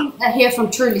just want to hear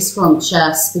from Truly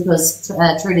Scrumptious because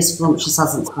Truly Scrumptious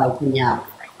hasn't spoken yet.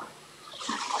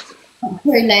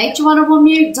 Truly, do you want to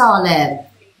unmute, darling?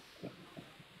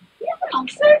 Yeah, I'm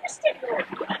so ridiculous.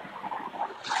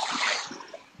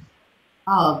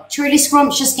 Oh, Truly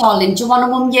Scrumptious, darling, do you want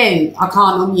to unmute? I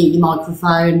can't unmute your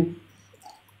microphone.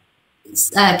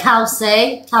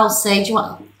 Kelsey, do you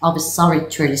want... Oh, sorry,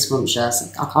 Truly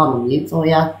Scrumptious. I can't unmute for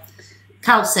you.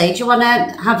 Kelsey, do you want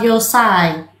to have your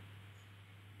say?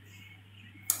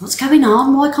 What's going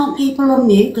on? Why can't people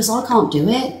unmute? Because I can't do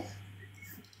it.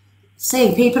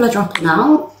 See, people are dropping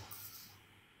out.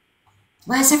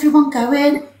 Where's everyone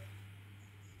going?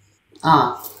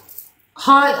 Ah.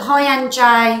 Hi,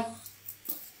 NJ.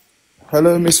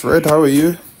 Hello, Miss Red. How are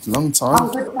you? Long time.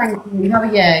 I'm good, thank you. How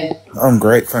are you? I'm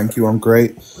great, thank you. I'm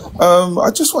great.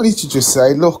 I just wanted to just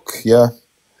say, look, yeah.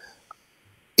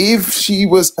 If she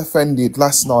was offended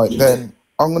last night, then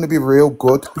I'm going to be real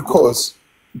good because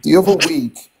the other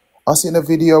week I seen a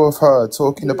video of her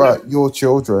talking about your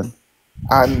children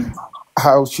and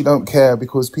how she don't care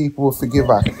because people will forgive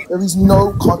her. There is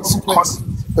no consequence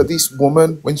for this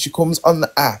woman when she comes on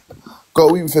the app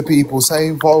going for people,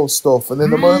 saying vile stuff, and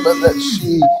then the moment that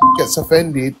she gets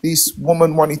offended, this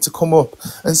woman wanted to come up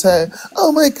and say,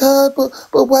 oh my God,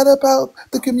 but what about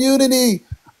the community?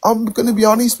 I'm going to be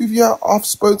honest with you, I've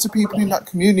spoke to people in that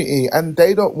community and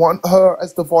they don't want her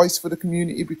as the voice for the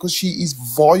community because she is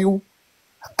vile.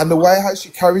 And the way how she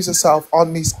carries herself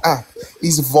on this app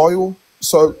is vile.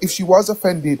 So if she was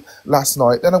offended last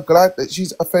night, then I'm glad that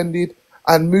she's offended.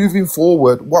 And moving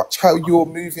forward, watch how you're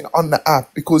moving on the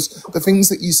app because the things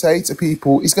that you say to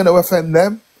people is going to offend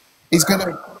them. It's going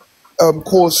to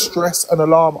cause stress and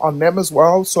alarm on them as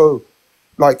well. So,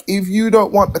 like, if you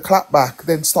don't want the clap back,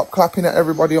 then stop clapping at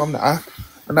everybody on the app.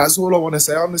 And that's all I want to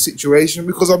say on the situation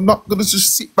because I'm not going to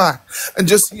just sit back and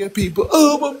just hear people,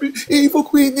 oh, Evil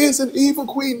Queen this and Evil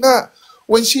Queen that,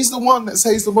 when she's the one that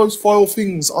says the most vile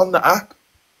things on the app.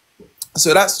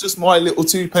 So that's just my little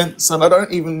 2 pence, and I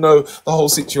don't even know the whole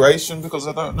situation because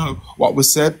I don't know what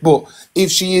was said. But if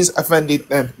she is offended,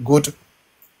 then good.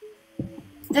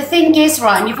 The thing is,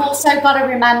 right, and you've also got to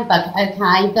remember,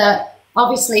 okay, that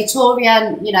obviously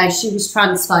Torian, you know, she was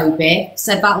transphobic,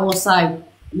 so that also,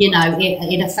 you know,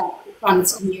 it affects the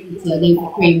trans community, and Evil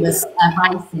Queen was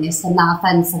racist, and that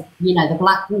offends, you know, the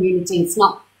black community. It's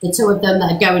not the two of them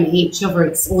that are going at each other,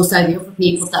 it's also the other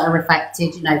people that are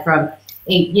affected, you know, from...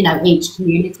 you know, each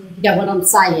community. You get what I'm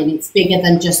saying? It's bigger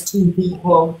than just two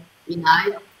people, you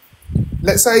know.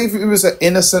 Let's say if it was an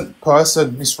innocent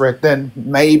person, Miss Red, then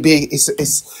maybe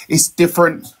it's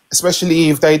different, especially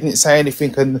if they didn't say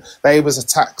anything and they was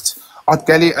attacked. I'd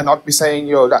get it and I'd be saying,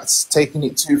 yo, that's taking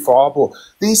it too far. But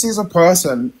this is a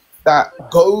person that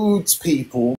goads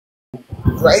people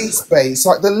race base.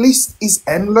 Like, the list is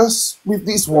endless with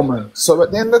this woman. So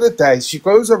at the end of the day, she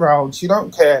goes around, she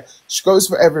don't care, she goes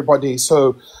for everybody.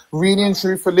 So really and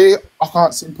truthfully, I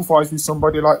can't sympathise with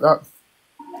somebody like that.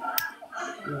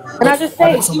 Can I just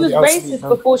say, she was Somebody else racist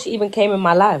before she even came in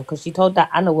my life because she told that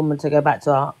Anna woman to go back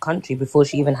to her country before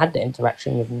she even had the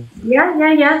interaction with me.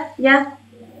 Yeah.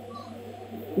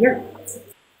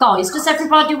 Guys, does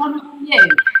everybody want to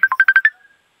mute?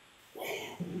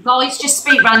 Guys, just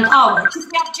speak random. Oh,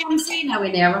 just we have Gemsino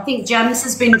in here. I think Gems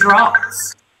has been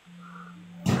dropped.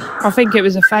 I think it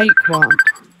was a fake one.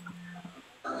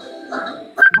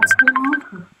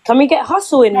 Can we get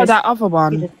Hustle in? Oh, that other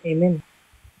one. He just came in.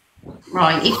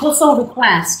 Right, if Hustle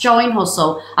requests, join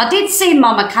Hustle. I did see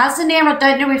Mama Kaz in here. I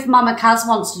don't know if Mama Kaz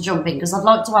wants to jump in because I'd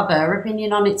like to have her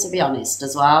opinion on it, to be honest,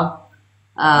 as well.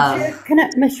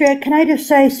 Miss Red, can I just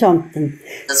say something?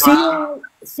 Hello,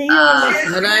 Miss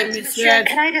Red.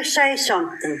 Can I just say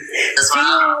something?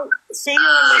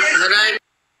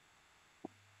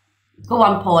 Go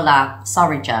on, Paula.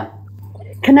 Sorry, Jem.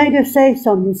 Can I just say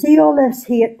something? See all this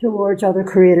hate towards other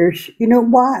creators. You know,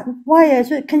 why is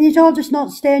it? Can you all just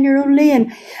not stay in your own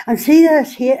lane? And see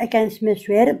this hate against Miss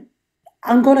Red?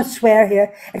 I'm going to swear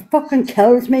here. It fucking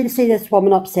kills me to see this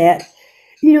woman upset.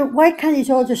 You know, why can't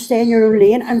you all just stay in your own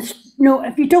lane? And, you know,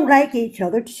 if you don't like each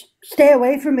other, just stay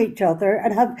away from each other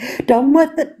and have done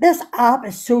with it. This app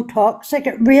is so toxic.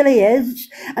 It really is.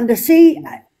 And to see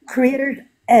creators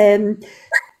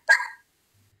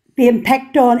being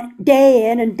picked on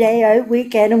day in and day out,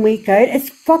 week in and week out, it's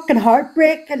fucking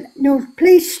heartbreaking. No,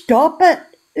 please stop it.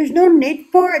 There's no need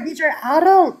for it. These are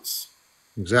adults.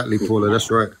 Exactly, Paula, that's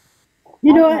right.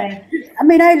 You know, I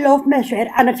mean, I love Miss Red,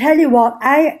 and I tell you what,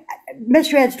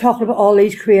 Miss Red's talking about all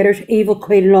these creators, Evil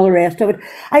Queen and all the rest of it.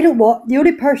 The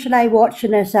only person I watch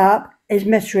in this app is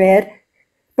Miss Red,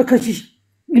 because she's,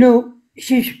 you know,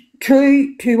 she's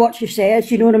true to what she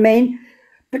says, you know what I mean?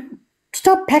 But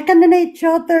stop picking on each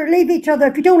other, leave each other,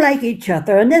 if you don't like each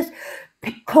other, and this,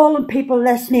 calling people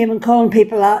this name and calling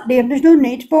people that name, there's no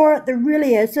need for it, there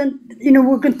really isn't. You know,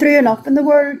 we're going through enough in the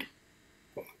world.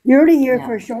 You're only here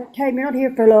for a short time. You're not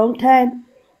here for a long time.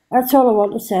 That's all I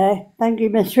want to say. Thank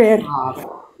you, Miss Red.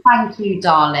 Oh, thank you,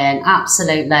 darling.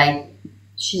 Absolutely.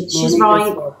 She's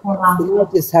right. I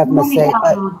just have my say.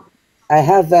 I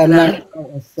have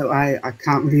so I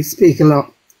can't really speak a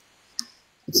lot.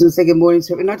 So say good morning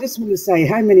to it. And I just want to say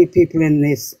how many people in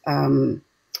this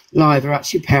live are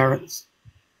actually parents.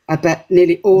 I bet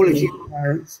nearly all of you are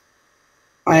parents.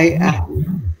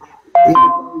 When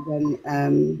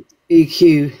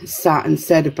EQ sat and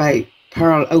said about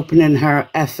Pearl opening her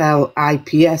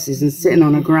FLIPSs and sitting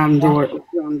on a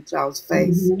grandchild's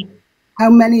face. How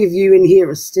many of you in here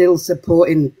are still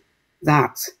supporting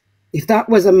that? If that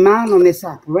was a man on this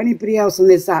app or anybody else on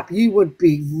this app, you would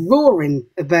be roaring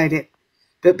about it.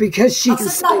 But because she can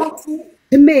say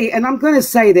to me, and I'm going to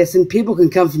say this and people can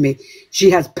come for me, she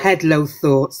has pedlo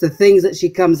thoughts, the things that she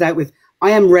comes out with.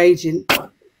 I am raging.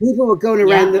 People were going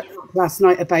around the last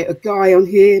night about a guy on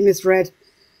here, Miss Red.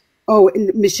 Oh,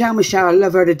 and Michelle, I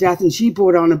love her to death, and she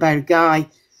brought on about a guy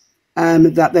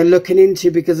that they're looking into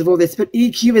because of all this. But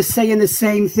EQ is saying the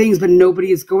same things, but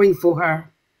nobody is going for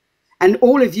her. And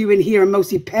all of you in here are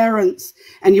mostly parents,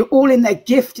 and you're all in there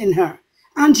gifting her.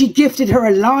 Angie gifted her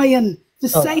a lion. The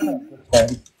same.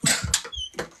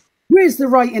 Where's the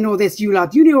right in all this, you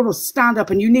lad? You need to stand up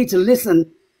and you need to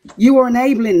listen. You are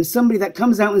enabling somebody that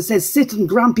comes out and says, sit in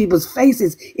grand people's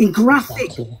faces in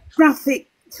graphic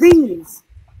things.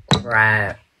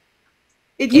 Right.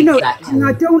 You know, and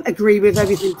I don't agree with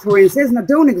everything Torian says, and I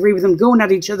don't agree with them going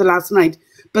at each other last night.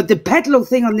 But the pedalo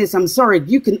thing on this, I'm sorry,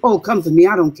 you can all come for me,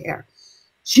 I don't care.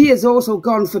 She has also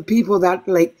gone for people that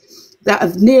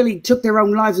have nearly took their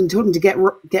own lives and told them to get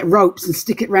ropes and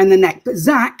stick it around the neck. But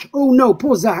Zach, oh no,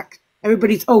 poor Zach.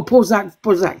 Everybody's, oh, poor Zach.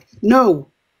 No.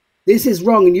 This is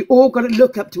wrong, and you all got to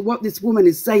look up to what this woman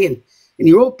is saying. And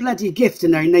you're all bloody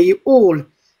gifting her. Now you all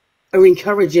are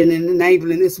encouraging and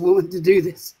enabling this woman to do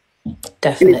this.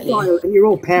 Definitely. And you're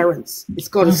all parents. It's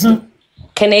got to stop.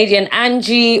 Canadian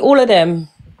Angie, all of them.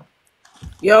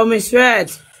 Yo, Miss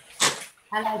Red.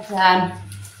 Hello, Jen.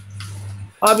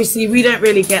 Obviously, we don't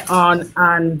really get on,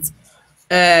 and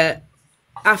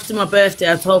after my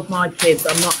birthday, I told my kids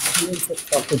I'm not doing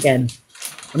TikTok again.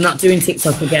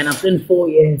 I've done 4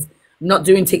 years. I'm not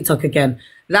doing TikTok again.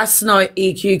 Last night,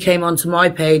 EQ came onto my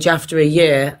page after a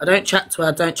year. I don't chat to her,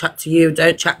 I don't chat to you,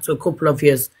 don't chat to a couple of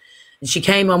yous. And she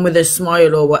came on with a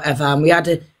smile or whatever, and we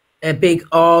had a big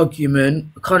argument.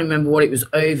 I can't remember what it was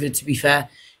over, to be fair.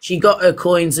 She got her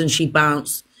coins and she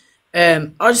bounced.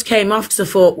 I just came off because I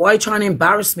thought, why are you trying to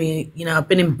embarrass me? You know, I've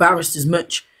been embarrassed as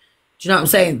much Do you know what I'm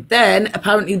saying? Then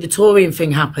apparently the Torian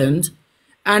thing happened,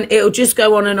 and it'll just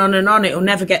go on and on and on. It'll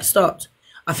never get stopped.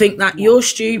 I think that you're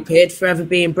stupid for ever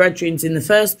being brethrens in the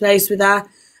first place with her.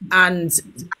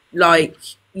 And like,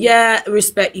 yeah,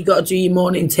 respect, you got to do your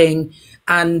morning thing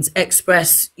and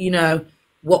express, you know,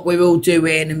 what we're all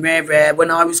doing and rare. When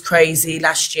I was crazy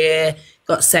last year,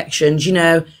 got sections, you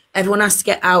know, everyone has to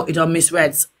get outed on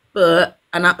misreads. But,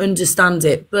 and I understand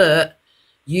it, but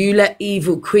you let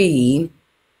Evil Queen,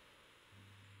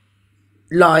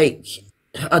 like,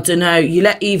 I don't know, you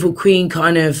let Evil Queen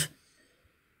kind of,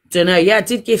 don't know, yeah, I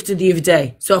did gift her the other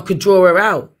day so I could draw her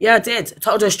out. Yeah, I did. I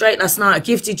told her straight last night I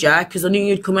gifted you because I knew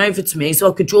you'd come over to me so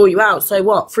I could draw you out. So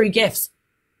what? Free gifts.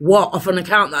 What? Off an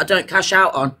account that I don't cash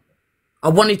out on. I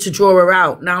wanted to draw her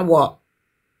out. Now what?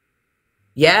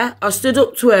 Yeah, I stood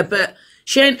up to her, but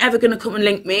she ain't ever going to come and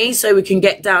link me so we can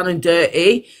get down and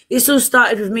dirty. This all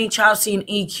started with me, Chelsea, and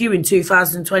EQ in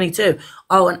 2022.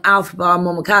 Oh, and Alpha Bar and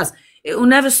Mama Kaz. It will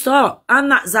never stop. And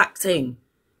that Zach thing.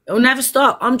 It will never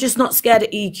stop. I'm just not scared of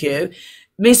EQ.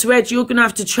 Miss Red, you're going to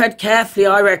have to tread carefully,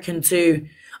 I reckon, to...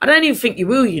 I don't even think you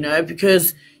will, you know,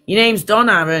 because your name's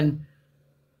Donna and...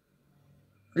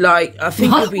 Like, I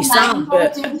think you'll be sound,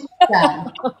 but...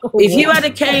 if you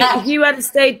had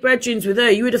stayed brethrens with her,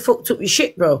 you would have fucked up your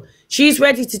shit, bro. She's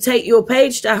ready to take your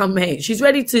page down, mate. She's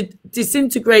ready to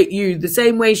disintegrate you the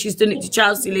same way she's done it to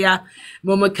Chelsea Leah,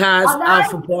 Mama Kaz,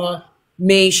 Alpha Bar,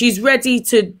 me. She's ready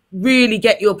to really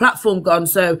get your platform gone.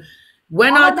 So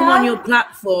when I come on your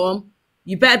platform,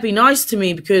 you better be nice to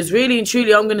me because really and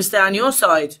truly I'm going to stay on your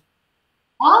side.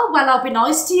 Oh, well, I'll be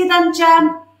nice to you then,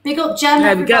 Jem. Big up, Jem.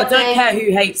 There we go. Don't care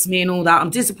who hates me and all that.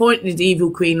 I'm disappointed in the Evil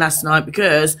Queen last night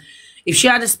because if she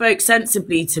had spoke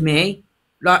sensibly to me,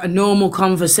 like a normal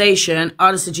conversation,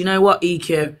 I'd have said, you know what,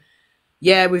 EQ?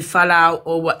 Yeah, we fell out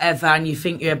or whatever and you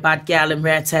think you're a bad girl and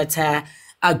rare tear.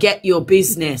 I'll get your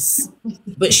business.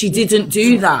 But she didn't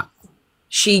do that.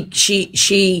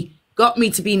 She got me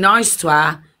to be nice to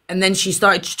her and then she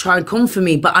started to try and come for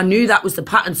me. But I knew that was the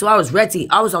pattern, so I was ready.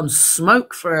 I was on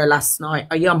smoke for her last night.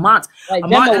 Are you mad? I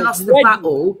might have lost the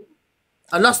battle.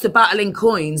 I lost the battle in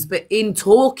coins, but in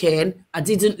talking, I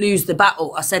didn't lose the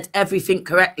battle. I said everything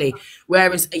correctly.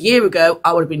 Whereas a year ago,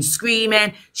 I would have been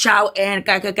screaming, shouting,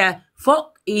 ga.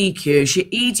 Fuck EQ, she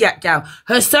idiot gal.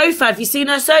 Her sofa, have you seen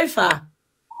her sofa?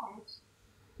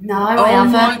 No, I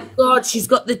haven't. Oh my God, she's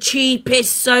got the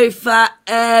cheapest sofa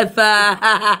ever.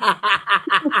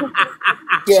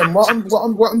 Yeah, what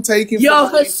I'm taking. Yo,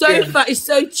 her sofa is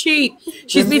so cheap.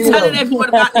 She's been telling everyone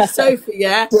about this sofa,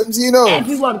 yeah? You know.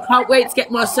 Everyone can't wait to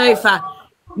get my sofa.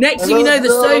 Next thing you know, the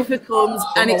sofa comes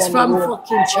and it's from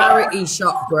fucking charity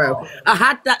shop, bro. I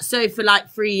had that sofa like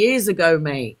 3 years ago,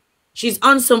 mate. She's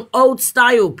on some old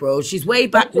style, bro. She's way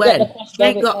back when. She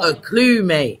ain't got a clue,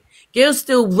 mate. Girl's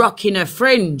still rocking her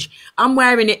fringe. I'm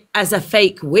wearing it as a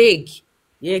fake wig.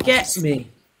 You get me?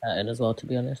 As well, to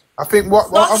be honest. I think what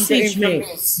I'm Sausage, getting mate.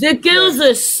 The girl's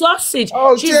a sausage.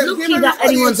 Oh, She's Jem, lucky give that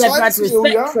everybody anyone's a ever had chance,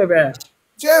 Julia. respect for her.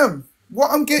 Jem,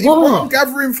 what I'm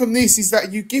gathering from this is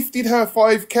that you gifted her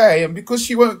 5k, and because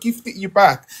she won't gift it you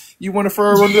back, you want to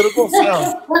throw her under the bus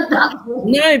now.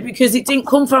 No, because it didn't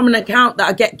come from an account that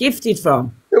I get gifted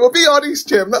from. Yeah, well, be honest,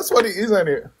 Jem. That's what it is, isn't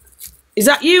it? Is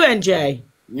that you, NJ?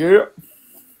 Yeah.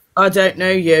 I don't know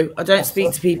you. I don't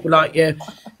speak to people like you.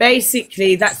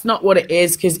 Basically, that's not what it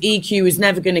is because EQ was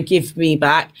never going to give me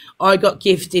back. I got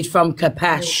gifted from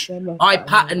Kapesh. I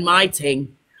patterned my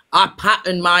thing.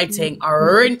 I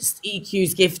rinsed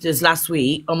EQ's gifters last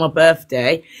week on my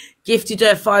birthday. Gifted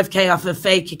her 5k off a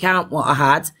fake account what I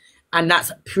had. And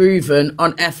that's proven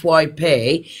on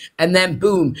FYP. And then,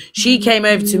 boom, she came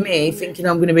over to me thinking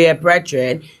I'm going to be her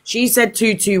brethren. She said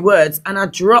two words and I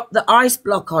dropped the ice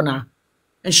block on her.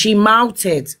 And she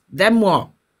melted. Then what?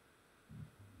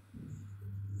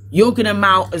 You're going to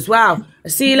melt as well.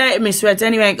 I'll see you later, Miss Red.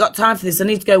 Anyway, ain't got time for this. I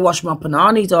need to go wash my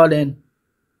panani, darling.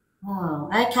 Oh,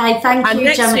 okay. Thank and you,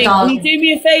 next Gemma, week, darling. can you do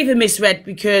me a favour, Miss Red?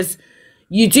 Because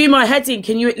you do my head in.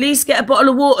 Can you at least get a bottle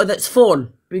of water that's full?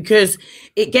 Because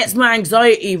it gets my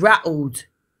anxiety rattled.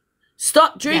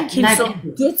 Stop drinking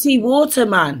some dirty water,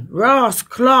 man. Ross,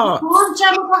 Clark. Come on,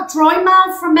 Gemma, I've got dry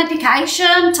mouth from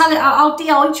medication. Tell it I'll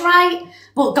dehydrate.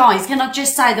 But guys, can I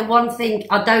just say the one thing,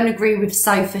 I don't agree with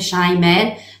sofa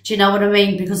shaming. Do you know what I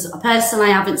mean? Because personally,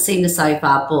 I haven't seen the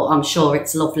sofa, but I'm sure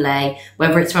it's lovely.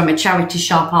 Whether it's from a charity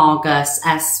shop, Argus,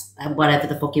 whatever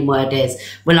the fucking word is,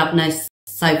 we'll have no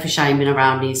sofa shaming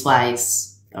around these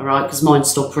ways. All right? Because mine's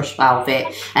still crushed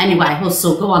velvet. Anyway,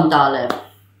 Hustle, go on, darling.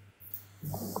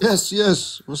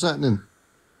 Yes. What's happening?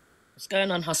 What's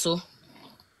going on, Hustle?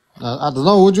 I don't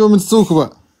know. What do you want me to talk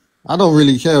about? I don't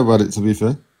really care about it, to be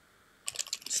fair.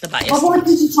 pissed about Well, what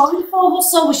did you join for,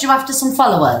 Russell? Was you after some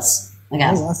followers?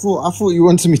 Again. Oh, I thought you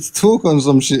wanted me to talk on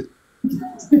some shit.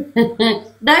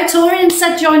 No, Torian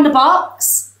said join the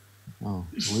box. Oh,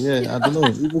 well, yeah, I don't know.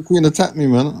 Evil Queen attacked me,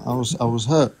 man. I was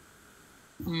hurt.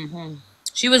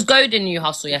 She was goading you,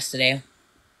 Hustle, yesterday.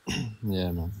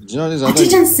 Yeah, man. Do you know what it is? I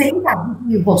didn't see that,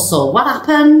 you Russell. What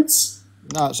happened?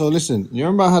 Nah, so listen, you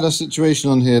remember I had a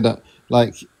situation on here that,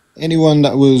 like, anyone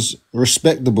that was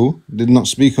respectable did not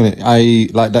speak on it, i.e.,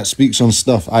 like, that speaks on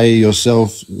stuff, i.e.,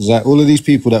 yourself, Zach, all of these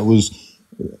people that was,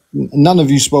 none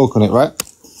of you spoke on it, right?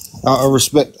 Out of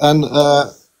respect. And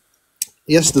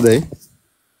yesterday,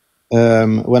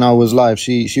 when I was live,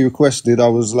 she requested, I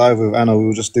was live with Anna, we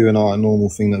were just doing our normal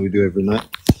thing that we do every night.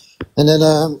 And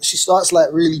then she starts, like,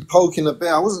 really poking a bit.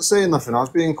 I wasn't saying nothing, I was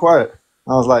being quiet.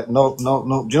 I was like, no.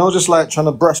 Do you know, just like trying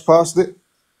to brush past it?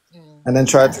 And then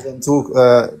tried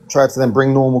to then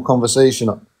bring normal conversation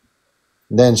up.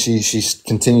 And then she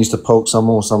continues to poke some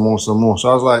more. So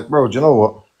I was like, bro, do you know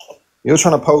what? You're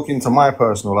trying to poke into my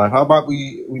personal life. How about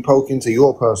we poke into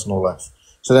your personal life?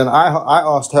 So then I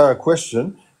asked her a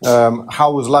question.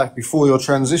 How was life before your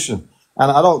transition? And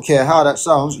I don't care how that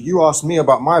sounds. You asked me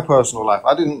about my personal life.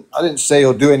 I didn't say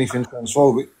or do anything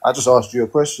transphobic. I just asked you a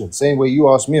question. Same way you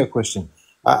asked me a question.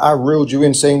 I reeled you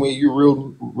in. Same way you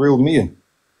reeled me in.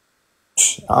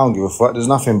 I don't give a fuck. There's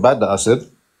nothing bad that I said.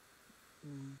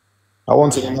 I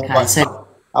wanted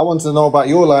to know about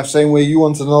your life, same way you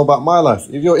wanted to know about my life.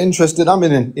 If you're interested, I'm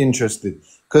interested.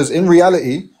 Because in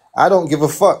reality, I don't give a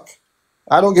fuck.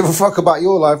 I don't give a fuck about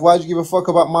your life. Why'd you give a fuck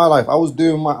about my life? I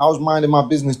was minding my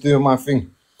business, doing my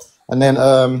thing. And then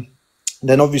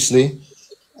obviously,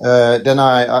 then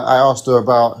I asked her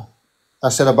about, I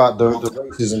said about the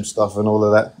racism stuff and all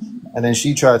of that. And then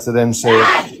she tried to then say,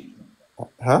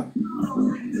 huh?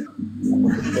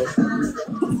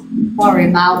 Sorry,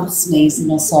 Mal was sneezing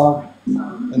or so.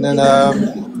 And then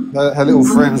her little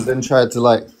friends then tried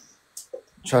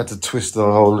to twist the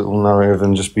whole little narrative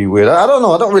and just be weird. I don't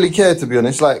know. I don't really care, to be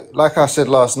honest. Like I said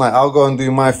last night, I'll go and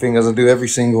do my thing as I do every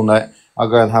single night. I'll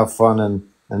go and have fun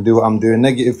and do what I'm doing.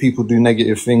 Negative people do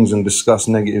negative things and discuss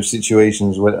negative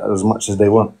situations as much as they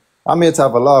want. I'm here to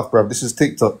have a laugh, bruv. This is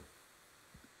TikTok.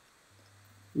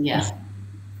 Yeah.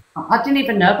 I didn't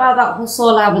even know about that Hustle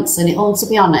allowance in it all, to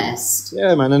be honest.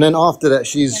 Yeah, man. And then after that,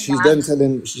 she's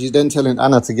then telling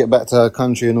Anna to get back to her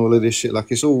country and all of this shit. Like,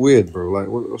 it's all weird, bro. Like,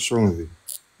 what's wrong with you?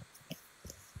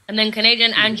 And then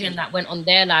Canadian Angie and that went on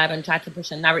their live and tried to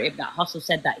push a narrative that Hustle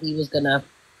said that he was gonna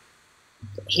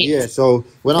hit. Yeah. So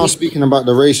when I was speaking about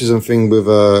the racism thing with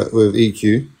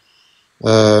EQ,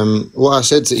 what I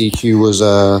said to EQ was,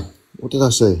 what did I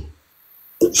say?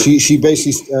 She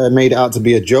basically made it out to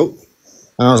be a joke.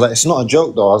 And I was like, it's not a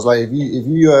joke, though. I was like, if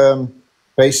you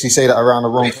basically say that around the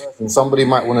wrong person, somebody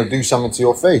might want to do something to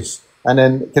your face. And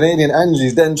then Canadian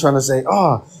Angie's then trying to say,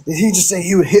 did he just say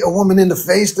he would hit a woman in the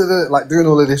face? Like, doing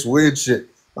all of this weird shit.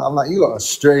 I'm like, you lot are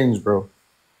strange, bro.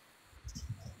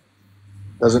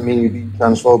 Doesn't mean you be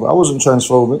transphobic. I wasn't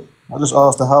transphobic. I just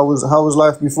asked her, how was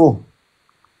life before?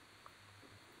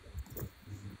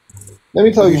 Let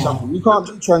me tell you something. You can't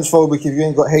be transphobic if you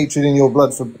ain't got hatred in your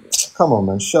blood for... Come on,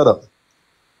 man. Shut up.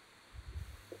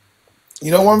 You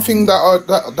know, one thing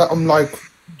that I'm like,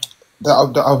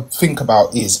 that I think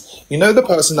about is, you know, the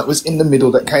person that was in the middle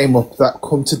that came up that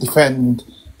come to defend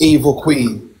Evil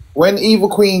Queen. When Evil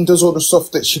Queen does all the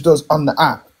stuff that she does on the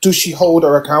app, does she hold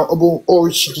her accountable, or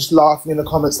is she just laughing in the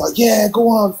comments like, yeah, go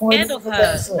on, Scared of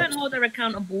her. Don't hold her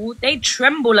accountable. They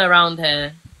tremble around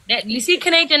her. You see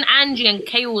Canadian Angie and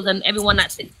Chaos and everyone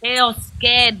that's it, they are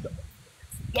scared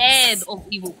of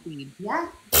Evil Queen. Yeah.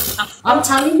 I'm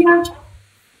telling you.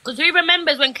 Because who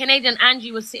remembers when Canadian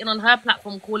Angie was sitting on her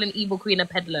platform calling Evil Queen a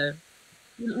peddler?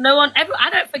 No one ever. I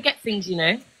don't forget things, you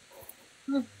know.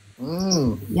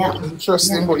 Yeah.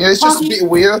 Interesting, but yeah, it's just a bit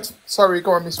weird. Sorry,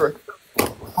 go on, Miss Rick.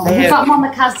 We've got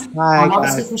Mama Kaz. Hi,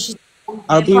 Obviously,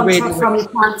 I'll be really from the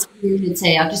trans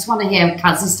community. I just want to hear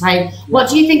Kaz's take. What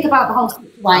do you think about the whole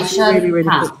situation? Really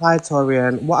quick. Hi,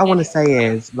 Torian. What I want to say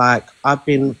is, like, I've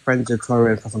been friends with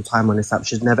Torian for some time on this app.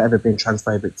 She's never ever been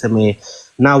transphobic to me.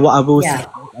 Now, what I will say,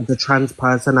 as a trans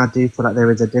person, I do feel like there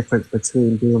is a difference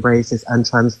between being racist and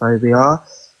transphobia.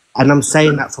 And I'm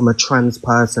saying that from a trans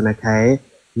person, okay?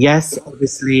 Yes,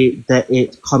 obviously, that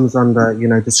it comes under, you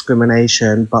know,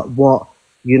 discrimination, but what,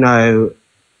 you know,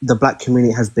 the black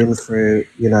community has been through,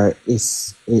 you know,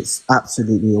 it's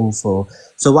absolutely awful.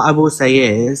 So what I will say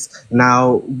is,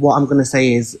 now, what I'm going to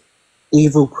say is,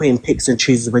 Evil Queen picks and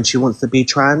chooses when she wants to be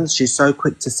trans. She's so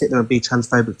quick to sit there and be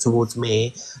transphobic towards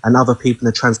me and other people in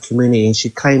the trans community. And she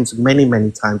claims many,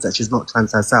 many times that she's not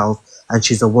trans herself and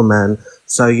she's a woman.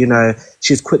 So, you know,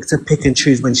 she's quick to pick and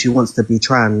choose when she wants to be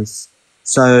trans.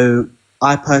 So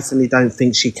I personally don't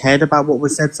think she cared about what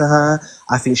was said to her.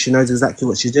 I think she knows exactly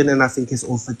what she's doing, and I think it's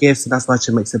all for gifts, so that's why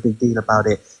she makes a big deal about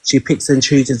it. She picks and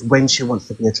chooses when she wants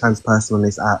to be a trans person on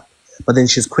this app. But then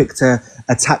she's quick to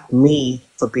attack me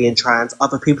for being trans,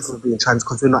 other people for being trans,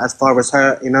 because we're not as far as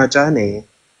her in her journey.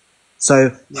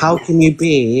 So how can you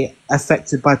be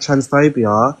affected by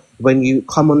transphobia when you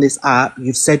come on this app,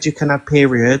 you've said you can have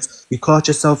periods, you class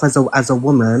yourself as a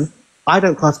woman. I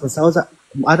don't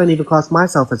even class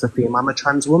myself as a female. I'm a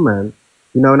trans woman,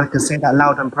 you know, and I can say that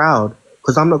loud and proud,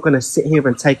 because I'm not going to sit here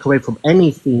and take away from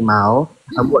any female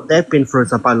and what they've been through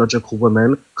as a biological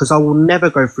woman, because I will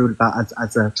never go through that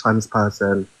as a trans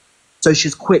person. So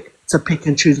she's quick to pick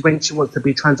and choose when she wants to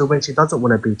be trans or when she doesn't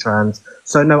want to be trans.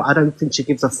 So no, I don't think she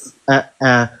gives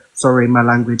sorry, my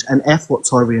language, an F what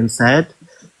Torian said.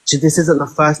 This isn't the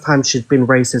first time she's been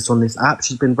racist on this app.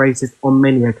 She's been racist on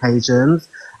many occasions.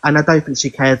 And I don't think she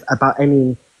cares about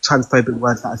any transphobic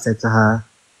words that I said to her,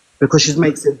 because she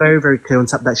makes it very, very clear on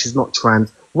top that she's not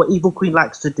trans. What Evil Queen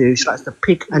likes to do, she likes to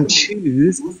pick and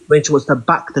choose when she wants to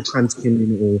back the trans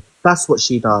community. That's what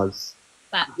she does.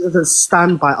 She doesn't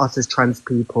stand by us as trans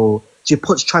people. She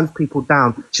puts trans people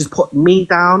down. She's put me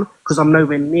down because I'm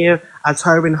nowhere near as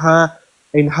her in her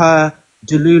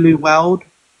Delulu world,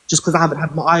 just because I haven't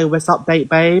had my iOS update,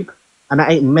 babe, and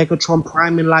I ain't Megatron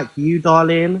priming like you,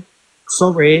 darling.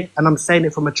 Sorry, and I'm saying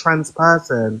it from a trans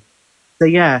person. So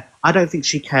yeah, I don't think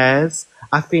she cares.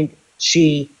 I think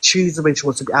she chooses when she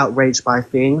wants to be outraged by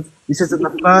things. This isn't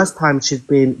the first time she's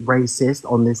been racist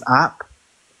on this app.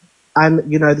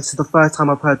 And, you know, this is the first time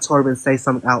I've heard Torian say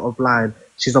something out of line.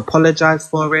 She's apologised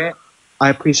for it. I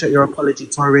appreciate your apology,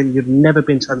 Torian. You've never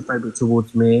been transphobic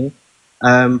towards me.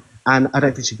 And I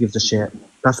don't think she gives a shit.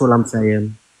 That's all I'm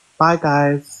saying. Bye,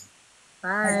 guys.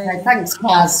 Bye. Okay, thanks,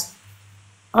 Kaz.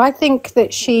 I think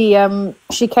that she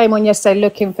came on yesterday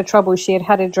looking for trouble. She had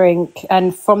had a drink,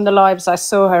 and from the lives I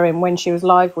saw her in when she was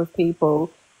live with people,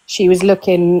 she was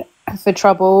looking for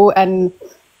trouble. And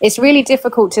it's really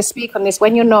difficult to speak on this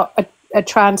when you're not a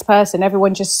trans person.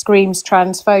 Everyone just screams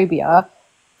transphobia,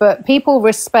 but people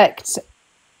respect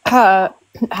her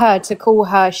to call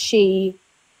her she,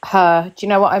 her. Do you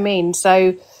know what I mean?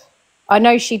 So I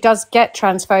know she does get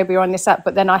transphobia on this app,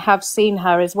 but then I have seen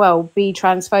her as well be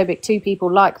transphobic to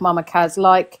people like Mama Kaz,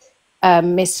 like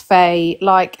Miss Faye,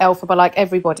 like Elphaba, like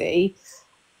everybody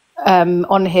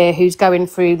on here who's going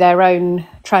through their own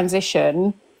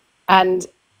transition. And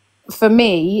for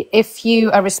me, if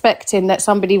you are respecting that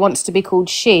somebody wants to be called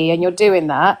she and you're doing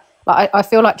that, like I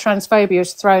feel like transphobia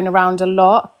is thrown around a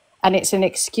lot, and it's an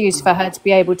excuse for her to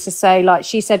be able to say, like,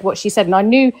 she said what she said. And I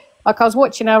knew, like, I was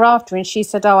watching her after and she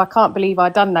said, oh, I can't believe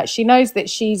I've done that. She knows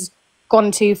that she's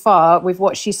gone too far with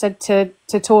what she said to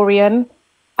Torian.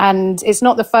 And it's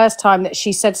not the first time that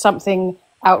she said something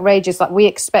outrageous. Like, we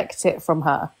expect it from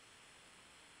her.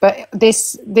 But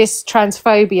this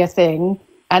transphobia thing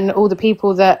and all the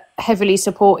people that heavily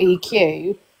support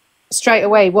EQ, straight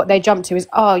away what they jump to is,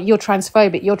 oh, you're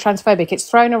transphobic, you're transphobic. It's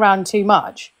thrown around too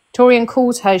much. Torian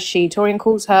calls her she, Torian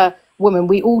calls her woman.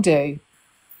 We all do.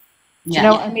 Do you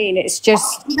know what I mean? It's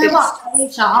just... You know what,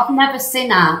 Alicia, I've never seen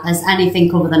her as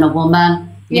anything other than a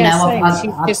woman. You know,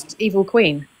 she's just Evil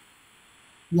Queen.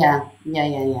 Yeah,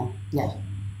 I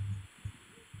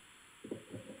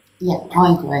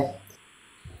agree.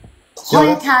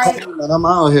 Hi, Kate. I'm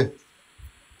out of here.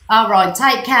 All right,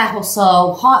 take care,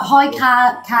 Hustle.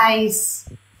 Hi, Case.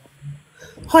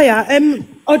 Hiya.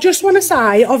 I just want to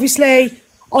say, obviously,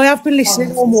 I have been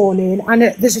listening all morning, and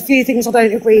there's a few things I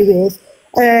don't agree with.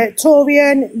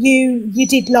 Torian, you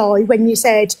did lie when you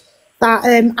said that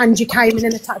Angie came in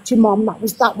and attacked your mum.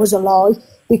 That was a lie,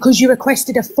 because you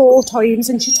requested her 4 times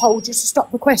and she told you to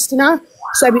stop requesting her.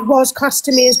 So it was classed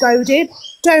to me as goaded.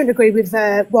 Don't agree with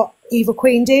what Evil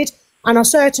Queen did, and I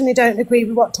certainly don't agree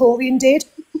with what Torian did.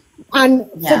 And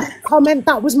for the comment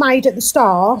that was made at the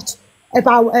start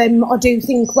about I do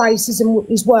think racism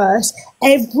is worse.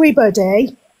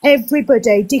 Everybody,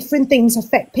 different things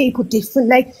affect people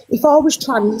differently. If I was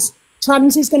trans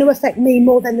is going to affect me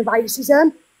more than the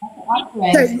racism.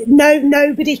 So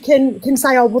nobody can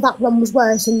say, oh, well, that one was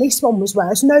worse and this one was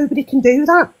worse. Nobody can do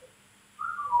that.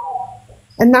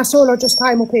 And that's all I just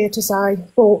came up here to say.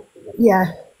 But,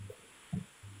 yeah.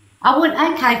 I would.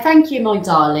 Okay, thank you, my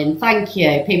darling. Thank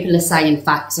you. People are saying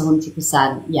facts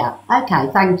 100%. Yeah.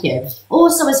 Okay, thank you.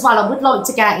 Also, as well, I would like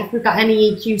to get, if we've got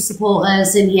any EQ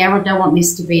supporters in here, I don't want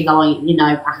this to be like, you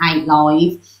know, a hate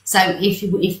live. So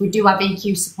if we do have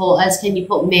EQ supporters, can you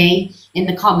put me in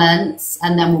the comments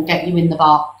and then we'll get you in the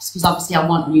box? Because obviously I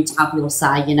want you to have your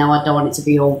say, you know, I don't want it to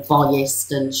be all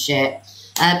biased and shit.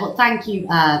 But thank you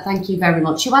very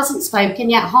much. Who hasn't spoken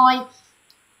yet? Hi.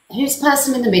 Who's the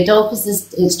person in the middle? Because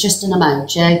it's just an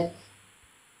emoji.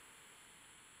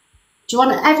 Do you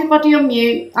want everybody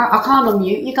unmute? I can't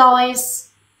unmute you guys.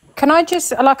 Can I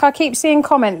just, like, I keep seeing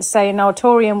comments saying, oh,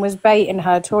 Torian was baiting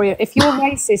her. Torian, if you're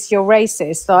racist, you're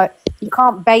racist. Like, you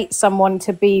can't bait someone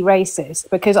to be racist,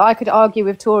 because I could argue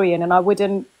with Torian and I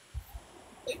wouldn't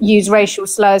use racial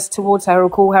slurs towards her or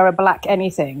call her a black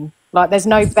anything. Like, there's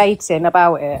no baiting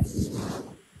about it.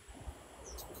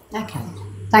 Okay.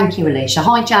 Thank you, Alicia.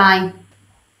 Hi, Jay.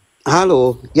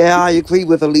 Hello. Yeah, I agree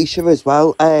with Alicia as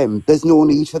well. There's no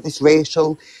need for this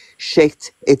racial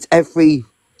shit. It's every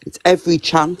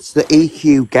chance that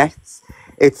EQ gets.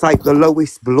 It's like the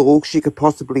lowest blow she could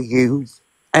possibly use.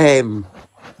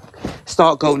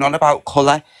 Start going on about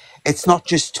colour. It's not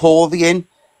just Torian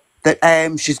that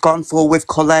she's gone for with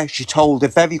colour. She told a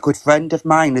very good friend of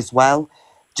mine as well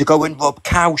to go and rub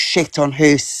cow shit on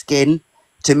her skin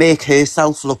to make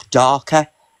herself look darker.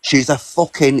 She's a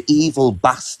fucking evil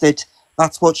bastard.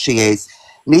 That's what she is.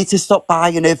 Need to stop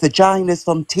buying her vaginas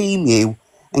from Temu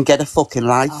and get a fucking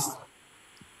life.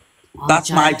 That's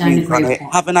Jay, my I don't view agree on with it.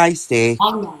 that. Have a nice day.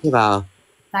 Ta-ra.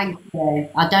 Thank you.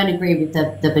 I don't agree with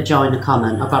the vagina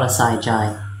comment, I've got to say,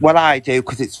 Jay. Well, I do,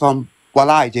 because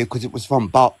it was from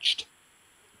Botched.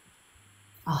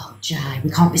 Oh, Jay, we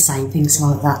can't be saying things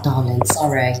like that, darling.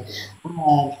 Sorry.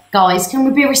 Guys, can we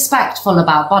be respectful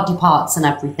about body parts and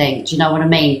everything? Do you know what I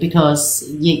mean? Because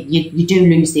you do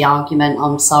lose the argument.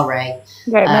 I'm sorry.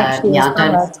 Yeah, it makes you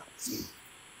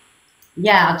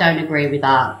I don't agree with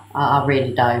that. I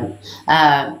really don't.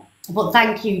 But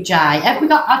thank you, Jay.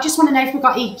 I just want to know if we've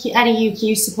got any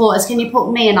UQ supporters. Can you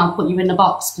put me and I'll put you in the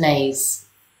box, please?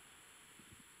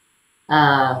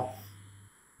 Guys,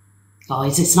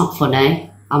 it's not funny.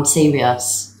 I'm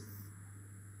serious.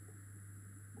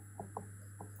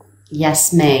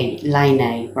 Yes, me,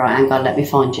 Lainey. Right, hang on, let me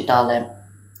find you, darling.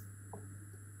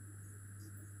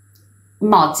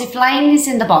 Mods, if Lainey's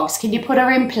in the box, can you put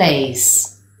her in,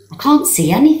 please? I can't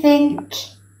see anything.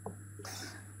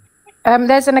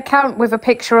 There's an account with a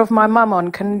picture of my mum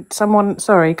on. Can someone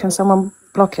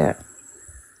block it?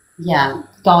 Yeah,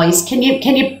 guys, can you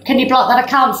block that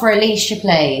account for Alicia,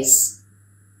 please?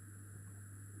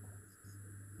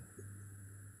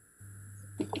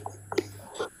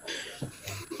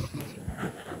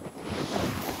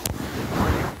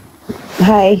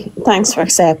 Hi, thanks for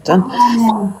accepting.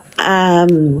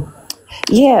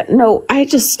 Yeah, no, I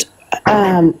just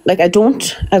I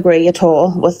don't agree at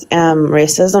all with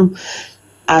racism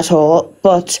at all.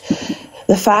 But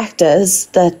the fact is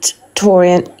that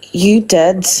Torian, you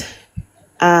did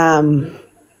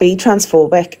be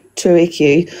transphobic to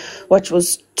EQ, which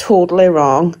was totally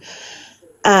wrong.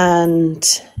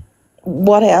 And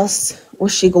what else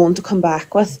was she going to come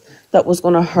back with that was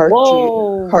going to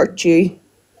hurt you?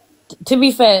 To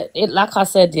be fair, like I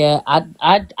said, yeah,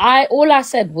 all I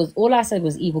said was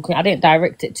evil queen. I didn't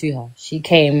direct it to her. She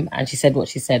came and she said what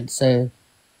she said. So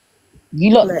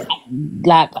you look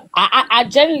like I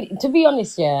generally, to be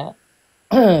honest, yeah,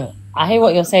 I hear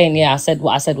what you're saying. Yeah, I said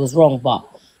what I said was wrong, but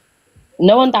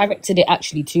no one directed it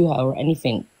actually to her or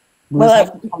anything.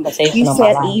 Well, you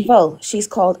said evil. She's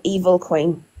called Evil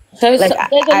Queen. So there's a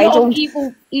lot of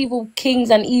evil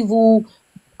kings and evil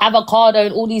avocado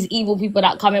and all these evil people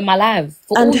that come in my life.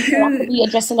 For all you have to be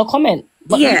addressing a comment.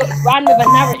 But you ran with a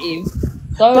narrative.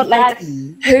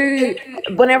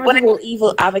 Whenever the whole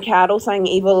evil avocado thing,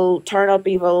 evil turnip,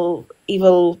 evil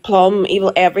plum,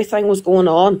 evil everything was going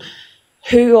on,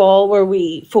 who all were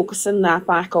we focusing that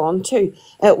back on to?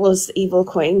 It was Evil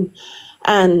Queen.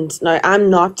 And now I'm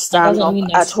not standing up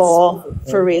at all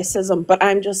for racism, but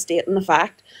I'm just stating the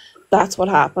fact. That's what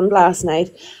happened last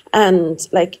night. And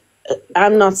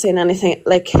I'm not saying anything,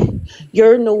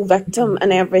 you're no victim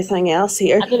and everything else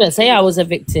here. I didn't say I was a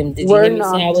victim. Did you hear me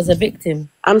say I was a victim?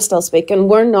 I'm still speaking.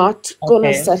 We're not going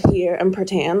to sit here and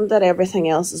pretend that everything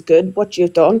else is good, what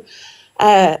you've done.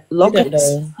 Look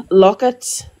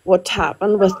at what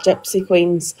happened with Gypsy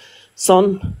Queen's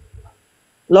son.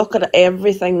 Look at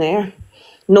everything there.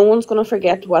 No one's going to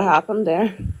forget what happened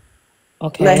there.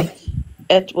 Okay.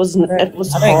 It was horrible. I don't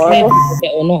care if you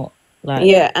forget or not.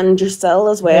 Yeah, and you're still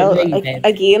as well. Really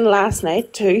again, last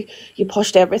night too, you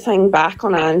pushed everything back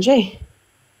on Angie.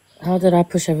 How did I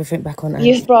push everything back on her?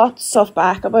 You've brought stuff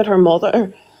back about her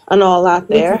mother and all that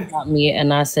there. About me,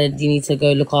 and I said you need to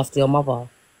go look after your mother.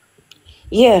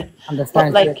 Yeah,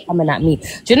 Understand? but You're coming at me.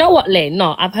 Do you know what, Lane?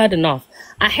 No, I've heard enough.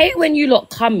 I hate when you lot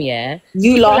come, yeah.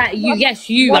 You People lot? like you, yes,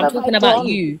 you. What I'm have talking I about done?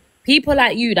 you. People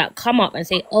like you that come up and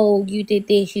say, "Oh, you did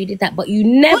this, you did that," but you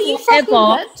never you fucking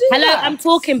ever. did do Hello, that. I'm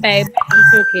talking, babe. I'm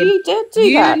talking. You did do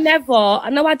You that. never.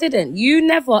 No, I didn't. You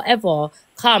never ever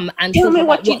come and Tell talk me about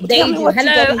what you what they tell me do. what you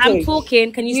Hello, didn't I'm do.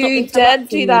 talking. Can you stop You did interrupting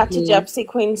do me, that to please? Gypsy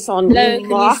Queen's son. Hello, You can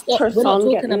you mocked stop? her We're not son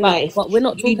talking getting about. knife. But we're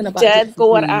not talking You about. did Gypsy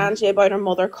go at Queen. Angie about her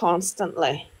mother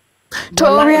constantly.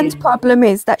 Torian's problem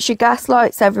is that she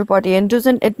gaslights everybody and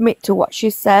doesn't admit to what she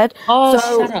said. Oh,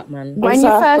 So shut up, man. when you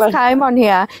first Exactly. came on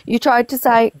here, you tried to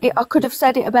say, I could have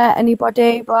said it about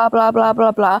anybody, blah, blah, blah,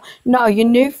 blah, blah. No, you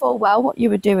knew full well what you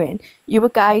were doing. You were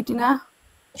guiding her.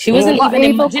 She wasn't What even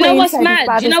in. Evil Do you know Queen what's said is mad?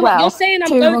 bad Do you as know what well. you're saying? I'm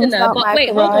Two goading wrongs her, don't but make wait,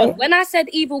 a hold on. right. When I said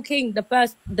Evil King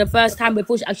the first time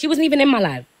before, she wasn't even in my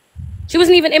life. She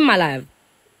wasn't even in my life.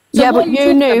 So Yeah, what but are you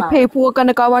you talking knew about? people were going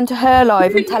to go onto her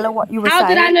live and tell her what you were How saying.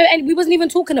 did I know? And we wasn't even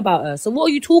talking about her. So what are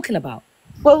you talking about?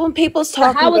 Well, when people's So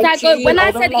talking how was I about going? you When in I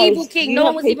other said Evil lives, King, you no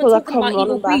one have was even people that talking come about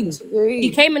Evil running back Queen. to you. She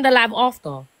came in the live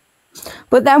after.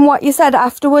 But then what you said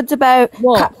afterwards about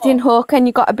What? Captain Hook and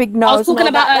you got a big nose I was talking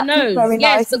and all about her that isn't nose. very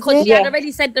Yes, nice, is because it? she had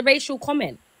already said the racial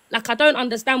comment. Like, I don't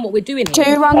understand what we're doing here.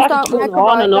 Two wrongs That's don't make a going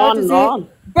on right, and though, on does and it? on.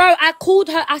 Bro, I called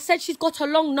her. I said she's got a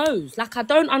long nose. Like, I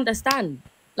don't understand.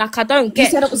 Like, I don't You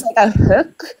get. said it was like a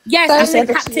hook. Yes, You I said said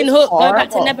that she Captain was Hook. Go back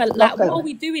to horrible Never. Like, what are looking.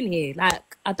 we doing here? Like,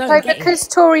 I don't So get it. because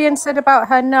Torian said about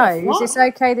her nose, What? it's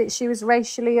okay that she was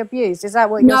racially abused. Is that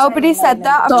what you're Nobody saying? said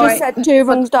that. I've Sorry, just said two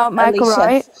wrongs don't make a Alicia,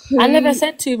 right. I never who,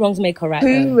 said two wrongs make a right,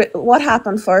 though. what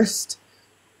happened first?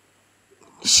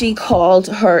 She called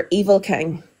her Evil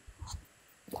King.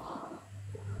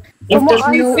 From what If there's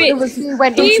I no, heard, there was she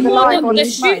went She into the wore live the, on the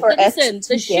this shoe. mic. for it Listen, to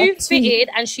the shoe get to fitted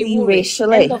and she be wore it. End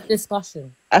racially of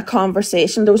discussion. a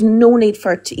conversation. There was no need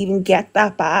for it to even get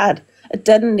that bad. It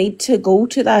didn't need to go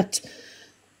to that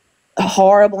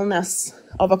horribleness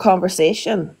of a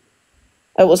conversation.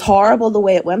 It was horrible the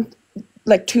way it went.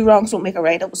 Like two wrongs don't make a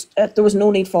right. It was there was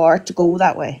no need for it to go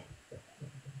that way.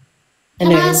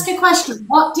 Can I ask a question?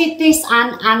 What did this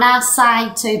Anna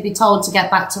say to be told to get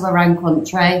back to her own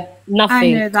country?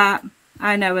 Nothing. I know that.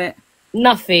 I know it.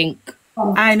 Nothing.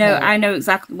 I know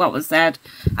exactly what was said.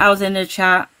 I was in the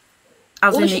chat. I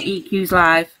was All in the she- EQ's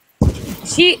live.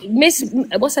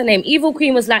 What's her name? Evil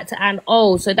Queen was like to Anne,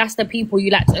 oh, so that's the people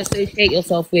you like to associate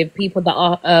yourself with, people that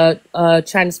are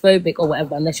transphobic or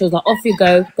whatever. And then she was like, off you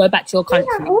go back to your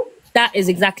country. That is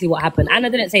exactly what happened. Anna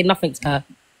didn't say nothing to her.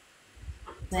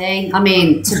 See? I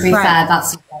mean, to be Right. fair,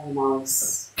 that's very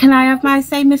nice. Can I have my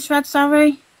say, Miss Red?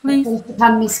 Sorry, please.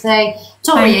 Can we stay?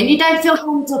 Torian, you don't feel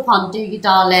called upon, do you,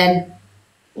 darling?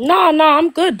 No, I'm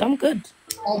good. I'm good.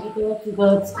 You're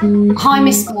good. Hi,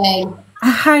 Miss Queen.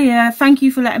 Hiya, thank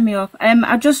you for letting me up.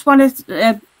 I just wanted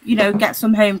to, get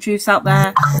some home truths out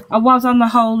there. I was on the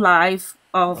whole live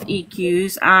of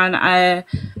EQs, and I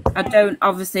don't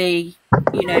obviously,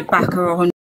 back her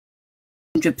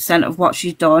 100% of what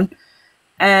she's done.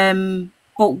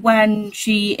 But when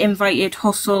she invited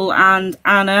Hustle and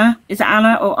Anna, is it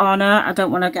Anna or Anna? I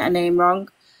don't want to get a name wrong.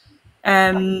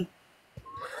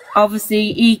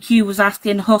 Obviously EQ was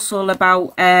asking Hustle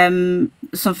about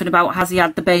something about has he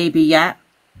had the baby yet,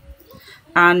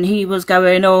 and he was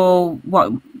going, oh,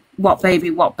 what baby.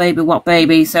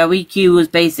 So EQ was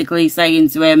basically saying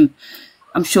to him,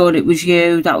 I'm sure it was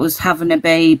you that was having a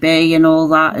baby and all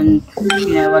that, and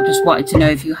I just wanted to know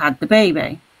if you had the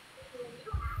baby.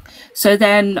 So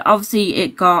then obviously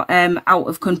it got out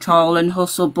of control, and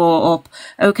Hustle brought up,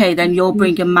 okay, then you're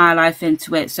bringing my life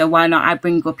into it, so why not I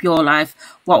bring up your life?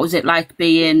 What was it like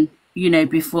being,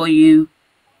 before you,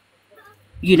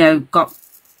 got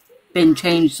been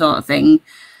changed, sort of thing.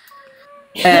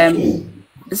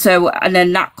 So, and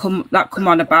then that come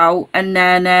on about, and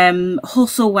then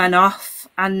Hustle went off,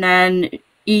 and then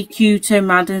EQ turned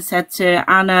around and said to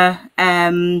Anna,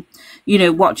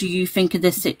 what do you think of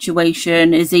this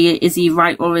situation? Is he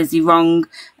right or is he wrong?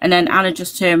 And then Anna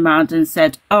just turned around and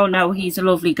said, oh no, he's a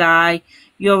lovely guy.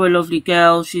 You're a lovely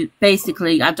girl. She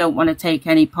basically, I don't want to take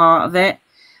any part of it.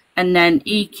 And then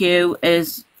EQ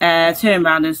is turned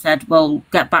around and said, well,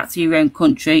 get back to your own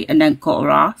country, and then cut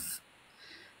her off.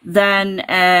 Then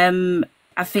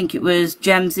I think it was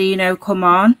Gemzino come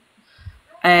on.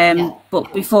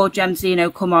 But before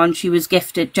Gemzino come on,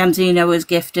 Gemzino was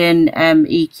gifting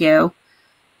EQ.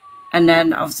 And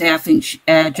then obviously I think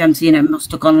Gemzino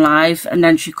must have gone live, and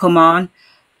then she come on.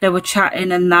 They were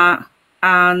chatting and that,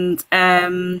 and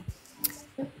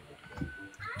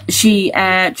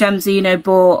Gemzino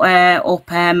brought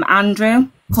up Andrew,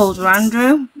 called her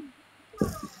Andrew,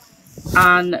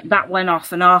 and that went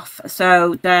off and off.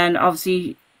 So then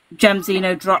obviously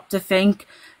Gemzino dropped a thing,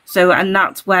 and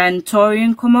that's when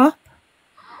Torian come up,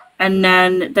 and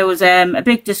then there was a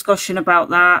big discussion about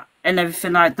that and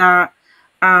everything like that,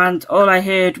 and all I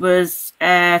heard was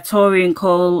Torian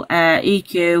call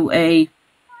EQ a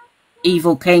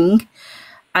evil king.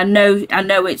 I know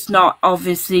it's not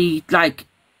obviously like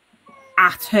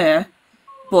at her,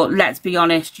 but let's be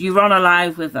honest, you're on a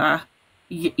live with her,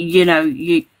 you know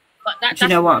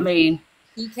what I mean.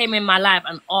 He came in my live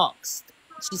and asked,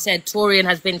 she said Torian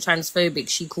has been transphobic,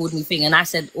 she called me thing, and I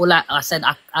said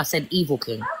I said evil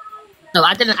king. No,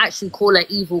 I didn't actually call her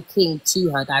evil king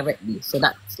to her directly, so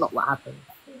that's not what happened.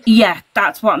 Yeah,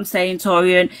 that's what I'm saying,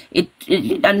 Torian.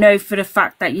 I know for the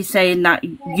fact that you're saying that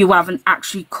you haven't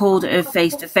actually called her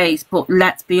face to face, but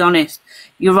let's be honest,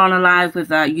 you're on a live with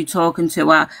her, you're talking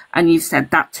to her, and you've said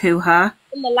that to her.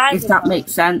 If that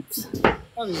makes sense.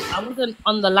 Sorry, I wasn't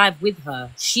on the live with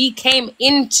her. She came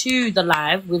into the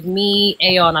live with me,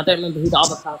 Aeon, I don't remember who the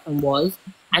other person was,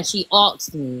 and she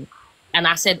asked me, and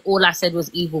I said, all I said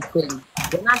was evil queen.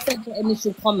 When I said the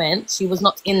initial comment, she was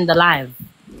not in the live.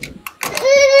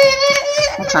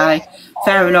 Okay,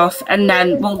 fair enough. And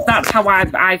then, well, that's how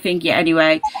I think it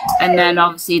anyway. And then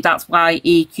obviously that's why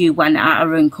EQ went at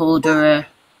her and called her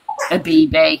a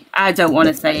BB. I don't want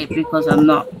to say it because I'm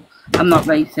not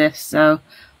racist. So,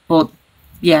 but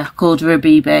yeah, called her a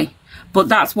BB. But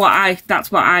that's what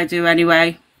I do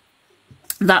anyway.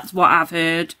 That's what I've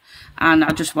heard. And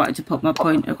I just wanted to put my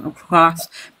point across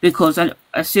because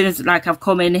as soon as like I've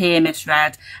come in here, Miss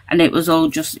Red, and it was all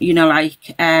just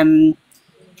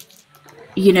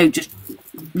just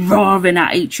roaring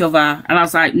at each other, and I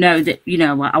was like, no, that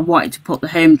I wanted to put the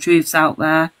home truths out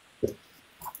there.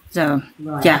 So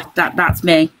yeah, that's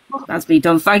me. That's me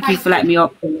done. Thank you for letting me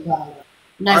up.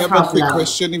 I have a quick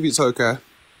question, if it's okay.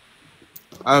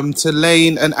 To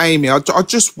Lane and Amy, I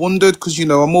just wondered, because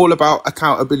I'm all about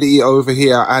accountability over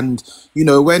here, and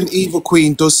when Evil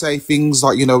Queen does say things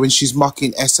like when she's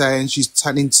mocking SA and she's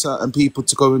telling certain people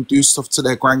to go and do stuff to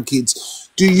their grandkids,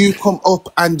 do you come up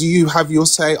and do you have your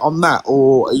say on that,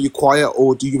 or are you quiet,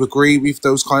 or do you agree with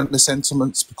those kind of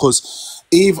sentiments? Because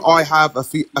if I have a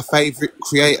favourite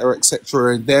creator,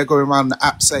 etc., and they're going around the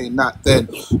app saying that, then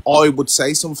I would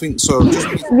say something. So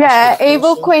yeah,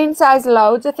 Evil Queen says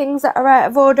loads of things that are out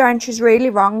of order, and she's really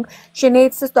wrong. She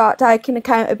needs to start taking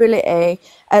accountability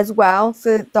as well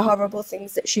for the horrible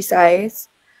things that she says.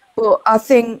 But I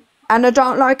think, and I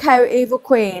don't like how Evil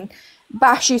Queen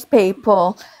bashes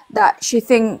people that she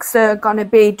thinks are going to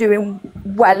be doing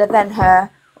weller than her.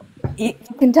 You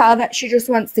can tell that she just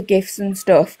wants the gifts and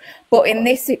stuff. But in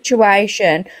this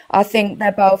situation, I think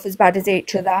they're both as bad as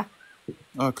each other.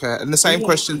 Okay, and the same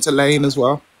question to Lane as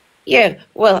well. Yeah,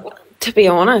 well, to be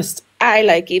honest, I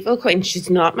like Evil Queen. She's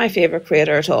not my favourite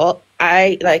creator at all.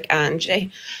 I like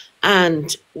Angie.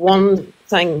 And one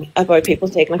thing about people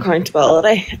taking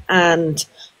accountability and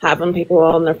having people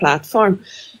on their platform,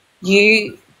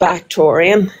 you back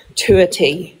Torian to a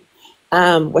T.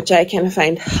 Which I kind of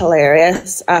find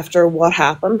hilarious after what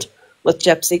happened with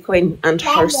Gypsy Queen and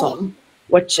her son,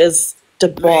 which is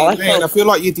diabolical. Lane, I feel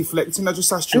like you're deflecting. I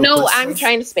just asked you. No, I'm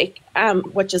trying to speak.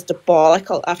 Which is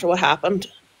diabolical after what happened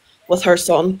with her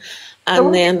son,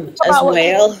 and then as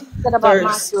well. About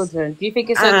my children, do you think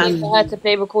it's okay for her to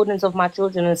play recordings of my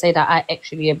children and say that I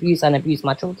actually abuse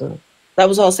my children? That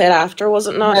was all said after, was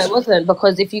it not? No, it wasn't,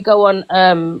 because if you go on,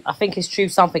 I think it's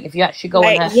Truth Something. If you actually go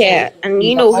on her, yeah, and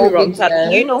you know who runs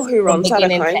that. You know who runs that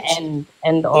account.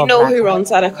 You know who runs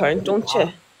that account, don't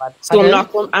you? So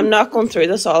I'm not going through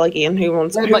this all again. Who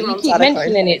runs? No, but you keep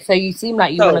mentioning it, so you seem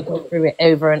like you want to go through it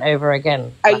over and over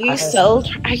again. Are you still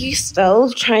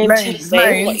trying to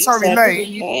say what you said?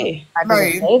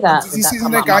 Lane, this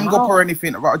isn't a gang up or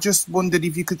anything. But I just wondered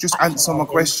if you could just answer my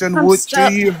question.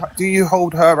 Do you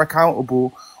hold her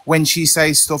accountable when she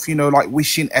says stuff, like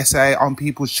wishing SA on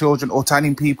people's children or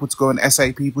telling people to go and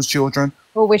SA people's children?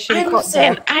 Or wishing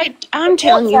I'm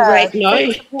telling you right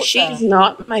now, she's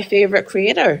not my favourite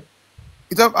creator.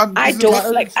 I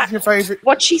don't like your favourite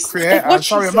what she creator. What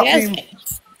she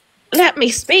says. Let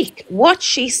me speak. What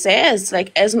she says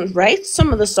isn't right.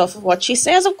 Some of the stuff of what she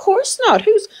says, of course not.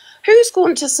 Who's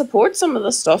going to support some of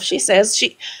the stuff she says?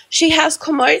 She has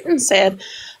come out and said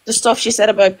the stuff she said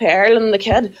about Pearl and the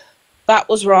kid. That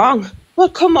was wrong. Well,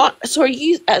 come on. So are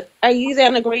you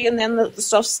then agreeing then that the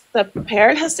stuff that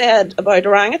Pearl has said about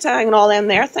orangutan and all them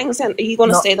their things, and are you going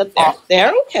to say that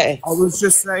they're okay? I was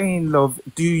just saying, love,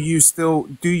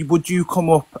 would you come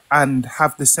up and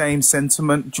have the same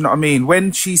sentiment? Do you know what I mean?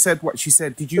 When she said what she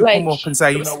said, did you come up and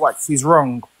say, you know what, she's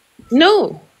wrong?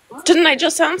 No. Didn't I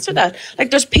just answer that?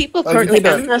 Like, there's people currently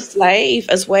in this live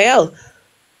as well.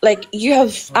 Like, you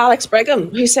have Alex Brigham,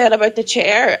 who said about the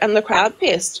chair and the crab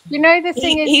paste. You know, the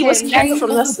thing he was kicked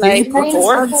from this live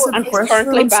before, and he's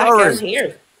currently back in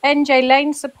here. NJ,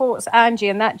 Lane supports Angie,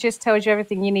 and that just tells you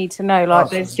everything you need to know.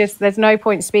 Like, there's no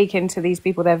point speaking to these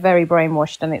people. They're very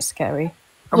brainwashed, and it's scary.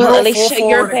 Well, Alicia,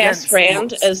 your best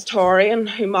friend is Torian,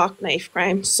 who mocked knife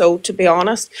crime. So, to be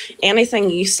honest,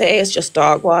 anything you say is just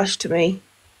dog wash to me.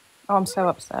 Oh, I'm so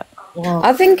upset.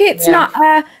 I think it's not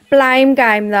a blame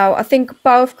game, though. I think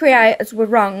both creators were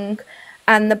wrong,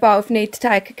 and they both need to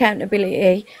take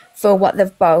accountability for what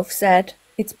they've both said.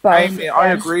 It's both. I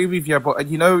agree with you, but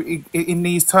you know, in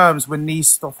these terms, when these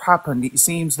stuff happen, it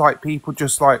seems like people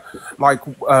just like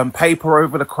paper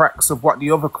over the cracks of what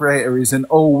the other creator is, and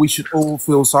we should all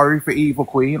feel sorry for Evil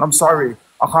Queen. I'm sorry.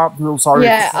 I can't feel sorry.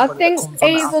 Yeah, I think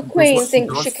Evil Queen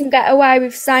thinks she can get away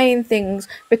with saying things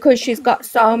because she's got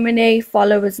so many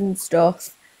followers and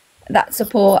stuff that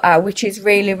support her, which is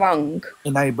really wrong.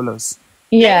 Enablers.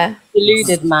 Yeah.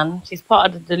 Deluded, man. She's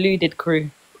part of the deluded crew.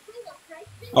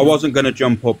 I wasn't going to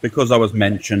jump up because I was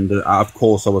mentioned. Of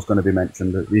course, I was going to be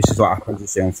mentioned. This is what happens, you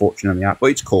see, unfortunately. But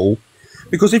it's cool.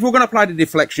 Because if we're going to play the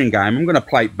deflection game, I'm going to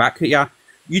play it back at you.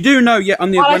 You do know,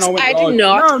 when I went I live. do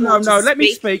not. No. Let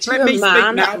me speak. Let me speak now.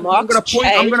 I'm going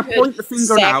to point the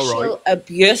finger now, right? Sexual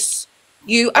abuse.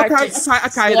 You are okay.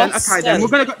 Then we're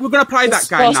going to play that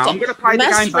game now. I'm going to play the game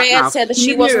back now. Miss Red said that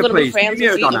she wasn't going to be friends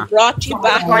with you and brought you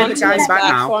back onto this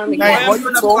platform again. I'm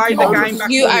going to play the game back.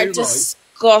 You are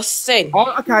disgusting.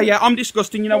 I'm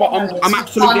disgusting. You know what? I'm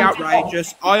absolutely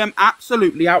outrageous. I am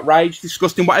absolutely outraged,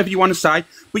 disgusting, whatever you want to say.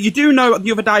 But you do know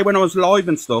the other day when I was live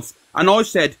and stuff, and I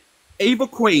said, Evil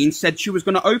Queen said she was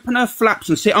going to open her flaps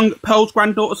and sit on Pearl's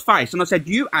granddaughter's face, and I said,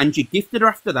 you, Angie, gifted her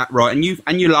after that, right?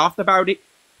 And you laughed about it.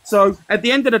 So at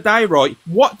the end of the day, right,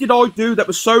 what did I do that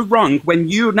was so wrong when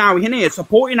you now in here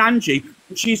supporting Angie?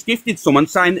 She's gifted someone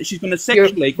saying that she's going to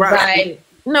sexually grab.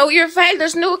 No, you're vile.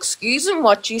 There's no excusing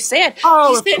what you said. Oh,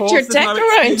 you sent your dick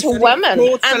around to women,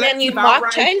 and then you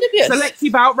mock child abuse.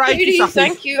 Selective outrage. Who do you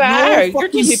think you are? You're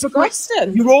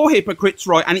disgusting. You're all hypocrites,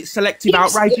 right? And it's selective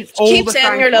outrage. It's all keep the saying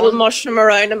same your little thing. mushroom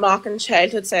around and mocking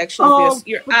childhood sexual abuse.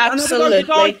 You're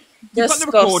absolutely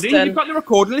disgusting. You've got the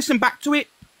recording. Listen back to it.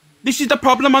 This is the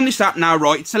problem on this app now,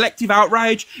 right? It's selective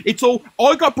outrage. It's all,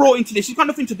 I got brought into this. It's got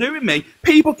nothing to do with me.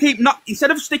 People keep instead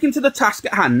of sticking to the task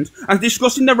at hand and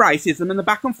discussing the racism and the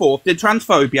back and forth, the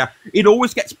transphobia, it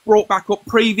always gets brought back up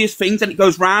previous things and it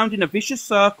goes round in a vicious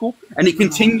circle and it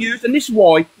continues. And this is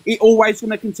why it always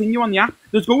going to continue on the app.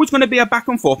 There's always going to be a back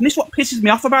and forth. And this is what pisses me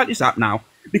off about this app now.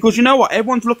 Because you know what?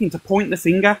 Everyone's looking to point the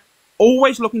finger.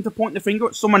 Always looking to point the finger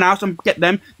at someone else and get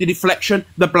them the deflection,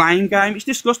 the blame game. It's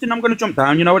disgusting. I'm going to jump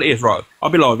down. You know what it is, right?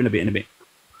 I'll be live in a bit.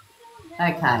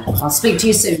 Okay, I'll speak to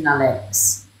you soon,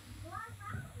 Alex.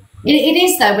 It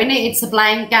is though, isn't it? It's a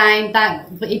blame game. That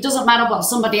it doesn't matter what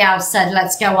somebody else said.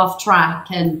 Let's go off track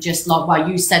and just like, well,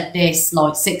 you said this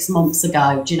like 6 months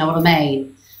ago. Do you know what I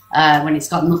mean? When it's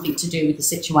got nothing to do with the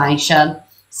situation.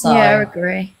 So yeah, I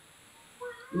agree.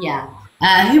 Yeah.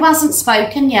 Who hasn't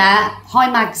spoken yet? Hi,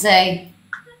 Magsy.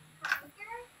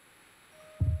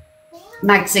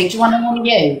 Magsy, do you want to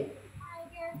unmute?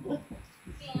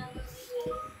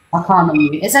 I can't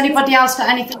unmute. Has anybody else got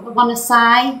anything they want to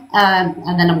say?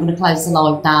 And then I'm going to close the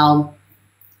live down.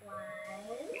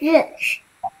 Yes.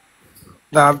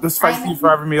 No, just thank you for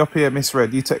having me up here, Miss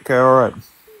Red. You take care, all right?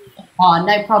 Oh,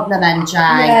 no problem, NJ.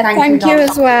 Yeah, thank you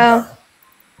as well.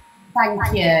 Thank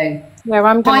you. Yeah,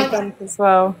 I'm going to jump as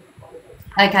well.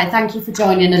 Okay, thank you for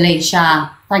joining,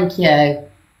 Alicia. Thank you.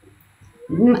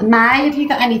 May, have you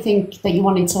got anything that you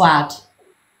wanted to add?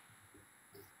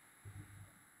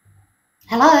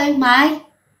 Hello, May.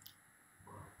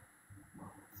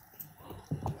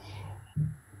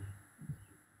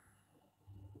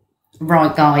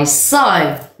 Right, guys.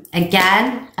 So,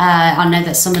 again, I know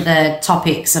that some of the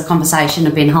topics of conversation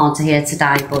have been hard to hear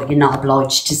today, but you're not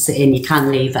obliged to sit in. You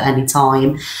can leave at any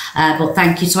time. But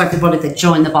thank you to everybody that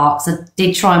joined the box. I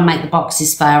did try and make the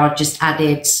boxes fair. I just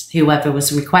added whoever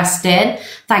was requesting.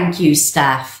 Thank you,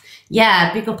 Steph.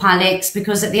 Yeah, big up Alex,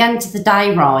 because at the end of the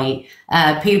day, right,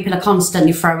 people are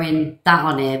constantly throwing that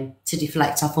on him to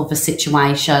deflect off other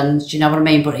situations. Do you know what I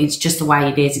mean? But it's just the way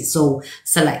it is. It's all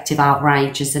selective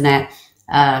outrage, isn't it?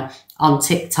 On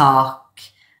TikTok.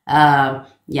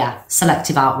 yeah,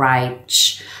 selective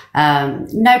outrage.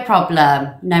 No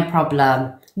problem, no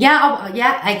problem. Yeah,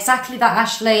 yeah, exactly that,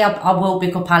 Ashley. I will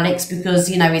pick up Alex because,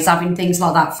 you know, he's having things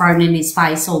like that thrown in his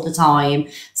face all the time.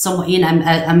 So, you know,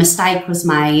 a mistake was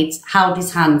made, held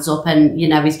his hands up, and, you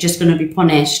know, he's just going to be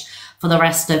punished for the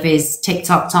rest of his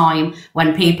TikTok time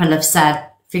when people have said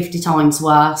 50 times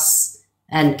worse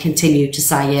and continue to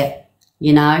say it,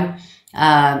 you know.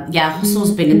 Yeah,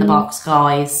 hustle's been in the box,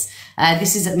 guys.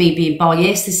 This isn't me being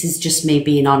biased. This is just me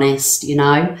being honest, you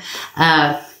know.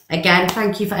 Again,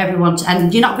 thank you for everyone.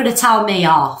 And you're not going to tell me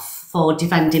off for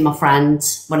defending my friend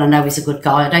when I know he's a good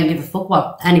guy. I don't give a fuck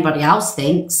what anybody else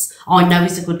thinks. I know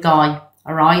he's a good guy,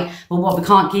 all right? But what we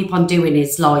can't keep on doing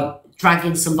is, like,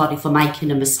 dragging somebody for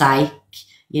making a mistake,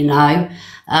 you know.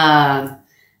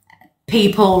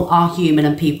 People are human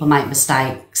and people make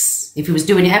mistakes. If he was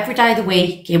doing it every day of the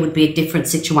week, it would be a different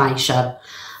situation.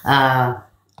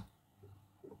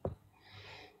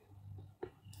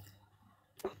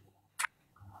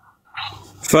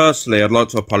 Firstly, I'd like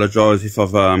to apologise if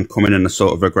I've come in a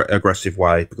sort of aggressive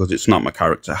way, because it's not my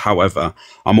character. However,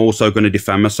 I'm also going to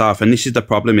defend myself, and this is the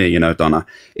problem here, you know, Donna,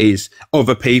 is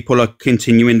other people are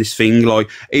continuing this thing. Like,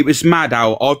 it was mad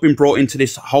how I've been brought into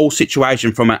this whole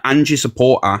situation from an Angie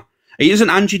supporter. It isn't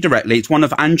Angie directly, it's one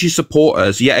of Angie's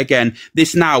supporters. Yet again,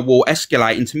 this now will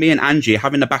escalate into me and Angie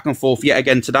having a back and forth yet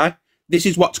again today. This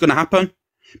is what's going to happen.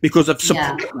 Because of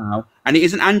support now, and it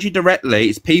isn't Angie directly,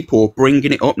 it's people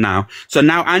bringing it up now. So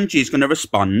now Angie's going to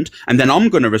respond, and then I'm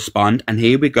going to respond, and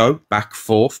here we go, back,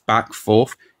 forth, back,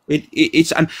 forth.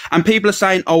 It's and people are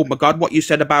saying, oh my God, what you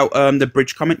said about the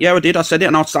bridge comment. Yeah, I did. I said it,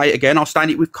 and I'll say it again. I'll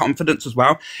stand it with confidence as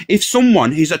well. If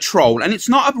someone is a troll, and it's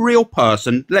not a real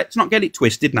person, let's not get it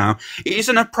twisted now. It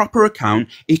isn't a proper account.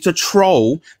 It's a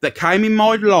troll that came in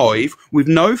my live with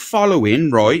no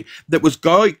following, right? That was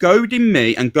goading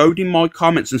me and goading my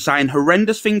comments and saying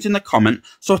horrendous things in the comment.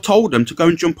 So I told them to go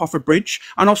and jump off a bridge.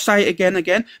 And I'll say it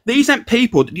again. These aren't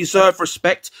people that deserve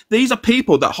respect. These are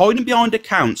people that hiding behind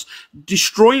accounts,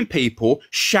 destroying people,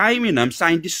 shaming them,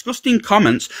 saying disgusting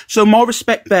comments. So my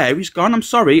respect there is gone. I'm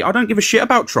sorry, I don't give a shit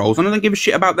about trolls, and I don't give a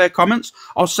shit about their comments.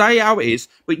 I'll say how it is,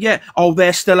 but yeah, oh,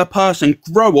 they're still a person.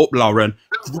 Grow up, Lauren.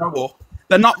 Grow up.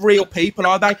 They're not real people,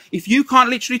 are they? If you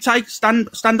can't literally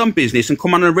stand on business and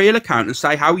come on a real account and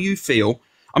say how you feel,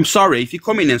 I'm sorry, if you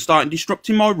come in and start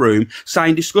disrupting my room,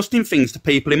 saying disgusting things to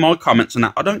people in my comments and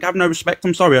that, I don't have no respect.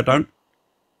 I'm sorry, I don't.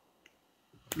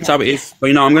 That's how it is. But,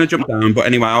 you know, I'm going to jump down. But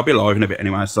anyway, I'll be live in a bit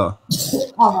anyway, so.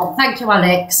 Oh, thank you,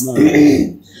 Alex.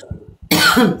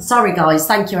 Sorry, guys.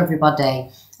 Thank you, everybody.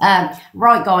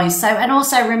 Right, guys. So, and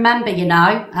also remember, you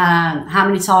know, how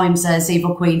many times has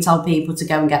Evil Queen told people to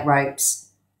go and get ropes?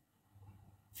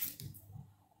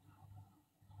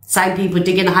 Same people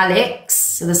digging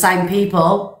Alex are the same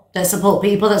people that support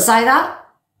people that say that.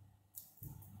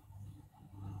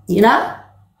 You know?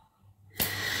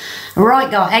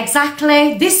 Right, guys,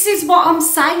 exactly. This is what I'm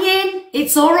saying.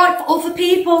 It's all right for other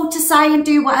people to say and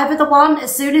do whatever they want.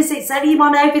 As soon as it's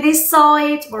anyone over this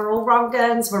side, we're all wrong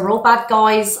guns, we're all bad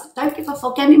guys. I don't give a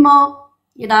fuck anymore,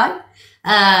 you know.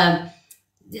 None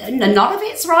of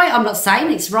it's right. I'm not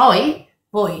saying it's right,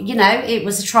 but, you know, it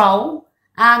was a troll.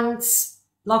 And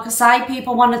like I say,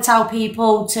 people want to tell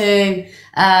people to,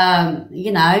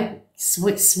 you know,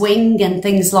 swing and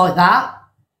things like that.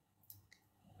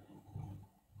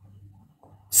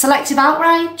 Selective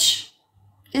outrage,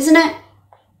 isn't it?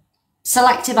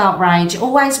 Selective outrage. It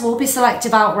always will be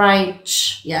selective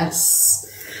outrage. Yes.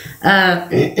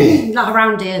 Not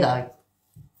around here, though.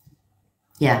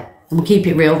 Yeah, we'll keep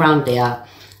it real around here.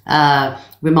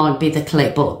 We might be the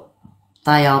clip, but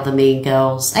they are the mean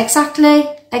girls. Exactly,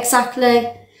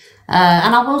 exactly.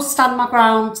 And I will stand my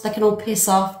ground. They can all piss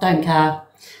off, don't care.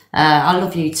 I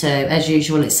love you too. As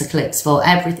usual, it's the clips for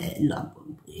everything.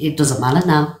 It doesn't matter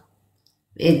now.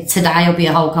 Today will be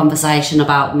a whole conversation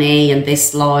about me and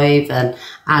this live and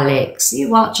Alex. You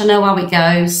watch, I know how it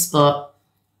goes, but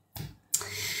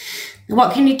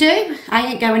what can you do? I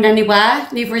ain't going anywhere,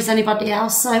 neither is anybody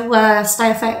else, so stay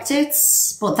affected.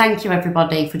 But thank you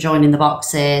everybody for joining the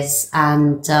boxes,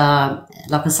 and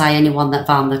like I say, anyone that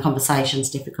found the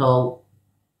conversations difficult,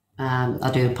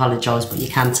 I do apologise, but you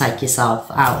can take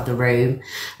yourself out of the room.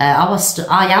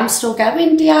 I am still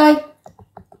going, DA.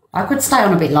 I could stay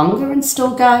on a bit longer and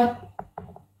still go.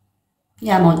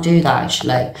 Yeah, I might do that,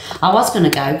 actually. I was going to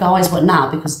go, guys, but now,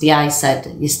 because DA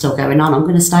said you're still going on, I'm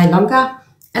going to stay longer.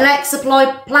 Alexa,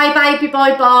 play baby,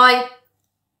 bye-bye.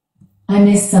 I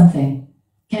missed something.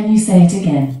 Can you say it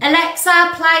again?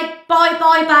 Alexa, play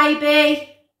bye-bye, baby.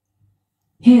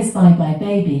 Here's Bye Bye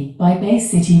Baby by Bay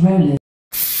City Rollers.